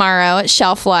hour tomorrow at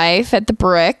Shelf Life at the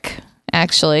Brick.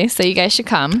 Actually, so you guys should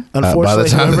come. Unfortunately, by the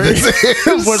time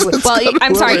well,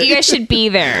 I'm sorry, you guys should be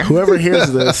there. Whoever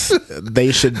hears this,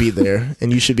 they should be there,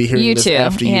 and you should be hearing this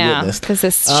after you witness. Because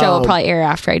this show will probably air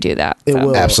after I do that. It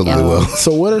will absolutely will.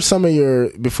 So, what are some of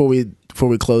your before we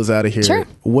close out of here? Sure.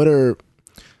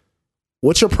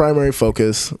 What's your primary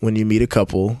focus when you meet a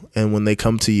couple and when they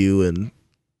come to you and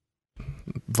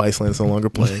Viceland's no longer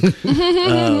playing?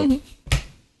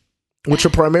 What's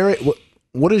your primary?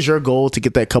 What is your goal to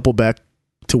get that couple back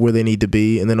to where they need to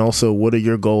be? And then also, what are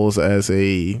your goals as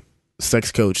a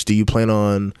sex coach? Do you plan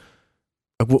on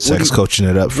coaching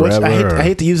it up forever? I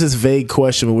hate to use this vague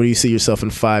question, but where do you see yourself in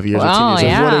 5 years or 10 years?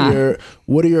 Yeah.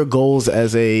 What are your goals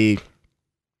as a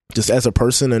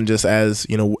person and just as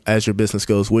as your business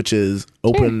goes, which is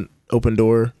open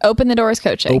door, open the doors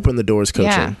coaching.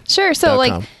 Yeah, sure. So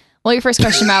your first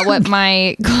question about what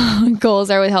my goals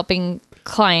are with helping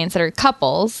clients that are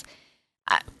couples.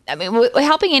 I mean,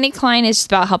 helping any client is just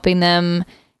about helping them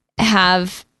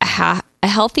have a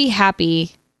healthy,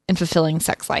 happy, and fulfilling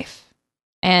sex life.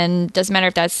 And doesn't matter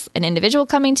if that's an individual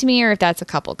coming to me or if that's a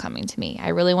couple coming to me. I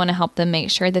really want to help them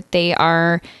make sure that they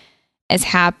are as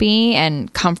happy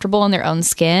and comfortable in their own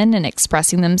skin and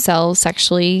expressing themselves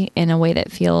sexually in a way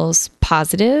that feels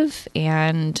positive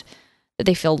and that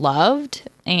they feel loved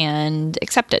and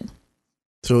accepted.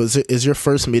 So is your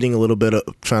first meeting a little bit of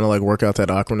trying to work out that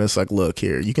awkwardness? Like, look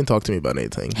here, you can talk to me about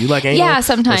anything. You like anal? Yeah,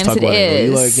 sometimes it is.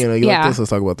 You like this?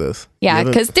 Let's talk about this. Yeah,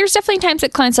 because there's definitely times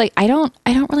that clients are like, I don't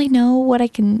really know what I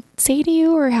can say to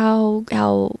you or how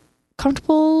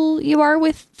comfortable you are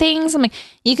with things. I'm like,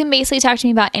 you can basically talk to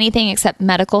me about anything except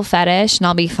medical fetish and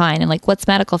I'll be fine. And like, what's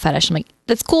medical fetish? I'm like,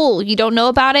 that's cool. You don't know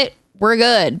about it. We're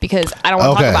good because I don't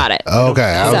want to talk about it. Okay.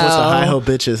 I was with some high ho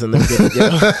bitches and they're good to go.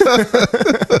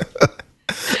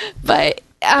 But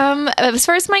as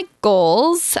far as my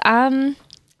goals,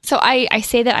 so I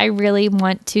say that I really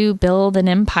want to build an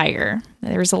empire.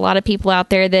 There's a lot of people out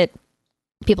there that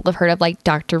people have heard of, like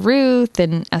Dr. Ruth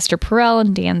and Esther Perel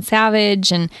and Dan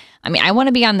Savage. And I mean, I want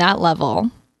to be on that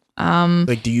level.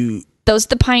 Like, those are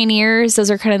the pioneers. Those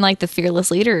are kind of like the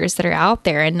fearless leaders that are out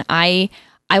there. And I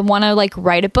want to like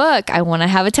write a book. I want to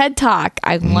have a TED Talk.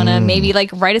 I want to maybe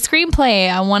like write a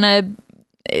screenplay.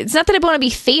 It's not that I want to be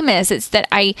famous. It's that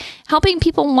helping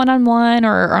people one-on-one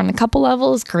or on a couple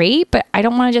levels, great. But I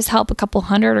don't want to just help a couple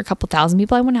hundred or a couple thousand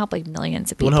people. I want to help like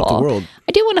millions of people. You want to help the world.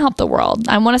 I do want to help the world.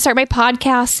 I want to start my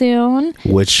podcast soon.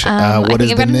 Which, I what think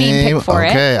is I've the got a name name? pick for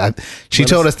Okay. She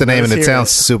told us the name and it sounds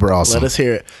super awesome. Let us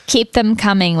hear it. Keep them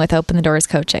coming with Open the Doors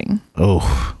coaching.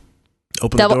 Oh.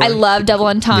 Open the door. I love double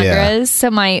entendres.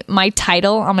 So my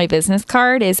title on my business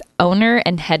card is owner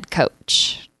and head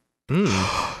coach.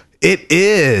 It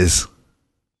is.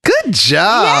 Good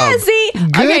job. Yeah, see?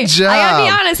 Good job. I gotta be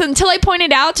honest, until I point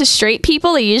it out to straight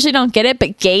people, they usually don't get it,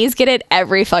 but gays get it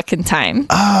every fucking time.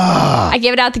 I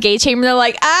give it out the gay chamber, they're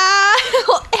like,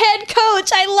 head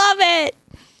coach, I love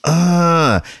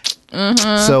it.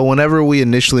 So whenever we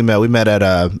initially met, we met at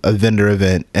a vendor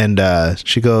event, and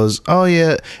she goes, oh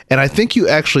yeah. And I think you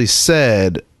actually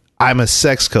said, I'm a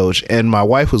sex coach, and my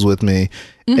wife was with me,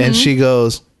 and she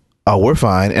goes, oh, we're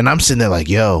fine. And I'm sitting there like,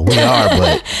 yo, we are,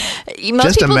 but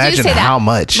just imagine how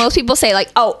much. Most people say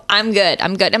like, oh, I'm good.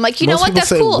 I'm like, you know what? That's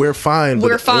cool. We're fine.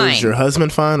 We're fine. Is your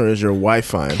husband fine or is your wife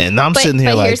fine? And I'm sitting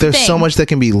here like, there's so much that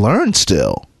can be learned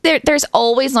still. There's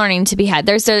always learning to be had.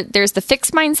 There's the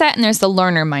fixed mindset and there's the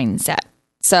learner mindset.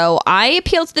 So I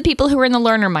appeal to the people who are in the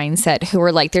learner mindset, who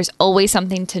are like, there's always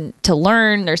something to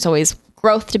learn. There's always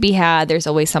growth to be had. There's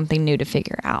always something new to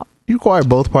figure out. You require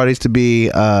both parties to be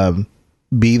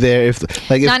there if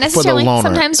not necessarily. For the loner,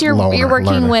 sometimes you're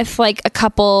working with like a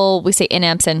couple, we say in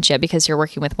absentia, because you're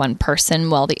working with one person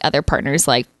while the other partner's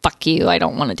like, fuck you, I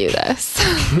don't want to do this.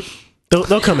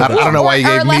 They'll come in. I don't know why you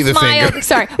gave me the finger.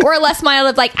 Sorry. Or a less mild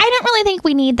of like, I don't really think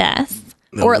we need this.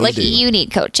 No, or like, you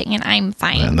need coaching and I'm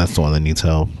fine. And that's the one that needs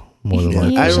help more than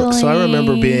likely. I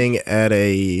remember being at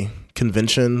a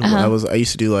convention. I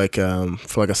used to do like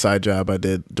for like a side job, I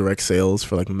did direct sales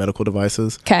for like medical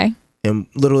devices. Okay. And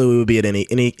literally we would be at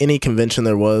any convention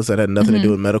there was that had nothing to do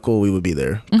with medical, we would be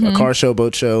there. A car show,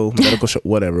 boat show, medical show,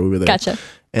 whatever, we were there. Gotcha.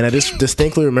 And I just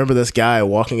distinctly remember this guy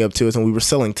walking up to us, and we were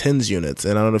selling TENS units.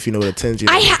 And I don't know if you know what a TENS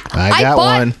unit is.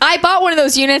 I bought one of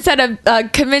those units at a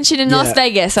convention in Las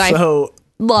Vegas. And I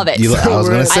love it. I was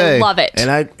going to say. I love it.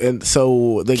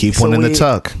 Keep one in the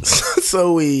tuck.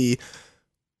 So we're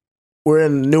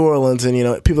in New Orleans,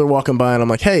 and people are walking by, and I'm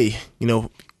like, hey,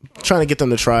 trying to get them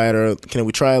to try it, or can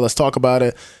we try it? Let's talk about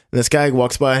it. And this guy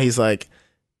walks by, and he's like,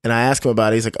 and I ask him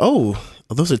about it. He's like, oh,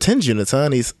 those are TENS units, huh?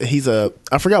 And he's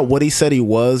I forgot what he said he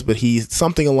was, but he's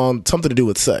something to do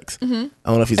with sex. I don't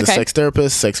know if he's a sex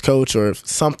therapist, sex coach, or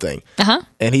something.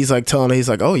 And he's like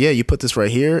oh yeah, you put this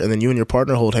right here, and then you and your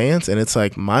partner hold hands, and it's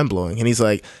like mind blowing. And he's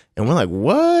like, and we're like,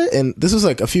 what? And this was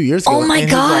like a few years ago. Oh my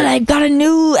god, I got a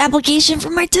new application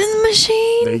for my TENS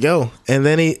machine. There you go. And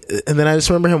then I just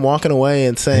remember him walking away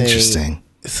and saying, interesting.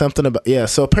 Something about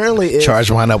so apparently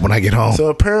charge mine up when I get home. So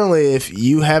apparently if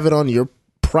you have it on your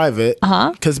private,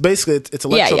 because basically it's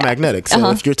electromagnetic,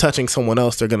 so if you're touching someone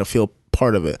else, they're gonna feel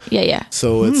part of it.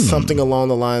 So it's something along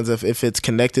the lines of, if it's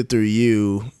connected through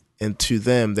you and to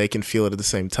them, they can feel it at the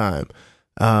same time.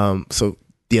 So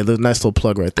yeah, there's a nice little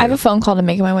plug right there. I have a phone call to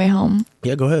make my way home.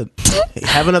 Yeah, go ahead.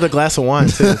 Have another glass of wine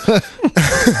too.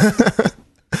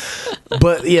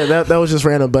 But yeah, that was just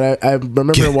random. But I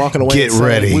remember him walking away. Get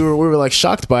ready. We were like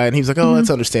shocked by it. And he was like, "Oh, that's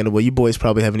understandable. You boys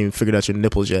probably haven't even figured out your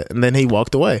nipples yet." And then he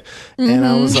walked away, and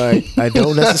I was like, "I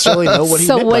don't necessarily know what he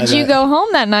meant by that." So, what'd you go home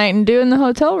that night and do in the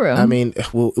hotel room? I mean,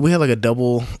 we had like a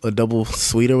double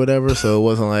suite or whatever, so it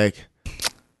wasn't like,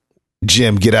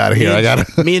 Jim, get out of here.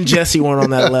 Me and Jesse weren't on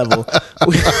that level.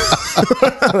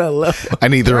 I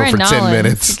need the room for 10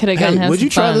 minutes. Hey, would you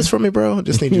try this for me, bro?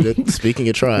 Just need you to speak and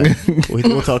get tried. We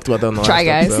talked about that on the last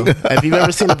episode. If you've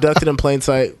ever seen Abducted in Plain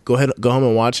Sight, go home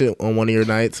and watch it on one of your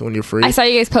nights when you're free. I saw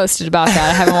you guys posted about that.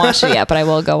 I haven't watched it yet, but I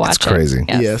will go watch it. It's crazy.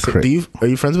 Yes. Yeah. So are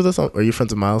you friends with us? Are you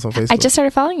friends with Miles on Facebook? I just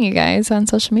started following you guys on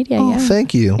social media. Oh,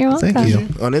 thank you. You're welcome. Thank you.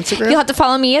 On Instagram? You'll have to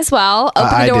follow me as well.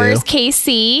 Open the Doors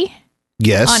KC.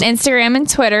 Yes. On Instagram and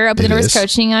Twitter. Open the Doors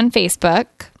Coaching on Facebook.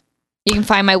 You can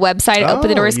find my website, Oh,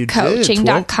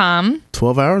 openthedoorscoaching.com.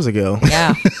 12 hours ago.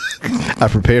 Yeah. I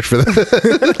prepared for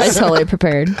that. I totally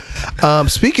prepared.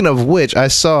 Speaking of which, I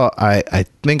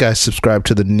think I subscribed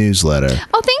to the newsletter.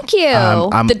 Oh, thank you.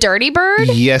 I'm- the Dirty Bird?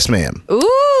 Yes, ma'am.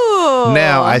 Ooh.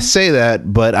 Now, I say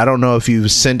that, but I don't know if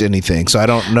you've sent anything, so I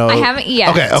don't know. I haven't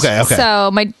yet. Okay. So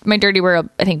my Dirty Bird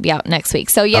will, I think, be out next week.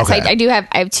 So yes, Okay. I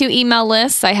have 2 email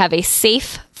lists. I have a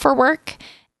safe for work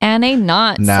and a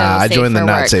not so I safe joined the for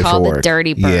not work safe for called work. the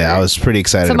Dirty Bird. Yeah, I was pretty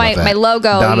excited So about that. my logo.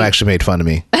 Dom actually made fun of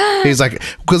me. He's like,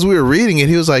 because we were reading it,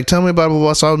 he was like, tell me about blah, blah,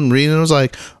 blah. So I'm reading it. I was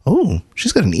like, oh,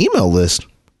 she's got an email list.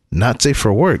 Not safe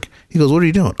for work. He goes, what are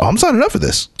you doing? Oh, I'm signing up for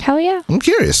this. Hell yeah. I'm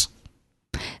curious.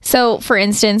 So, for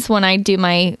instance, when I do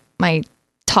my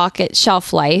talk at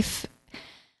Shelf Life,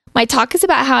 my talk is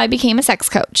about how I became a sex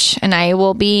coach, and I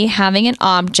will be having an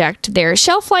object there.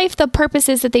 Shelf Life, the purpose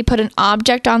is that they put an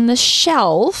object on the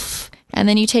shelf, and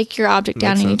then you take your object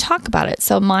down and you talk about it.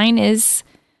 So mine is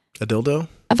A dildo?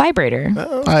 a vibrator.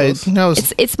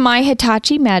 It's my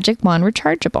Hitachi Magic Wand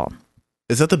rechargeable.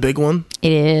 Is that the big one?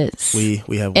 It is.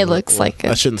 We have. It looks like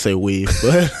I shouldn't say we,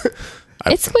 but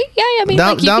it's yeah. I mean,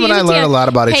 Dom, like Dom and I learned a lot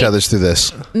about each Hey, other through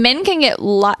this. Men can get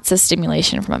lots of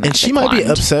stimulation from a magic and she might be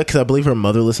wand. upset because I believe her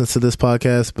mother listens to this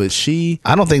podcast, but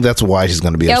I don't think that's why she's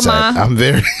going to be Yo, upset. Ma. I'm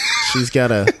very. she's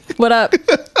got a. What up?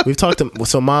 We've talked to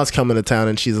so Ma's coming to town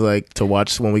and she's like to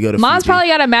watch when we go to. Mom's Fiji. probably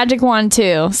got a magic wand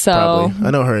too. So Probably.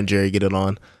 I know her and Jerry get it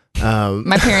on.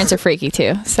 my parents are freaky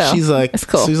too. So She's like- it's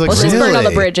cool. she's like, Let's just burn all the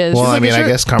Really? bridges. Well, I mean, I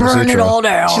guess Kama burn it Sutra. all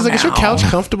down. She's like, is your couch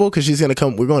comfortable? Because she's gonna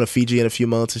come. We're going to Fiji in a few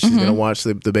months, and she's gonna watch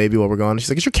the baby while we're gone. She's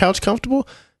like, is your couch comfortable?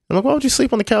 I'm like, why would you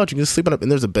sleep on the couch? You can just sleep on it,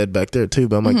 and there's a bed back there too.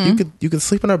 But I'm like, you can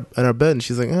sleep in our bed, and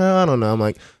she's like, I don't know. I'm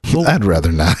like, I'd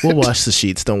rather not. we'll wash the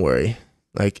sheets. Don't worry.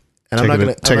 Like, and I'm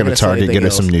not Take gonna her to say Target, anything get her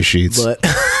else, some new sheets. But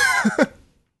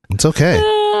It's okay.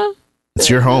 It's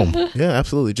your home. yeah,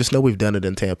 absolutely. Just know we've done it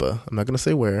in Tampa. I'm not gonna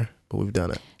say where, but we've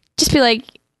done it. Just be like,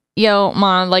 yo,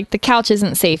 Mom, like the couch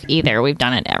isn't safe either. We've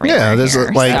done it everywhere. Yeah, there's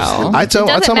here, like so. I tell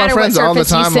my friends all the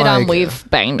time. You sit on, Like, we've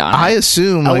banged on. I it.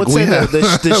 assume I like would we say have the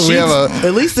sheets. we have a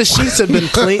At least the sheets have been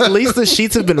clean. At least the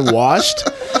sheets have been washed.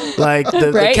 Like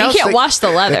the right? couch, You can't wash the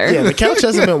leather. Yeah, the couch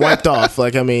hasn't been wiped off.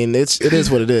 Like, I mean, it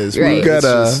is what it is. Right. It's We got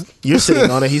just- you're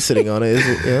sitting on it. He's sitting on it.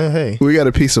 Yeah, hey. we got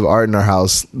a piece of art in our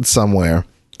house somewhere,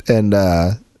 and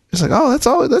it's like, oh,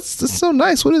 that's so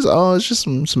nice. What is? Oh, it's just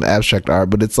some abstract art,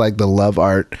 but it's like the love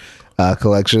art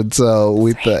collection. So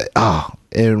we thought,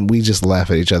 and we just laugh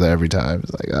at each other every time.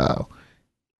 It's like, oh,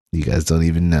 you guys don't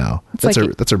even know. It's That's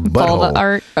like her vulva butthole.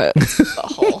 art.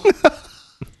 Butthole.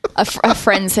 A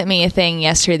friend sent me a thing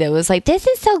yesterday that was like, "This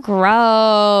is so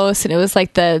gross," and it was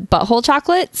like the butthole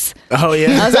chocolates. Oh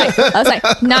yeah, I was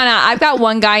like, no, I've got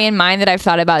one guy in mind that I've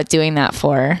thought about doing that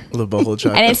for, the butthole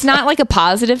chocolate. and it's not like a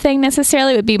positive thing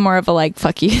necessarily. It would be more of a like,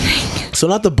 "Fuck you" thing. So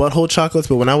not the butthole chocolates,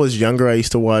 but when I was younger, I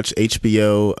used to watch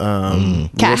HBO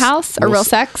Cat House or Real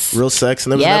Sex. Real Sex,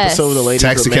 and there was an Yes. episode where the ladies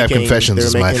Taxi were Cab making, Confessions they were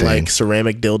is my making thing. like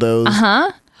ceramic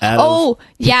dildos. Oh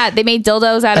yeah, they made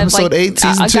dildos out of Episode like 8,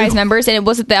 season a guy's 2. members, and it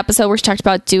wasn't the episode where she talked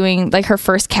about doing like her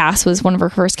first cast was one of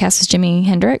her first casts was Jimi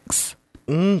Hendrix.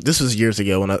 This was years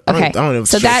ago when I Okay, don't know if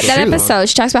so it's that true. episode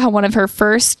she talks about how one of her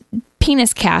first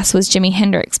penis casts was Jimi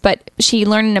Hendrix, but she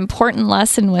learned an important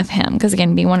lesson with him because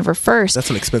again, being one of her first, That's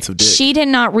an expensive dick. she did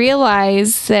not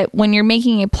realize that when you're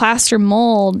making a plaster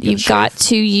mold, you've got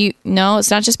to no,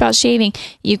 it's not just about shaving.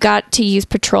 You've got to use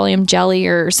petroleum jelly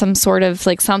or some sort of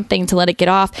like something to let it get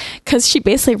off because she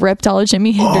basically ripped all of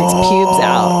Jimi Hendrix's pubes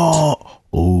out.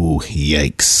 Oh,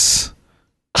 yikes!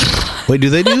 Wait, do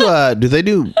they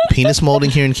do penis molding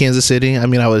here in Kansas City? I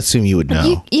mean, I would assume you would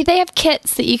know. They have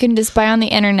kits that you can just buy on the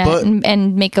internet But-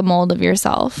 and make a mold of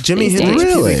yourself. Jimi these Hendrix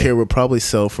days. Really? pubic hair would probably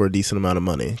sell for a decent amount of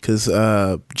money because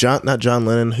not John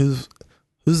Lennon. Who's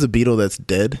the Beatle that's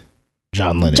dead?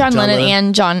 John Lennon. John John Lennon Lennon?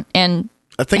 and John and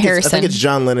I think Harrison. it's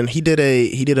John Lennon. He did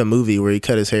a movie where he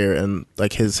cut his hair and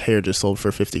like his hair just sold for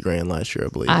 $50,000 last year, I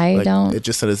believe. I Like, don't It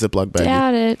just in a Ziploc bag.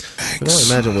 doubt it. I can only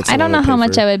imagine what I don't someone know would how pay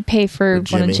much for- I would pay for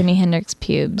one of Jimmy. Jimi Hendrix's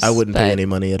pubes. I wouldn't pay but any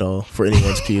money at all for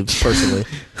anyone's pubes personally.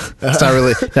 It's not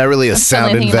really a I'm sound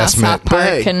only thinking about investment. South Park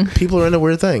But hey, and people are into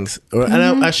weird things, or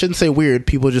and I shouldn't say weird.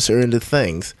 People just are into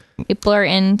things. people are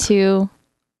into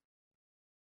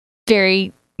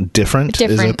very Different? Is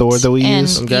different that the word that we and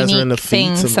use? Some guys are into unique feet.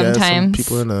 things Some guys, some sometimes.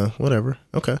 people are into whatever.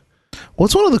 Okay.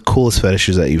 What's one of the coolest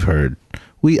fetishes that you've heard?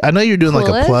 I know you're doing like a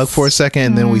Coolest? plug for a second,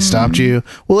 and then we stopped you.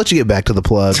 We'll let you get back to the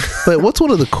plug. But what's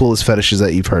one of the coolest fetishes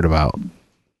that you've heard about?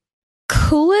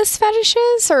 coolest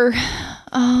fetishes or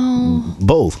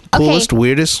Both. Okay. Coolest,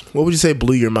 weirdest. What would you say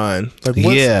blew your mind? Like,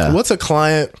 Yeah. what's a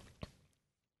client?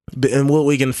 And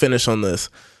we can finish on this.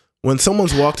 When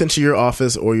someone's walked into your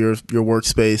office or your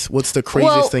workspace, what's the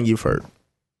craziest thing you've heard?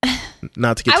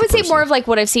 Not to get I too would say personal. more of like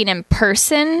what I've seen in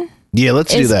person. Yeah,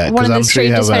 let's do that. One of the I'm sure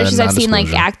you have strangest fetishes a I've seen like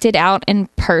non-disclosure. acted out in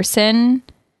person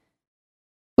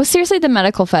was seriously the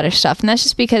medical fetish stuff. And that's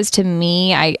just because to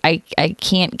me, I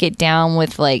can't get down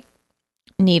with like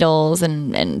needles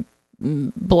and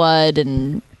blood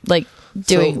and like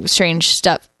doing strange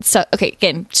stuff. So okay,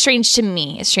 again, strange to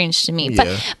me. It's strange to me.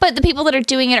 Yeah. But the people that are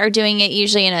doing it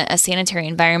usually in a sanitary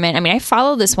environment. I mean, I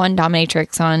follow this one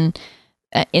dominatrix on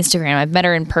Instagram. I've met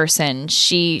her in person.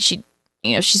 She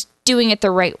she's doing it the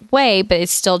right way, but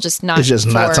it's still just not. It's just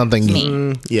not for something.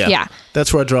 me. Yeah.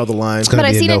 That's where I draw the line. But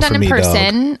I've be a seen no it done for in me,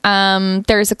 person.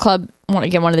 There's a club, one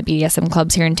of the BDSM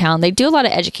clubs here in town. They do a lot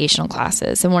of educational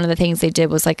classes, and one of the things they did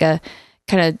was like a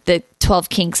kind of the 12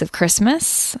 kinks of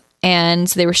Christmas, and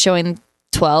they were showing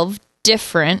 12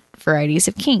 different varieties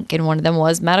of kink, and one of them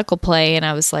was medical play, and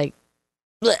I was like,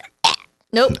 bleh,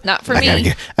 nope, not for me.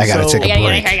 I gotta So- take a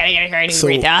break. I need to So-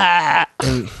 breathe.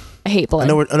 I hate blood.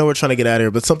 I know we're trying to get out of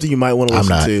here, but something you might want to I'm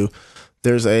listen not. to.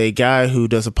 There's a guy who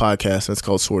does a podcast, and it's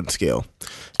called Sword and Scale.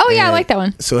 Oh yeah, I And like that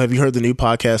one. So have you heard the new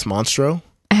podcast, Monstro?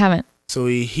 I haven't. So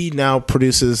he now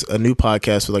produces a new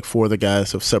podcast with like 4 other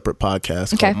guys of separate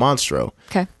podcasts Okay. called Monstro.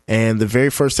 Okay. And the very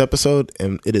first episode,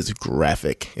 and it is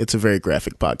graphic. It's a very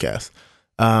graphic podcast.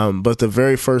 But the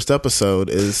very first episode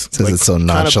is Since it's so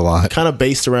nonchalant. kind of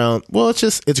based around. Well,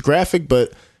 it's graphic,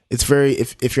 but it's very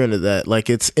if you're into that, like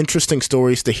it's interesting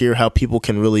stories to hear how people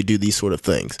can really do these sort of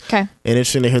things. Okay. And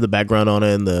interesting to hear the background on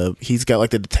it, and he's got like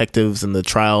the detectives and the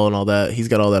trial and all that. He's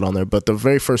got all that on there. But the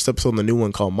very first episode, in the new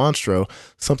one called Monstro,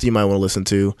 something you might want to listen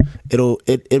to.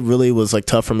 It really was like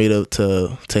tough for me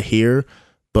to hear,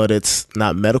 but it's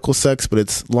not medical sex. But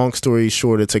it's, long story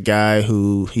short, it's a guy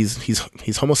who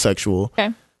he's homosexual.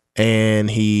 Okay. And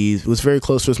he was very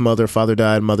close to his mother. Father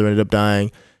died, mother ended up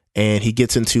dying. And he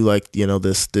gets into like,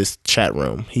 this chat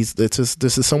room. This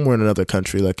is somewhere in another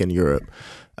country, like in Europe.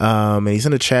 And he's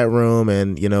in a chat room,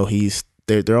 and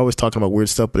they're always talking about weird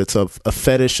stuff, but it's a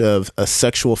fetish of a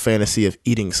sexual fantasy of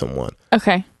eating someone.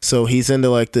 Okay. So he's into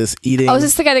like this eating. Oh, is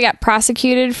this the guy that got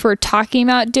prosecuted for talking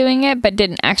about doing it but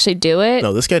didn't actually do it?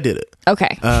 No, this guy did it.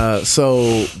 Okay.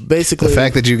 So basically, The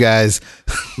fact that you guys,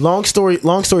 long story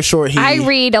short, I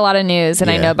read a lot of news, and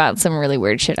I Yeah. know about some really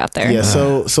weird shit out there. Yeah.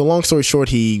 So long story short,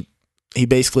 he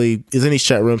basically is in these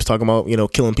chat rooms talking about,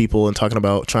 killing people and talking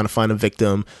about trying to find a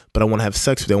victim, but I want to have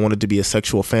sex with you. I want it to be a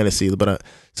sexual fantasy.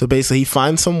 So basically he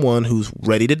finds someone who's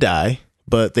ready to die,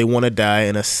 but they want to die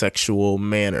in a sexual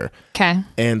manner. Okay.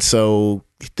 And so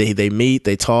they meet,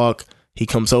 they talk. He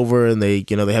comes over, and they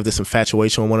have this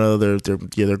infatuation with one another.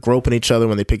 They're groping each other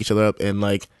when they pick each other up, and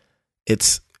like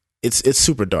it's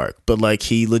super dark. But like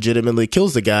he legitimately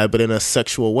kills the guy, but in a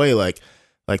sexual way. Like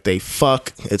they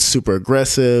fuck. It's super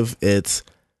aggressive. It's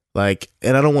like,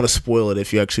 and I don't want to spoil it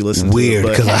if you actually listen. Weird,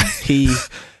 to it, but 'cause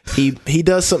he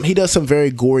does some very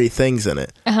gory things in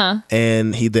it.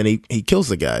 And he kills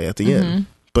the guy at the end.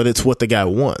 But it's what the guy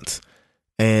wants.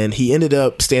 And he ended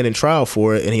up standing trial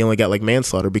for it, and he only got like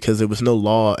manslaughter because there was no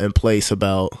law in place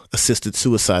about assisted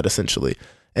suicide, essentially.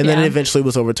 And then Yeah. it eventually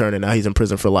was overturned, and now he's in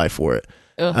prison for life for it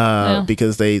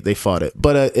because they fought it.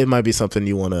 But it might be something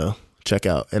you want to check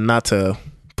out, and not to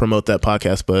promote that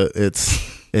podcast, but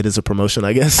it is a promotion,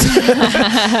 I guess.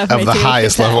 of the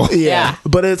highest level. Yeah.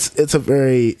 But it's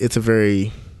very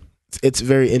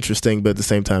interesting, but at the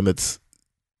same time it's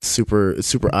super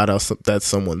odd how that's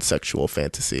someone's sexual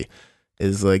fantasy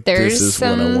is like, There's this is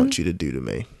what I some- want you to do to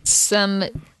me. Some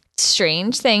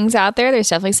strange things out there. There's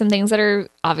definitely some things that are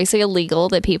obviously illegal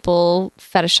that people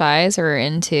fetishize or are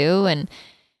into. And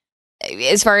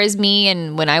as far as me,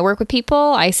 and when I work with people,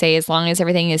 I say as long as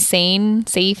everything is sane,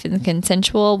 safe, and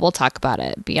consensual, we'll talk about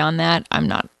it. Beyond that, I'm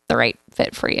not the right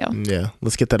fit for you. Yeah,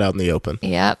 let's get that out in the open.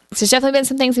 Yep. So there's definitely been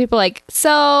some things people are like,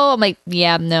 so I'm like,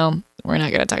 yeah, no, we're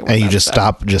not going to talk about that. And you just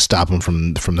stuff. stop them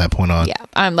from that point on. Yeah.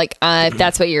 I'm like, if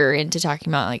that's what you're into talking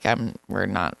about, like we're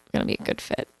not going to be a good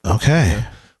fit. Okay.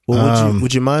 Well,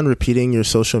 would you mind repeating your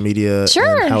social media?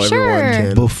 Sure, and how sure. everyone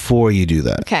can? Before you do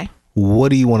that, Okay. what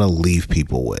do you want to leave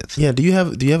people with? Yeah, do you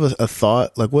have a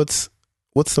thought? Like, what's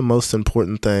the most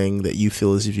important thing that you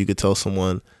feel as if you could tell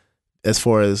someone as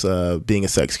far as being a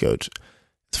sex coach,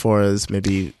 as far as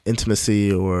maybe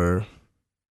intimacy or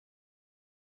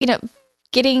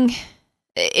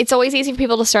it's always easy for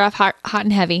people to start off hot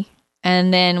and heavy,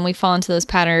 and then we fall into those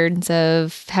patterns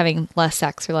of having less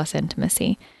sex or less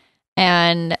intimacy.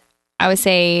 And I would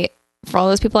say for all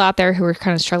those people out there who are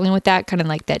kind of struggling with that, kind of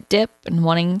like that dip and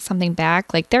wanting something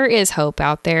back, like there is hope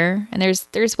out there, and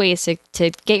there's ways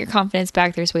to get your confidence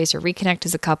back. There's ways to reconnect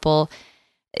as a couple.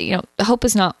 Hope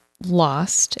is not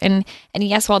lost. And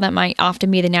yes, while that might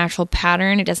often be the natural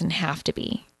pattern, it doesn't have to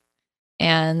be.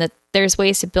 And that there's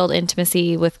ways to build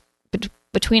intimacy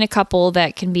between a couple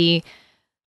that can be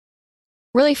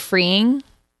really freeing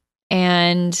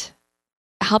and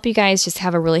help you guys just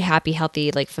have a really happy,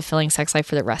 healthy, like fulfilling sex life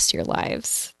for the rest of your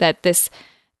lives. That this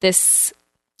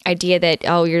idea that,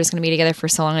 oh, you're just going to be together for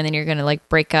so long and then you're going to like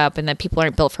break up and that people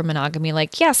aren't built for monogamy.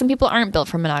 Like, yeah, some people aren't built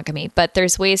for monogamy, but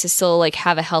there's ways to still like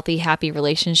have a healthy, happy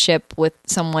relationship with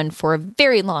someone for a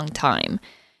very long time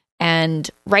and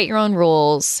write your own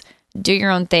rules, do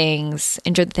your own things,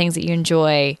 enjoy the things that you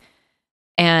enjoy,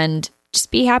 and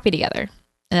just be happy together.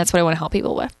 And that's what I want to help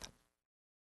people with.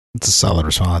 It's a solid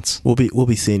response. We'll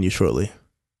be seeing you shortly.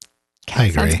 I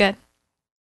agree. Sounds good.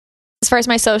 As far as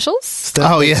my socials,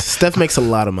 Steph makes a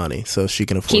lot of money, so she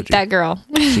can afford keep you. that girl.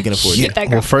 She can afford you. Keep that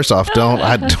girl. Well, first off, I don't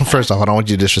want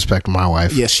you to disrespect my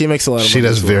wife. Yeah, she makes a lot of money. She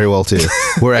does as well. very well too.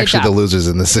 We're actually the losers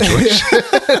in this situation.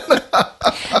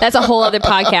 That's a whole other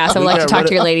podcast. I would like to talk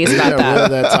to your ladies about Rid of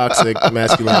that. that toxic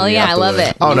masculinity. Hell yeah, I love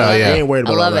it. Oh no, yeah. We ain't worried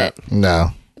about I love all that. it.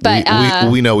 No,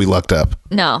 But we know we lucked up.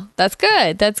 No, that's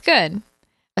good. That's good.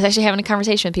 I was actually having a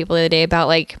conversation with people the other day about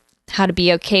like how to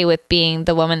be okay with being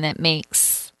the woman that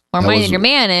makes more money than your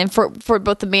man, and for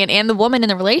both the man and the woman in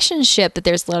the relationship, that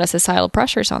there's a lot of societal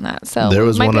pressures on that. So there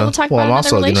was one of. Well, I'm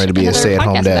also getting ready to be a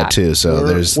stay-at-home dad too. So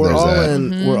We're all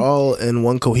that. we're all in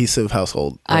one cohesive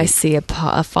household. I see a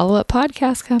follow-up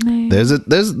podcast coming. There's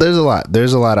a lot.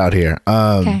 There's a lot out here.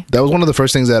 Okay. That was one of the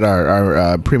first things that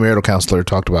our premarital counselor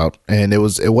talked about, and it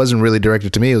wasn't really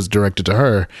directed to me. It was directed to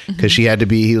her because she had to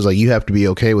be. He was like, you have to be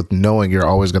okay with knowing you're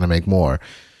always going to make more.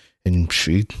 And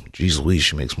geez Louise,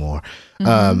 she makes more.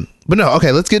 But no,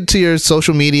 okay, let's get to your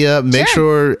social media. Make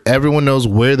sure everyone knows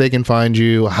where they can find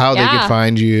you, how they can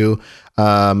find you.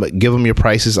 Give them your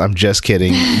prices. I'm just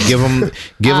kidding. Give them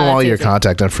all your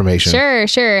contact information.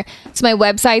 Sure. So my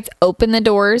website's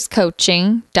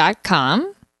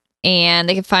openthedoorscoaching.com, and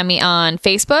they can find me on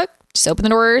Facebook, just Open the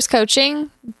Doors Coaching.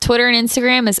 Twitter and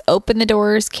Instagram is Open the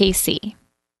Doors KC.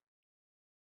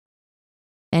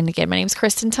 And again, my name's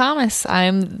Kristen Thomas.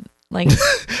 I'm like,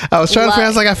 I was trying to figure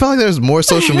out, I felt like there's more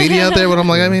social media out there, but I'm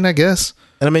like, I mean, I guess.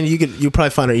 And I mean, you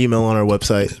probably find our email on our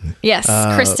website. yes,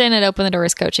 Kristen at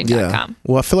openthedoorscoaching.com. Yeah.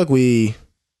 Well, I feel like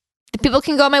People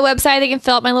can go on my website. They can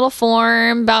fill out my little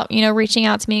form about, reaching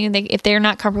out to me. If they're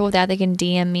not comfortable with that, they can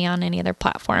DM me on any other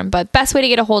platform. But best way to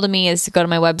get a hold of me is to go to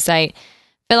my website,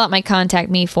 fill out my contact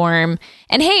me form.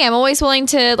 And hey, I'm always willing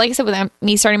to, like I said, with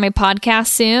me starting my podcast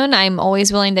soon, I'm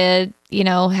always willing to,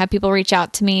 have people reach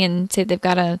out to me and say they've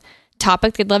got a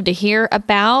topic they'd love to hear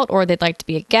about, or they'd like to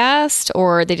be a guest,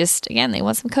 or they just, again, they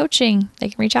want some coaching. They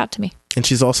can reach out to me. And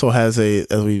she's also has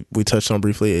as we touched on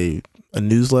briefly, a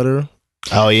newsletter.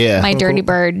 Oh yeah. My Dirty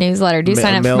Bird newsletter. Do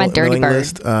sign up for my Dirty Bird.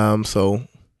 List. So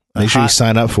make sure you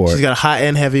sign up for it. She's got a hot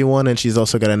and heavy one, and she's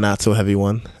also got a not so heavy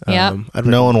one. Yeah.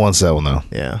 No one wants that one though.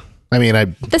 Yeah. I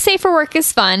mean, the safe for work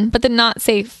is fun, but the not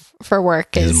safe for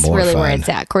work is really where it's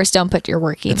at. Of course, don't put your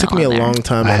work email. It took me a long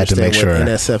time to understand what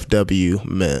NSFW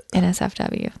meant.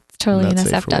 NSFW. It's totally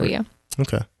NSFW.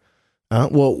 Okay.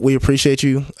 Well, we appreciate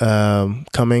you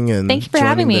coming and thank you for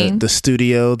having me. The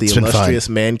studio, the illustrious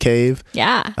man cave.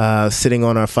 Yeah. Sitting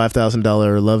on our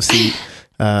 $5,000 love seat.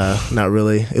 Not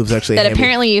really. It was actually that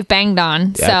apparently you've banged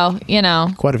on. Yeah.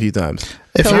 So quite a few times.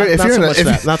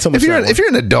 If you're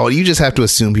an adult, you just have to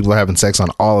assume people are having sex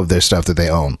on all of their stuff that they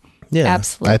own. Yeah,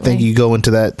 absolutely. I think you go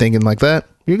into that thinking like that,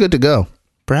 you're good to go.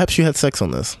 Perhaps you had sex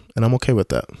on this, and I'm okay with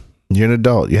that. You're an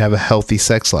adult. You have a healthy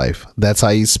sex life. That's how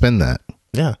you spend that.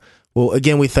 Yeah. Well,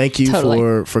 again, we thank you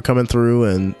for coming through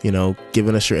and,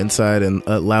 giving us your insight and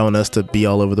allowing us to be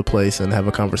all over the place and have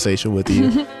a conversation with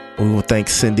you. We will thank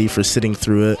Cindy for sitting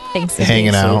through it. Thanks, Cindy.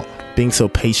 Hanging out. Being so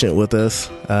patient with us.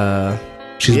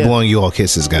 She's blowing you all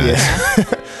kisses, guys. Yeah.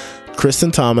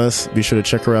 Kristen Thomas. Be sure to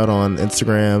check her out on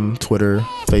Instagram, Twitter,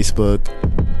 Facebook.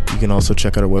 You can also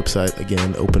check out our website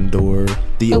again. Open the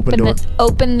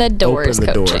Doors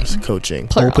Coaching.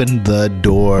 Plural. Open the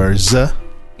Doors. Yep.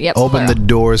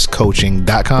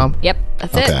 OpenTheDoorsCoaching.com. Yep.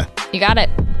 That's it. You got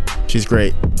it. She's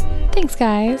great. Thanks,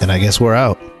 guys. And I guess we're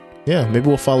out. Yeah, maybe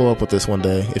we'll follow up with this one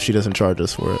day if she doesn't charge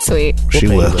us for it. Sweet. She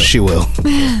will.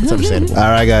 It's understandable. All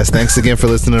right, guys. Thanks again for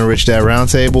listening to Rich Dad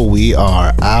Roundtable. We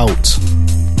are out.